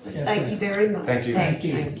y'all, but Yes, thank ma'am. you very much. Thank you. Thank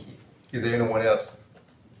you. Is there anyone else?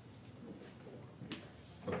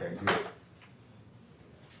 Okay, good.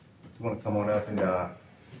 You wanna come on up and,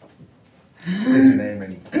 state your name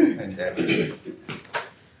and address?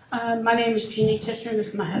 My name is Jeannie Tishner, this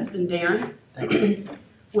is my husband Darren.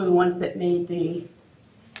 We're the ones that made the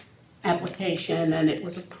application and it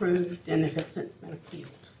was approved and it has since been appealed.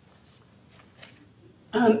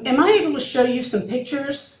 Am I able to show you some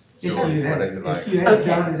pictures? If Sure, you had, whatever you like. if you had Okay.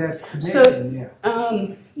 done it at the So- commission,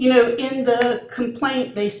 yeah. You know, in the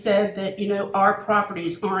complaint, they said that, you know, our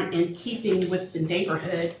properties aren't in keeping with the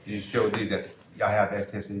neighborhood. You show these that, y'all have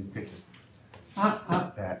access to these pictures?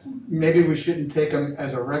 That, Maybe we shouldn't take them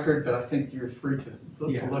as a record, but I think you're free to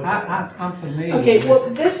look Yeah, at them. I'm familiar. Okay, with well,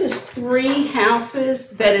 it. this is 3 houses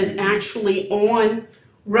that is actually on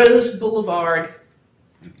Rose Boulevard,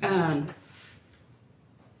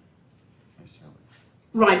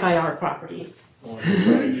 right by our properties.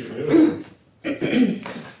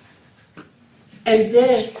 And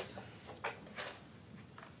this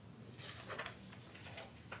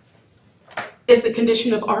is the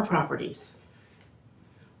condition of our properties.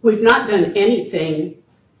 We've not done anything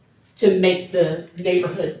to make the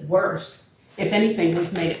neighborhood worse. If anything,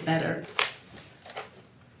 we've made it better.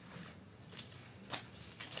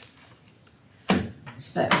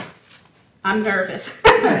 So, I'm nervous.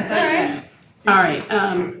 All right,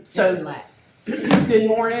 so, good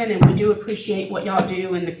morning, and we do appreciate what y'all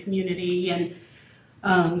do in the community, and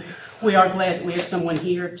we are glad that we have someone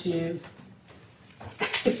here to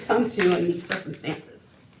come to in these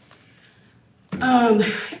circumstances.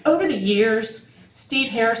 Over the years, Steve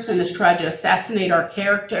Harrison has tried to assassinate our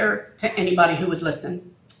character to anybody who would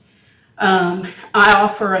listen. I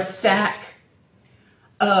offer a stack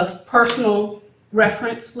of personal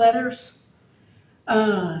reference letters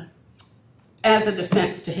as a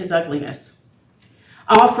defense to his ugliness.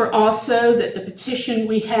 I offer also that the petition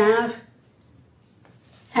we have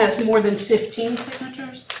has more than 15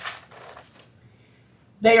 signatures.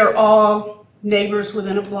 They are all neighbors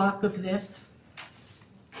within a block of this.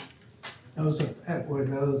 Were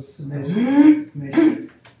those commission?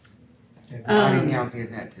 Why didn't y'all do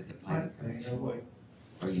that to the planning commission?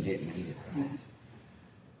 Or you didn't need it?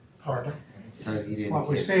 Pardon? So you didn't. What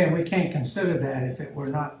we're get- saying, we can't consider that if it were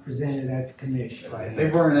not presented at the commission. They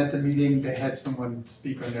weren't at the meeting, they had someone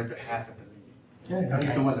speak on their behalf at the meeting. Okay.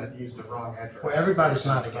 He's the one that used the wrong address. Well, everybody's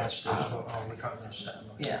not against it, regardless.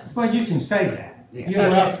 Yeah. Well, you can say that. Yeah.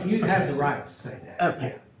 You have the right to say that. Okay.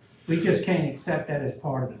 Yeah. We just can't accept that as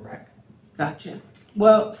part of the record. Gotcha.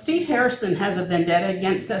 Well, Steve Harrison has a vendetta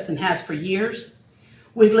against us and has for years.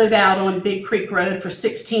 We've lived out on Big Creek Road for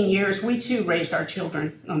 16 years. We too raised our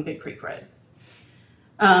children on Big Creek Road.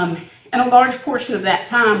 And a large portion of that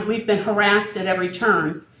time, we've been harassed at every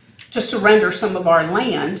turn to surrender some of our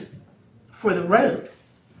land for the road,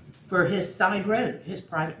 for his side road, his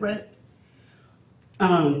private road.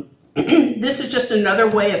 This is just another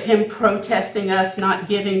way of him protesting us not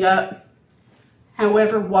giving up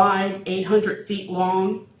however wide, 800 feet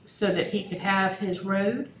long, so that he could have his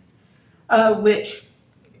road, which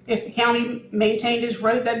if the county maintained his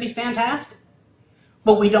road, that'd be fantastic.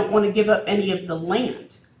 But we don't want to give up any of the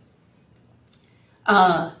land.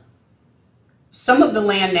 Some of the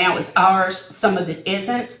land now is ours, some of it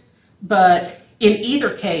isn't, but in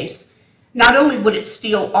either case, not only would it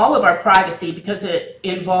steal all of our privacy because it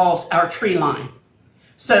involves our tree line,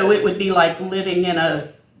 so it would be like living in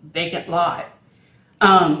a vacant lot,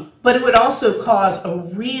 but it would also cause a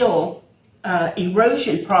real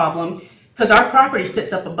erosion problem because our property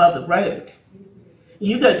sits up above the road.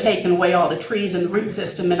 You go taking away all the trees and the root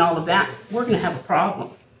system and all of that, we're going to have a problem.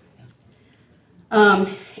 And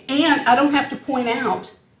I don't have to point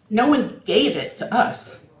out, no one gave it to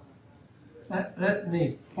us. Let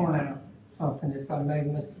me point out something, if I may,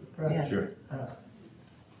 Mr. President. Sure.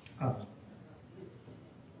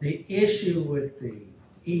 The issue with the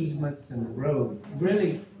easements and the road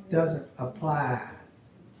really doesn't apply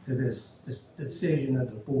to this decision of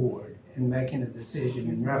the board in making a decision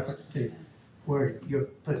in reference to where you're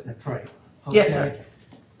putting the trailer. Yes, sir.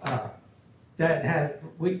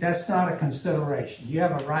 that's not a consideration. You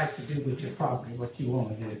have a right to do with your property what you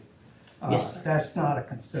want to do. Yes, sir. That's not a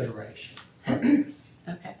consideration.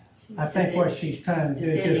 Okay. I think what she's trying to do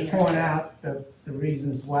is just point out the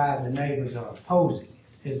reasons why the neighbors are opposing it.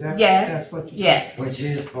 Is that, Yes, that's what you? yes. Which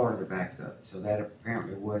is part of the backup, so that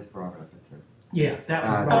apparently was brought up at the. Yeah, that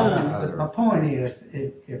was brought up. But my point is,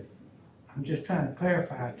 if, I'm just trying to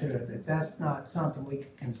clarify to her that that's not something we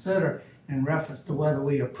can consider in reference to whether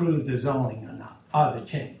we approve the zoning or not, or the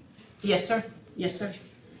change. Yes, sir. Yes, sir.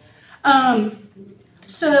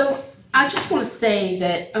 So I just want to say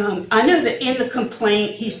that I know that in the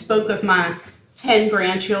complaint, he spoke of my 10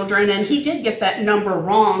 grandchildren, and he did get that number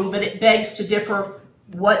wrong, but it begs to differ.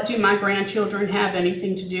 What do my grandchildren have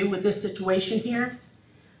anything to do with this situation here?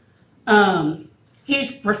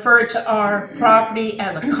 He's referred to our property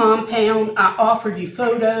as a compound. I offered you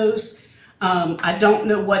photos. I don't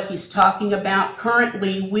know what he's talking about.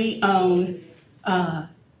 Currently, we own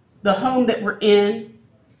the home that we're in,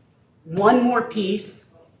 one more piece,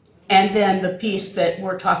 and then the piece that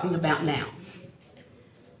we're talking about now.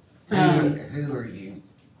 Who are you?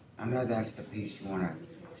 I know that's the piece you want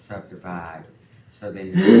to subdivide, so then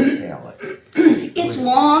you can sell it. It's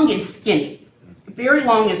long and skinny, very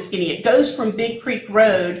long and skinny. It goes from Big Creek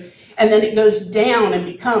Road, and then it goes down and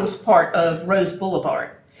becomes part of Rose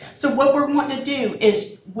Boulevard. So what we're wanting to do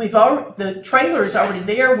is, the trailer is already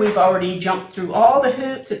there. We've already jumped through all the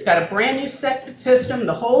hoops. It's got a brand new septic system,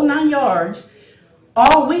 the whole 9 yards.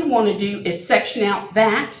 All we want to do is section out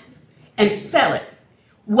that and sell it.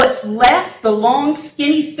 What's left, the long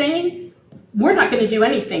skinny thing, we're not going to do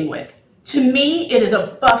anything with. To me, it is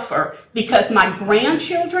a buffer because my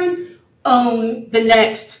grandchildren own the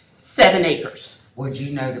next 7 acres. Would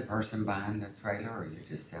you know the person buying the trailer, or you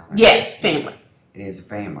just selling it? Yes, family. It is a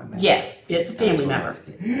family member? Yes, it's a family member.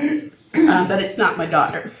 But it's not my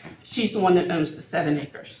daughter. She's the one that owns the 7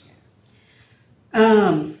 acres.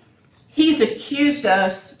 He's accused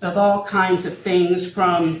us of all kinds of things,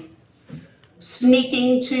 from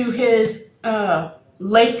sneaking to his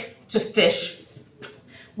lake to fish.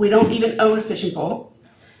 We don't even own a fishing pole.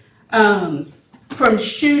 From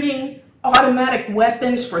shooting automatic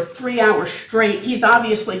weapons for 3 hours straight. He's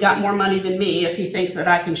obviously got more money than me if he thinks that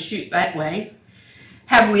I can shoot that way.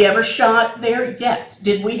 Have we ever shot there? Yes.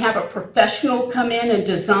 Did we have a professional come in and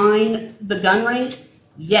design the gun range?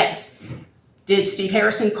 Yes. Did Steve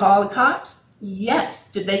Harrison call the cops? Yes.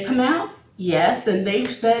 Did they come out? Yes. And they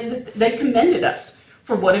said that they commended us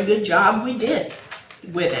for what a good job we did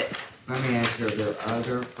with it. Let me ask you, are there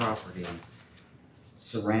other properties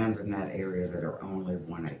surrounding that area that are only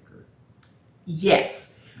 1 acre?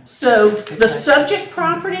 Yes. So the subject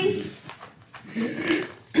property,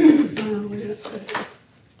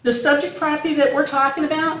 the subject property that we're talking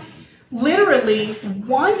about, literally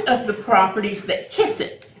one of the properties that kiss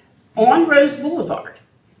it on Rose Boulevard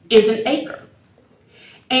is 1 acre.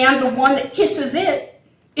 And the one that kisses it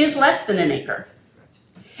is less than 1 acre.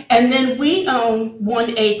 And then we own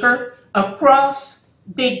 1 acre across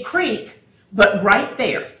Big Creek, but right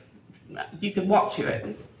there. You can walk to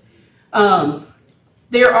it.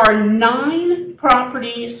 There are 9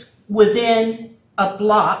 properties within a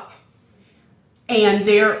block, and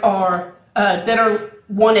there are that are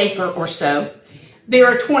 1 acre or so. There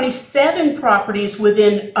are 27 properties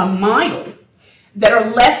within a mile that are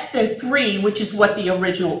less than 3, which is what the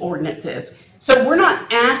original ordinance is. So we're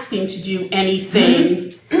not asking to do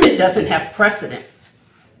anything that doesn't have precedence.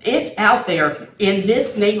 It's out there in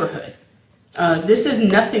this neighborhood. This is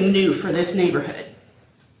nothing new for this neighborhood.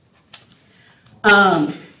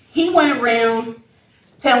 He went around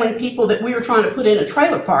telling people that we were trying to put in a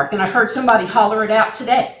trailer park, and I heard somebody holler it out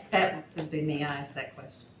today. That would be me, I asked that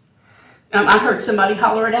question. I heard somebody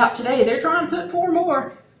holler it out today. They're trying to put 4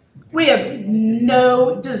 more. We have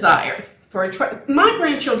no desire for a trailer. My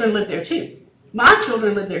grandchildren live there too. My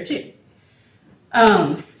children live there too.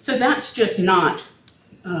 So that's just not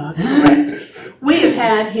correct. We have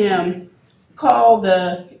had him call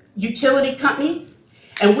the utility company,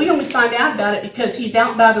 and we only find out about it because he's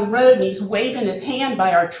out by the road and he's waving his hand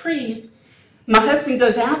by our trees. My husband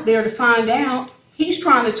goes out there to find out. He's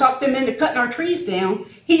trying to talk them into cutting our trees down.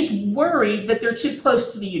 He's worried that they're too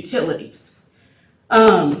close to the utilities.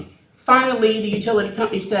 Finally, the utility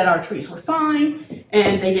company said our trees were fine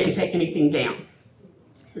and they didn't take anything down.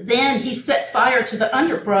 Then he set fire to the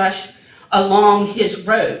underbrush along his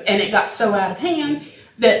road, and it got so out of hand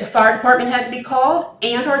that the fire department had to be called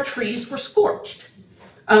and our trees were scorched.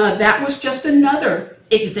 That was just another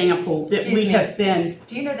example that we have been.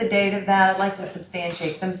 Do you know the date of that? I'd like to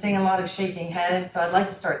substantiate, because I'm seeing a lot of shaking heads, so I'd like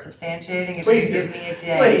to start substantiating if you give me a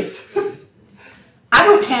date. I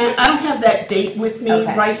I don't have that date with me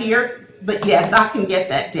Okay. right here, but yes, I can get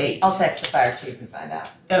that date. I'll text the fire chief and find out.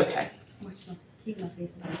 Okay.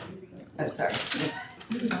 Oh, sorry.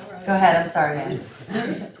 Go ahead, I'm sorry, ma'am.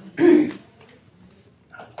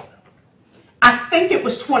 I think it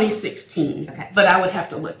was 2016, Okay. but I would have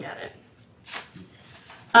to look at it.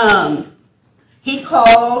 He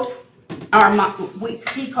called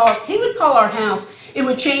he would call our house. It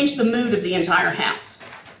would change the mood of the entire house.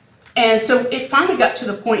 And so it finally got to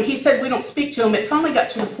the point, he said we don't speak to him. It finally got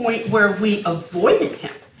to the point where we avoided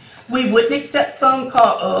him. We wouldn't accept phone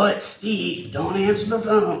call. Oh, it's Steve. Don't answer the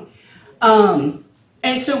phone.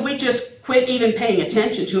 And so we just quit even paying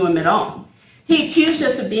attention to him at all. He accused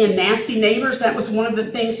us of being nasty neighbors. That was one of the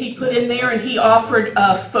things he put in there. And he offered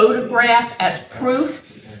a photograph as proof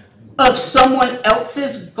of someone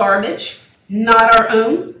else's garbage, not our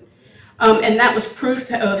own. And that was proof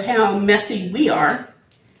of how messy we are.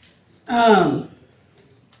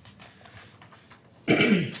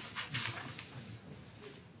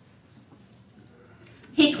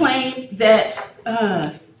 He claimed that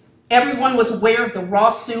everyone was aware of the raw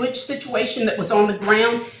sewage situation that was on the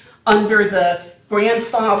ground under the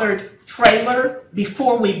grandfathered trailer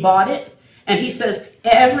before we bought it. And he says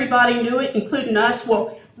everybody knew it, including us.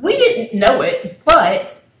 Well, we didn't know it,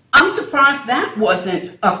 but I'm surprised that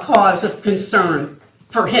wasn't a cause of concern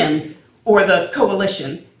for him or the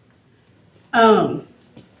coalition.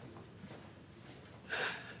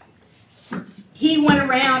 He went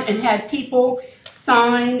around and had people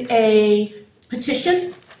sign a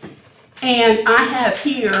petition, and I have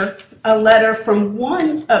here a letter from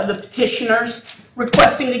one of the petitioners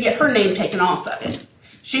requesting to get her name taken off of it.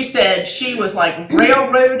 She said she was like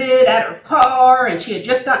railroaded at her car and she had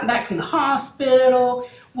just gotten back from the hospital,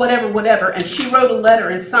 whatever, and she wrote a letter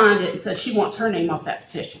and signed it and said she wants her name off that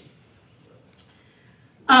petition.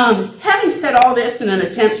 Having said all this in an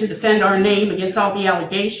attempt to defend our name against all the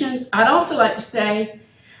allegations, I'd also like to say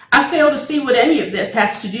I fail to see what any of this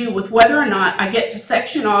has to do with whether or not I get to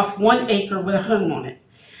section off 1 acre with a home on it.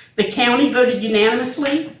 The county voted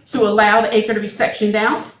unanimously to allow the acre to be sectioned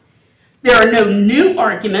out. There are no new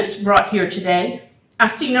arguments brought here today. I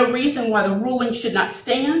see no reason why the ruling should not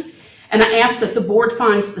stand, and I ask that the board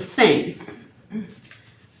finds the same.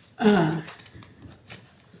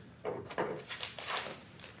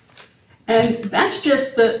 And that's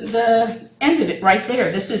just the end of it right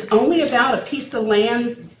there. This is only about a piece of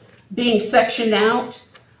land being sectioned out.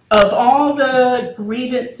 Of all the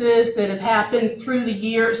grievances that have happened through the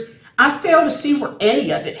years, I fail to see where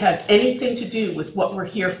any of it has anything to do with what we're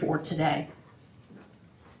here for today.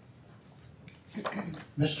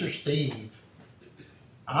 Mr. Steve,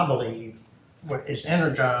 I believe what is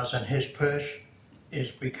energized in his push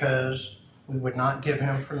is because we would not give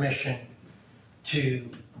him permission to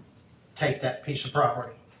take that piece of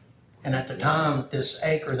property. And at the time, this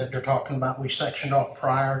acre that they're talking about, we sectioned off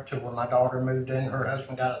prior to when my daughter moved in, her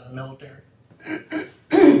husband got out of the military.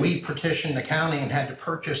 We petitioned the county and had to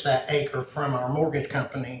purchase that acre from our mortgage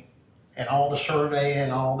company, and all the survey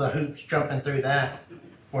and all the hoops jumping through that.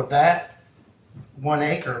 Well, that 1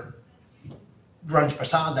 acre runs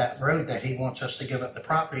beside that road that he wants us to give up the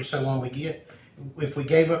property. So if we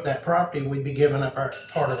gave up that property, we'd be giving up our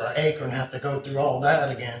part of our acre and have to go through all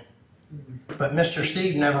that again. But Mr.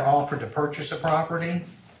 Steve never offered to purchase a property.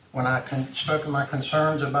 When I spoke of my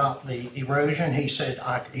concerns about the erosion, he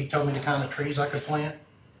told me the kind of trees I could plant.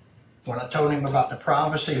 When I told him about the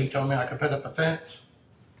privacy, he told me I could put up a fence.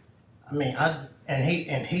 I mean,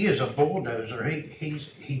 he is a bulldozer.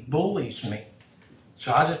 He bullies me.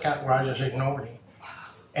 So I just got where I just ignored him.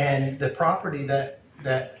 And the property that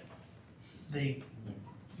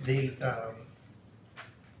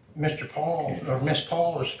Mr. Paul or Miss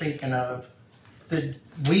Paul was speaking of,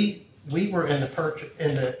 we were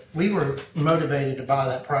we were motivated to buy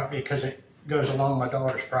that property because it goes along my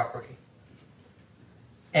daughter's property.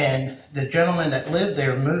 And the gentleman that lived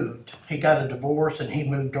there moved. He got a divorce and he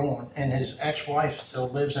moved on. And his ex-wife still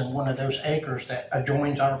lives in one of those acres that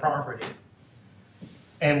adjoins our property.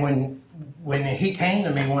 And when he came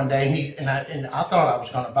to me one day, and I thought I was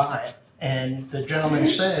going to buy it, and the gentleman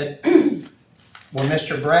said, well,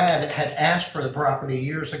 Mr. Brad had asked for the property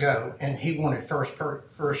years ago, and he wanted first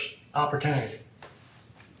opportunity.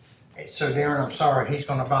 So Darren, I'm sorry, he's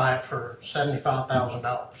going to buy it for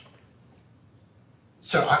 $75,000.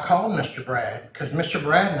 So I called Mr. Brad, because Mr.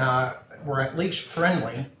 Brad and I were at least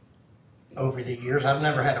friendly over the years. I've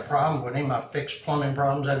never had a problem with him. I've fixed plumbing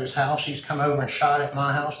problems at his house. He's come over and shot at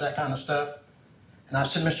my house, that kind of stuff. And I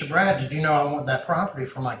said, Mr. Brad, did you know I want that property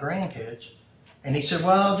for my grandkids? And he said,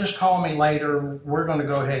 well, just call me later. We're going to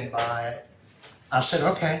go ahead and buy it. I said,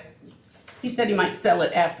 okay. He said he might sell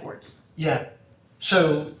it afterwards. Yeah.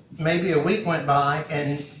 So maybe a week went by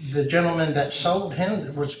and the gentleman that sold him,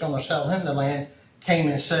 that was gonna sell him the land, came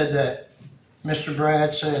and said that Mr.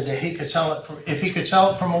 Brad said that he could sell it for, if he could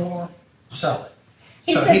sell it for more, sell it.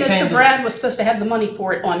 He So said he came Mr. to- Brad was supposed to have the money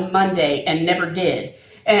for it on Monday and never did.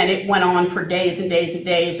 And it went on for days and days and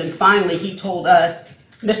days, and finally he told us,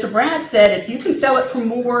 Mr. Brad said, if you can sell it for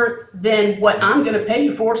more than what I'm gonna pay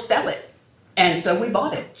you for, sell it. And so we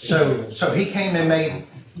bought it. So he came and made,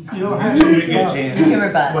 You'll have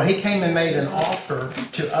to, well, he came and made an offer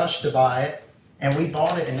to us to buy it, and we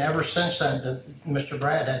bought it, and ever since then, Mr.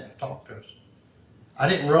 Brad hadn't talked to us. I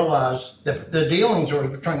didn't realize that the dealings were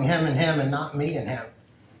between him and not me and him.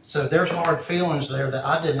 So there's hard feelings there that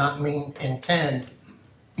I did not intend,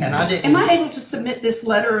 and I didn't. Am I able to submit this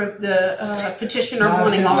letter of the petitioner Not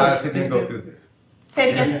wanting if- off? It didn't go through there.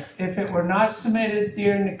 Say it again? if it were not submitted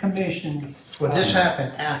during the commission. Well, this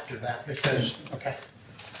happened after that, because, okay.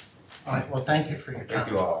 All right, well, thank you for your time. Thank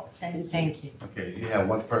you all. Thank you. Okay, you have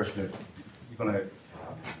one person that, you're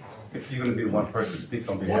gonna be the one person to speak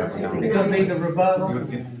on behalf of them. It's gonna be the rebuttal.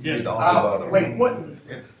 You're the only one. Wait, what?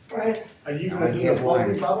 Right. Are you gonna do the full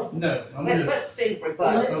rebuttal? No, I'm Let just, Steve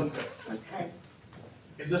rebuttal. okay. Okay.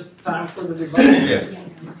 Is this time for the rebuttal? Yes.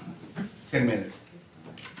 10 minutes.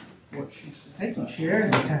 They can share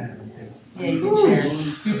the time. Yeah, you can share.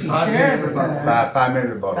 You can share the time. 5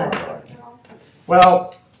 minutes rebuttal.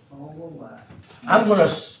 Well, I'm gonna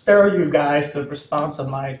spare you guys the response of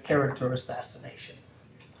my character assassination.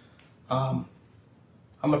 I'm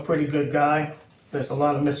a pretty good guy. There's a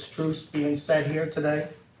lot of mistruths being said here today.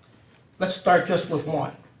 Let's start just with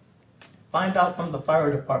one. Find out from the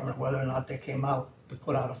fire department whether or not they came out to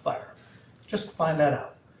put out a fire. Just find that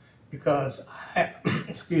out. Because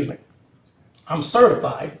excuse me, I'm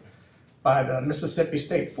certified by the Mississippi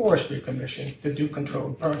State Forestry Commission to do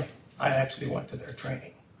controlled burning. I actually went to their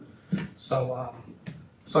training. So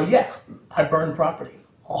yeah, I burn property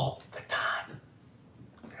all the time.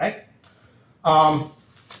 Okay?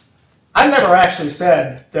 I never actually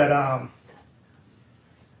said that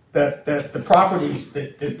that the properties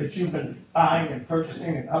that you've been buying and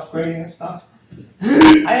purchasing and upgrading and stuff,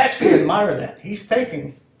 I actually admire that. He's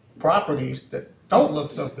taking properties that don't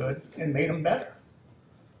look so good and made them better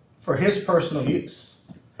for his personal use.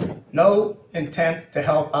 No intent to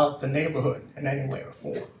help out the neighborhood in any way or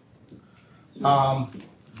form.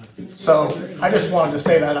 So I just wanted to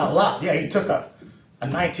say that out loud. Yeah, he took a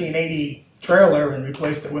 1980 trailer and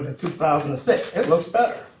replaced it with a 2006. It looks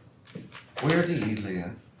better. Where do you live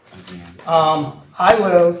again? I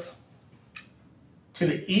live to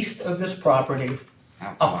the east of this property,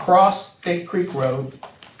 across Big Creek Road,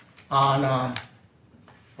 on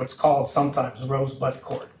what's called sometimes Rosebud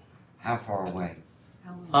Court. How far away?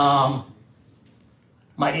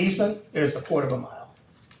 My easement is a quarter of a mile.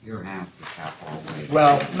 Your house is how far away?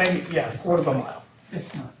 Well, maybe, yeah, a quarter of a mile.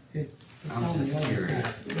 It's not, it's I'm on the just other curious.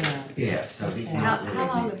 side. Yeah, so he's How, not how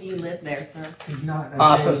long living. have you lived there, sir? It's not.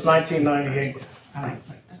 Since 1998. I don't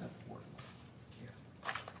think so.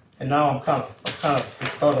 And now I'm kind of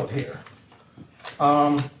befuddled here.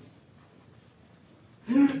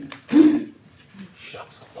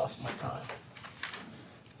 Shucks, I lost my time.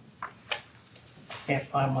 Can't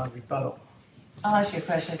find my rebuttal. I'll ask you a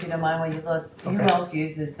question if you don't mind while you look. Who Okay. else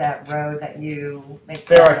uses that road that you make?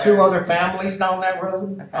 There are better? 2 other families down that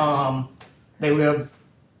road. They live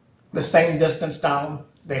the same distance down.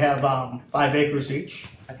 They have 5 acres each.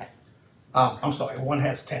 Okay. I'm sorry, one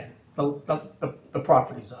has 10. The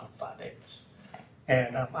property's on 5 acres.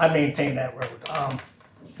 And I maintain that road.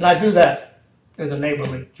 And I do that as a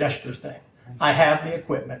neighborly gesture thing. I have the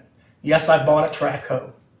equipment. Yes, I bought a track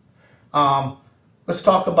hoe. Let's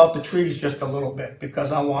talk about the trees just a little bit,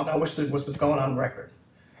 because I wish this was going on record.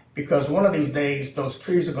 Because one of these days, those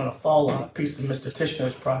trees are gonna fall on a piece of Mr.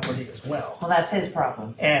 Tishner's property as well. Well, that's his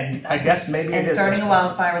problem. And I guess maybe it And is. starting his a problem.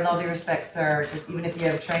 wildfire, with all due respect, sir, just even if you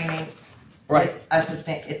have training. Right. I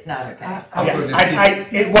submit, it's not okay. Yeah,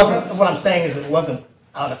 it wasn't, what I'm saying is it wasn't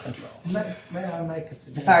out of control. May I make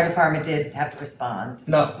it? The fire department did have to respond.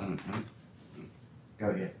 No. Go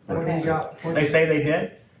ahead. Okay. They say they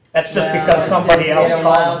did? That's just Well, because it somebody says else we had a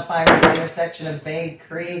called. wildfire at the intersection of Bay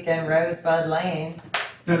Creek and Rosebud Lane.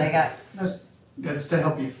 So they got, That's to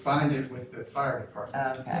help you find it with the fire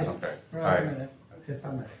department. okay. Okay, all Right, a right. minute, if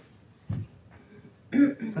I may.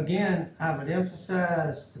 Again, I would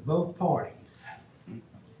emphasize to both parties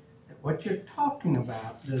that what you're talking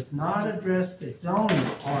about does not address the zoning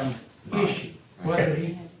ordinance issue. Whether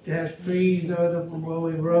he has trees over the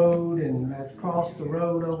Willie Road and has crossed the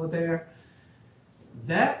road over there,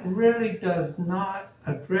 that really does not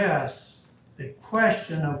address the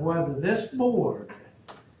question of whether this board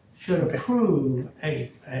should approve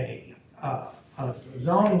a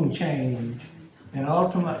zoning change and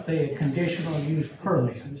ultimately a conditional use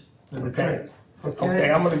permit for the trade.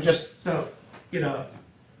 Okay, I'm gonna just, So,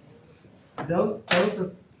 those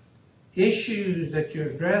are issues that you're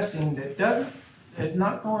addressing that is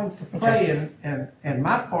not going to play in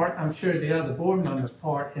my part, I'm sure the other board members'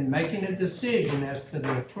 part, in making a decision as to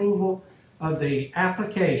the approval of the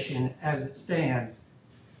application as it stands,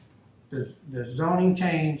 the zoning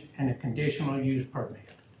change and the conditional use permit.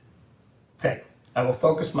 okay, I will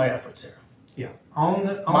focus my efforts here. Yeah, on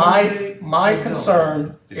the. My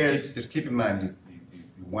concern is, Just keep in mind,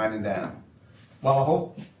 you're winding down. well, I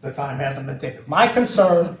hope the time hasn't been taken. My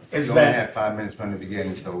concern is You only that, had 5 minutes from the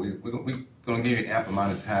beginning, so we're gonna give you an ample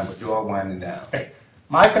amount of time, but you are winding down. okay,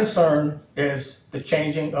 my concern is the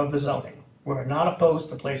changing of the zoning. We're not opposed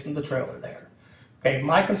to placing the trailer there. Okay,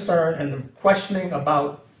 my concern and the questioning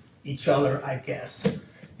about each other, I guess,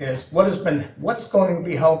 is what's going to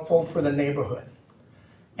be helpful for the neighborhood?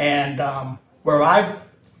 And where I've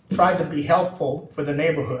tried to be helpful for the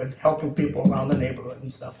neighborhood, helping people around the neighborhood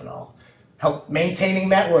and stuff and all, help maintaining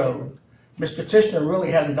that road, Mr. Tishner really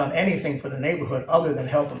hasn't done anything for the neighborhood other than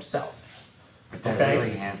help himself. But that Okay.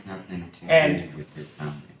 really has nothing to And- do with this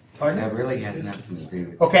zoning. Pardon? That really has nothing to do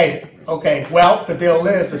with. Okay, well, the deal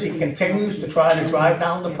is he continues to try to drive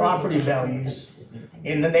down the property values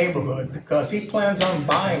in the neighborhood because he plans on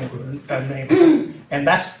buying the neighborhood. And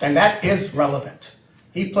that is relevant.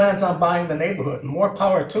 He plans on buying the neighborhood, and more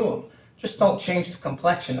power to him. Just don't change the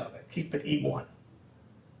complexion of it. Keep it E1.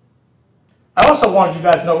 I also wanted you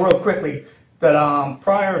guys to know real quickly that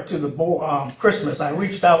prior to the Christmas, I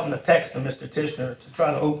reached out in a text to Mr. Tishner to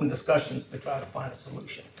try to open discussions to try to find a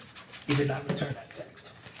solution. He did not return that text.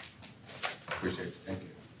 Appreciate it, thank you.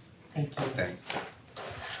 Thank you. Thanks.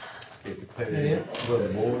 Okay, the pleasure of the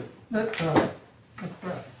board. That's right.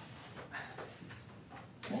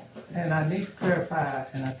 And I need to clarify,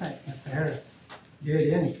 and I think Mr. Harris did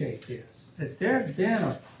indicate this, that there's been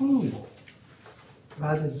approval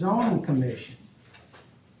by the zoning commission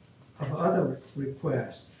of other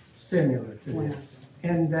requests similar to this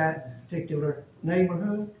in that particular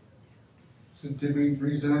neighborhood. So did we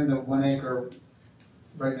rezone the 1 acre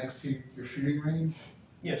right next to your shooting range?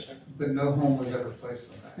 Yes, sir. But no home was ever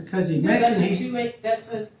placed on that. Because he No, mentioned that's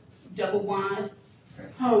a double wide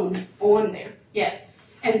home on there, yes.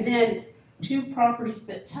 And then 2 properties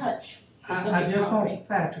that touch the I subject just property. want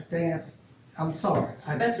Patrick to answer. I'm sorry.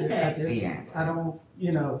 That's okay. He asked. I don't,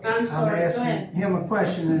 I'm sorry, go asking ahead. him a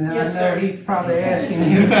question, and Yes, I know sir. he's probably asking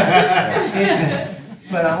you.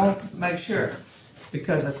 But I want to make sure,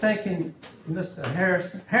 because I think in Mr.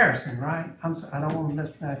 Harrison, right? I don't want to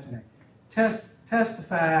mispronounce your name.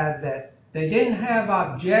 Testified that they didn't have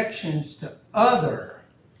objections to other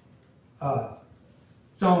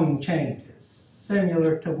zoning changes,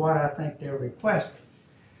 similar to what I think they're requesting.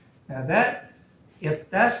 Now if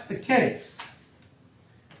that's the case,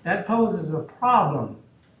 that poses a problem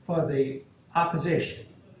for the opposition,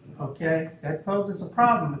 okay? That poses a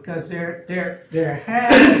problem because there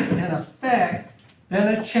has, in effect, been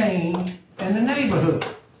a change in the neighborhood.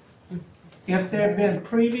 If there have been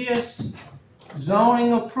previous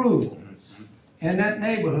zoning approvals in that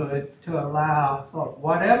neighborhood to allow, for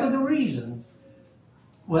whatever the reasons,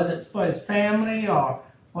 whether it's for his family or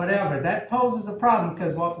whatever, that poses a problem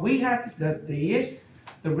because what we have, the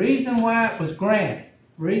reason why it was granted,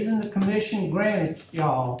 reason the commission granted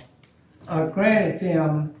granted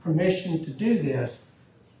them permission to do this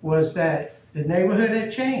was that the neighborhood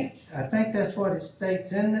had changed. I think that's what it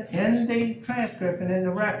states in the transcript and in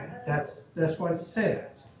the record. That's what it says.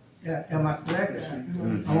 Yeah, am I correct?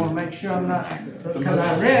 I want to make sure I'm not, because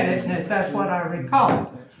I read it and if that's what I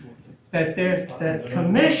recall, that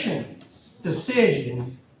commission's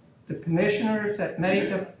decision, the commissioners that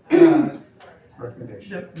made the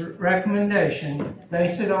recommendation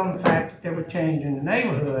based it on the fact that there were changes in the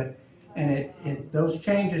neighborhood, and those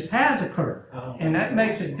changes has occurred. And that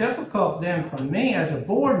makes it difficult then for me as a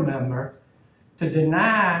board member to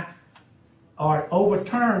deny or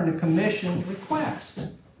overturn the commission's request.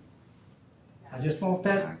 I just want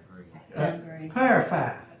that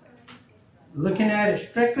clarified. Looking at it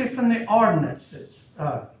strictly from the ordinances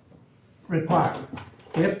requirement.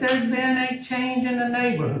 If there's been a change in the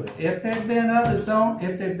neighborhood, if there's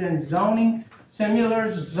been zoning,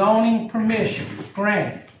 similar zoning permissions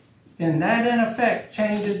granted, then that in effect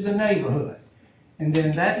changes the neighborhood. And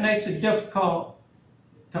then that makes it difficult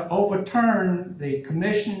to overturn the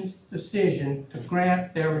commission's decision to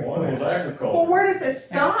grant their request. Well, where does it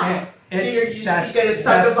stop? You That's- gonna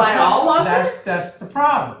subdivide all of it? That's the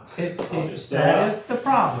problem. That is the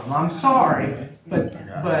problem. I'm sorry,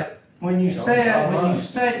 but when you state,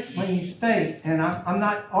 and I'm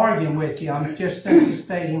not arguing with you, I'm just simply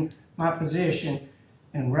stating my position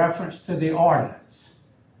in reference to the ordinance.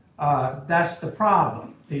 That's the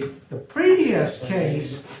problem. The previous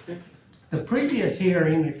case, the previous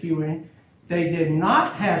hearing, if you will, they did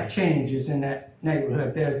not have changes in that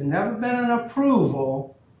neighborhood. There's never been an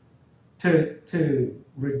approval to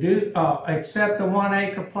reduce, accept the 1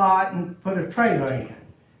 acre plot and put a trailer in.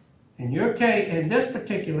 In your case, in this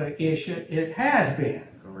particular issue, it has been.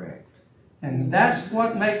 Correct. And that's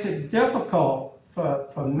what makes it difficult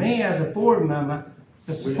for me as a board member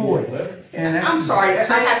to support it. And I'm sorry, I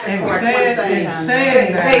have to and correct saying- one thing. and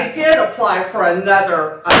saying that- They did apply for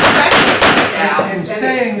another section now, And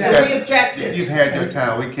saying and that- we objected. You've had your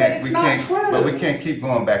time, But it's not true. but we can't keep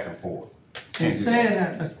going back and forth. In saying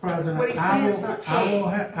that, Mr. President, What he's saying is not true.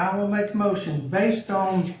 I will make a motion based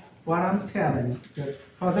on what I'm telling,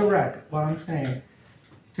 for the record, what I'm saying,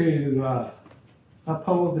 to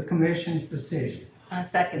uphold the commission's decision. I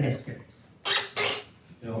second it.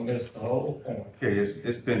 You'll miss the whole point. Okay,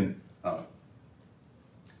 it's been,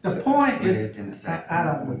 The point Moved and is, seconded. I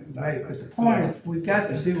don't want to debate, but the point is, we've got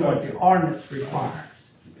to do what the ordinance requires.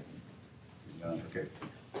 okay.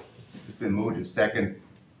 It's been moved to second.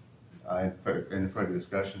 Any further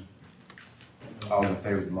discussion? All in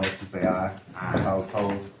favor of the motion, say aye. Aye. All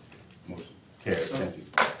opposed? Motion carried. Thank you.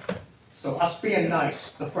 So us being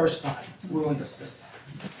nice the first time, ruined us this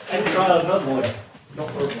time. We'll try another way. Don't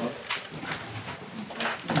hurt much.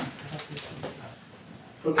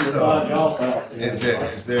 Look at the side of y'all's house. Is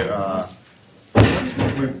there,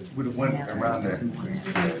 we went around there.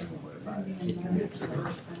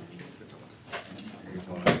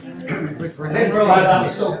 I didn't realize I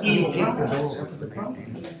was so evil.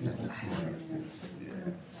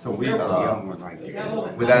 So we,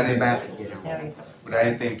 without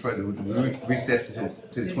anything further, we recess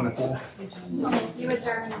to the 24th?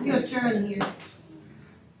 You adjourn here.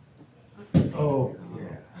 Oh,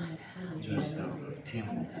 yeah.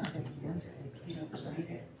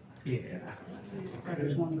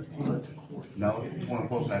 No,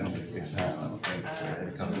 24th not gonna be a good time,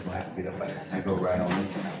 because we're gonna have to get up and go right on.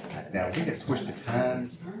 Now, we can switch the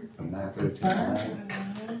time from 9:30 to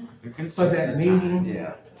 9. For that meeting?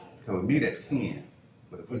 Yeah, because we meet at 10,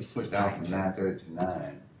 but if we switch out from 9:30 to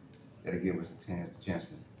 9, that'll give us a chance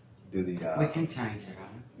to do the, We can change it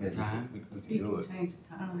on the time. We can do it. Change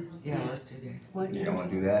the time. Yeah, let's do that. You don't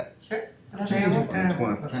wanna do that? Sure. Change the time. To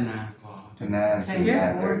 9 o'clock. To 9, so Change the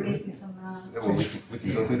 9:30. board meeting till 9. That way we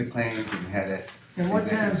can go through the claims, we can have that. And what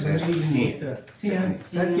time is the executive session. meeting with the 10?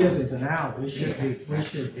 That gives us an hour, we should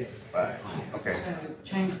be. Right, okay. So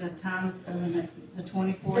change the time for the next, the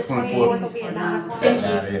 24th. The 24th will be at 9 o'clock. At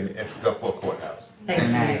 9 a.m. at the Gulfport Courthouse. Thank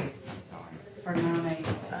you. For 9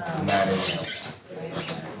 a.m. 9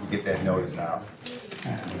 a.m. Get that notice out.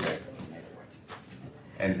 Okay.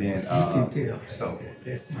 And then, You can tell. so.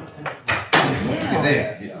 That's not-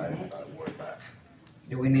 Yeah, I ain't worried about it.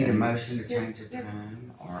 Do we need a motion to change the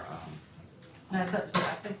time, or, No, it's up to, I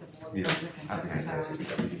think the board Yeah. president can Okay. set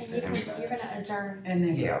the time. You're gonna adjourn. And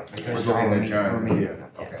then. yeah, because We'll go ahead and we're adjourn meeting. here.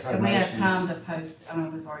 Okay. So we have time to post, I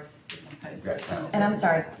mean, we've already posted. Got time. And I'm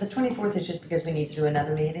sorry, the 24th is just because we need to do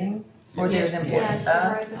another meeting? Or there's important Yes,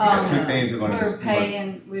 stuff? right. Two things we're gonna We were just.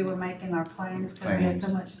 paying, we were making our claims because we had so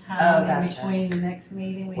much Oh, time in gotcha. between the next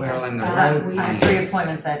meeting. We Well, had and the five road weeks. I have 3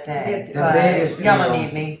 appointments that day, The but biggest y'all don't deal-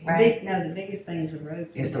 need me, right? No, the biggest thing is the road.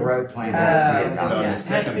 Is the road plan has to be Oh. No, adopted. the It has to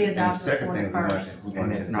second, be and the adopted second thing before we're the going first. to, we're going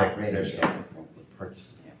And to it's the not executive ready session. yet. Purchase.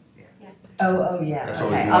 Oh, yeah, That's what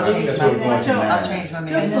okay, we I'll want. change That's my, what we want I'll tonight. change my And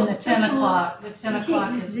meeting. then the 10 o'clock is to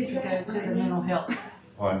go to the mental health.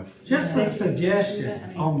 Pardon? Just a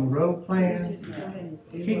suggestion on the road plan,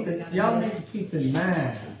 y'all need to keep in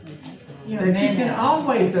mind that you can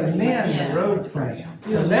always amend the road plan.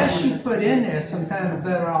 Unless you put in there some kind of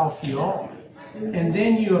better off you are. And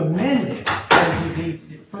then you amend it as you need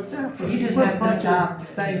to. For example, You you just put a have to bunch of adopt.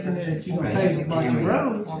 things in there that you can pave a bunch of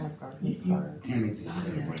roads. Timmy just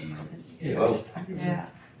said what he meant. Vote. Yeah.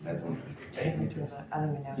 I don't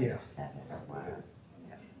even know if Yeah. it's 7 or what.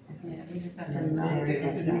 Yeah, we just have to know. I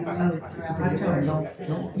tell them, don't.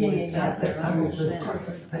 Yeah, yeah, yeah. I mean, just-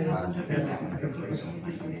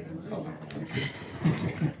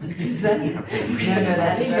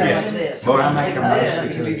 Yes. So I make a Motion.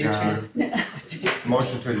 motion to adjourn.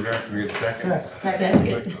 Motion to adjourn, can we get a second? Second.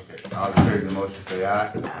 Okay, all in favor of the motion, say aye.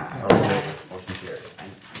 Okay, motion carries.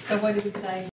 So what did we say?